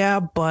go, yeah,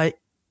 but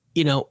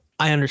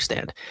I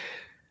understand.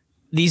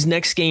 These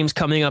next games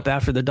coming up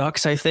after the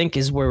Ducks, I think,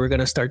 is where we're going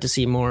to start to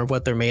see more of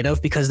what they're made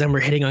of, because then we're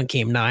hitting on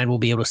game 9. We'll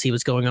be able to see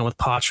what's going on with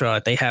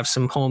Patra. They have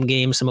some home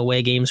games, some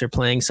away games. They're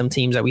playing some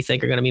teams that we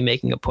think are going to be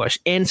making a push,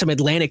 and some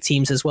Atlantic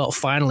teams as well.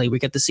 Finally, we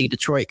get to see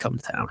Detroit come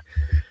to town.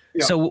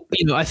 Yeah. So,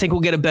 I think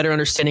we'll get a better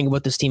understanding of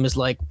what this team is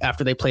like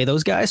after they play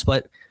those guys.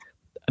 But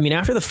I mean,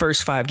 after the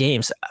first 5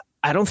 games,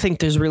 I don't think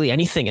there's really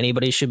anything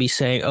anybody should be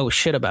saying, oh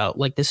shit, about.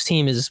 Like, this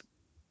team is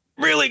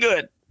really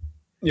good.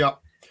 Yeah.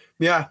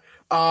 Yeah.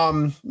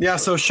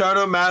 So shout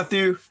out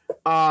Matthew.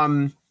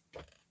 I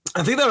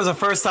think that was a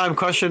first time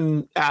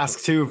question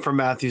asked too from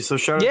Matthew. So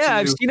shout out to you.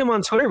 I've seen him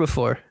on Twitter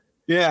before.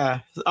 Yeah.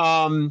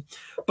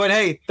 But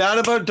hey, that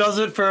about does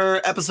it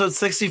for episode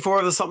 64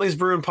 of the Something's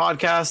Bruin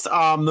podcast.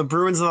 The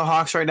Bruins and the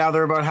Hawks right now,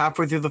 they're about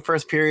halfway through the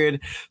first period.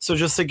 So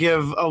just to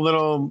give a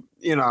little,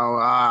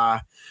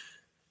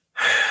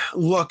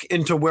 look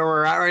into where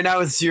we're at right now,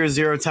 it's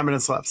 0-0, 10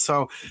 minutes left.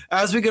 So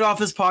as we get off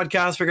this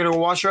podcast, we're going to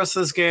watch the rest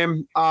of this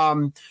game.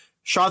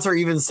 Shots are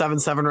even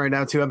 7-7 right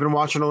now too. I've been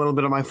watching a little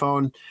bit on my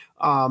phone,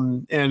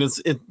 and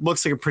it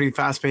looks like a pretty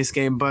fast-paced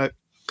game. But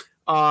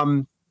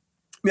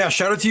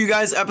shout out to you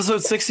guys.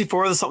 Episode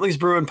 64 of the Something's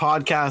Bruin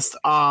podcast.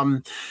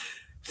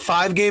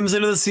 5 games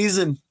into the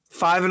season,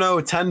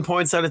 5-0, 10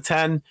 points out of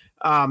 10.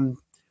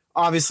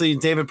 Obviously,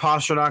 David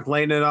Pastrnak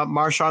lighting it up.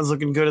 Marchand's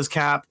looking good as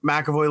cap.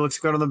 McAvoy looks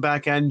good on the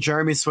back end.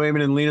 Jeremy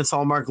Swayman and Linus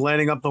Ullmark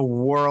landing up the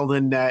world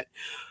in net.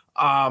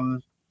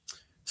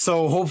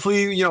 So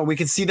hopefully, we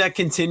can see that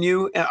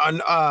continue.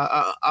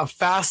 A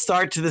fast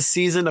start to the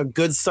season, a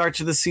good start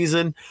to the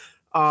season,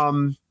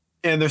 and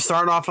they're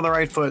starting off on the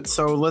right foot.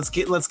 So let's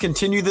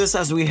continue this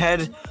as we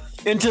head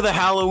into the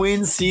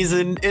Halloween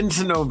season,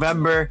 into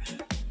November,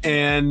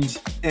 and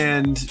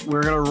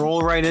we're gonna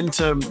roll right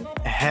into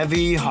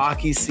heavy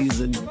hockey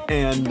season.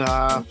 And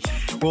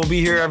we'll be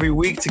here every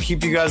week to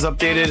keep you guys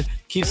updated.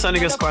 Keep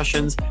sending us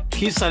questions.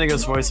 Keep sending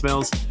us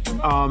voicemails.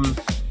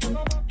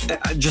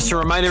 Just to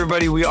remind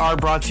everybody, we are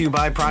brought to you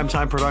by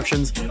Primetime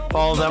Productions.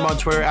 Follow them on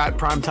Twitter at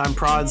Primetime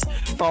Prods.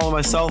 Follow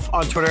myself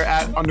on Twitter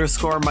at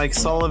 _Mike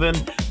Sullivan.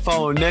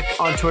 Follow Nick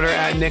on Twitter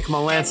at Nick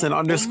Melanson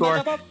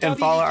 _. And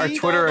follow our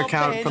Twitter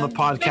account for the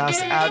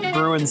podcast at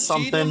Bruin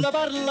Something.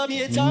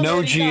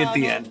 No G at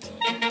the end.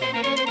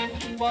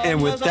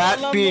 And with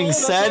that being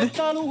said,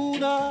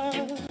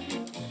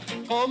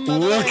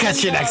 we'll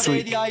catch you next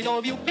week.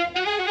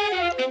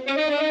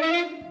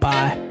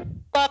 Bye.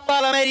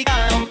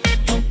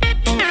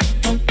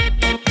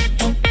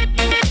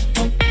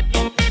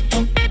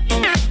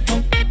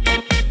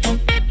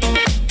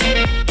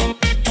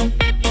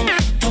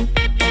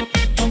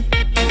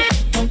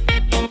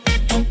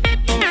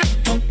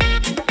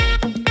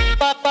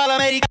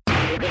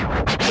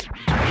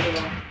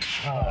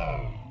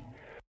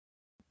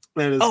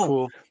 That is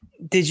cool.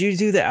 Did you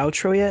do the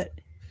outro yet?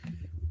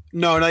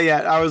 No, not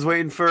yet. I was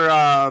waiting for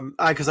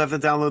because I have to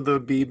download the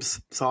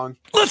Biebs song.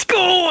 Let's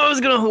go! I was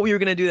gonna hope you were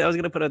gonna do that. I was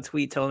gonna put a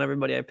tweet telling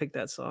everybody I picked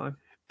that song.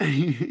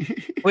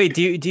 Wait,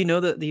 do you know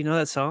that? Do you know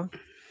that song?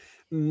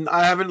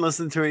 I haven't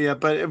listened to it yet,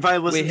 but if I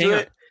listen to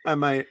it, I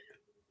might.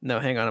 No,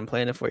 hang on. I'm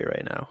playing it for you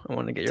right now. I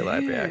want to get your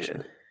live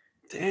reaction.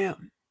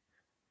 Damn.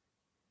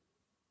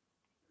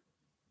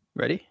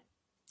 Ready?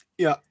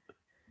 Yeah.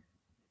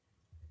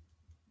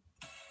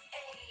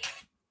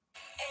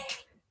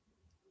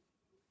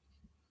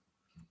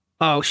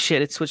 Oh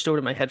shit! It switched over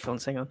to my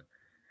headphones. Hang on.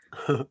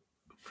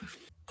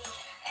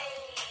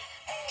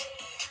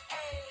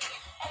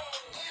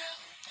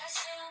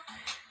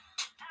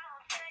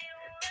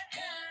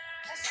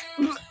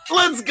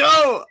 Let's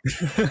go.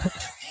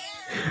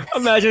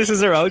 Imagine this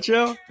is our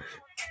outro.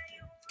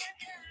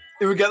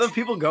 It would get the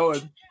people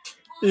going.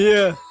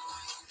 Yeah.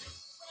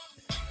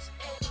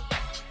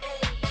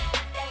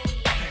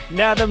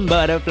 Now the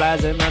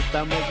butterflies in my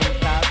stomach and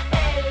stop.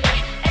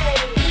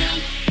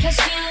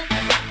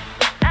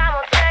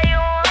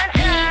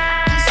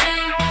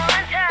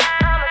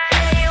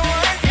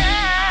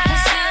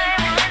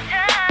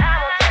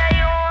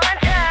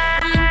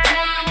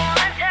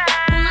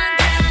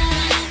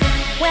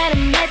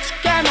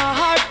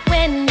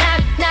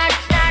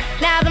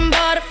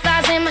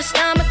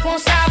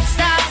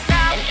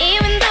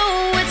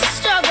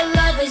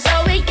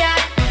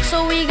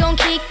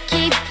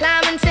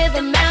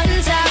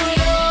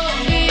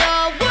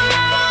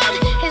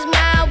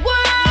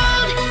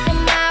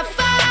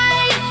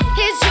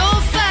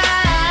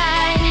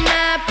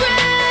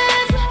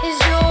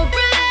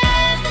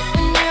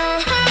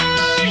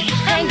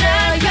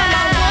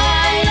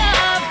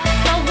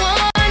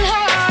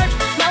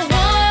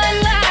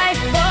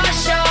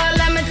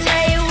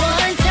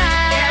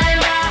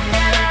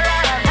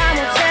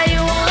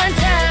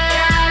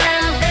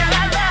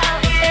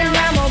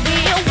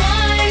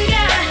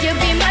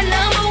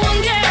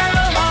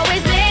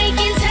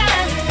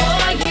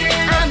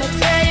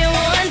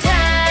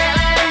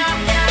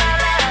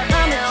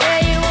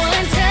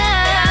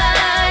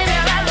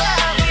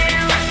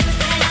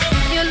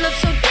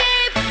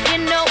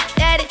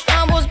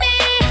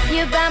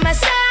 By my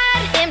side.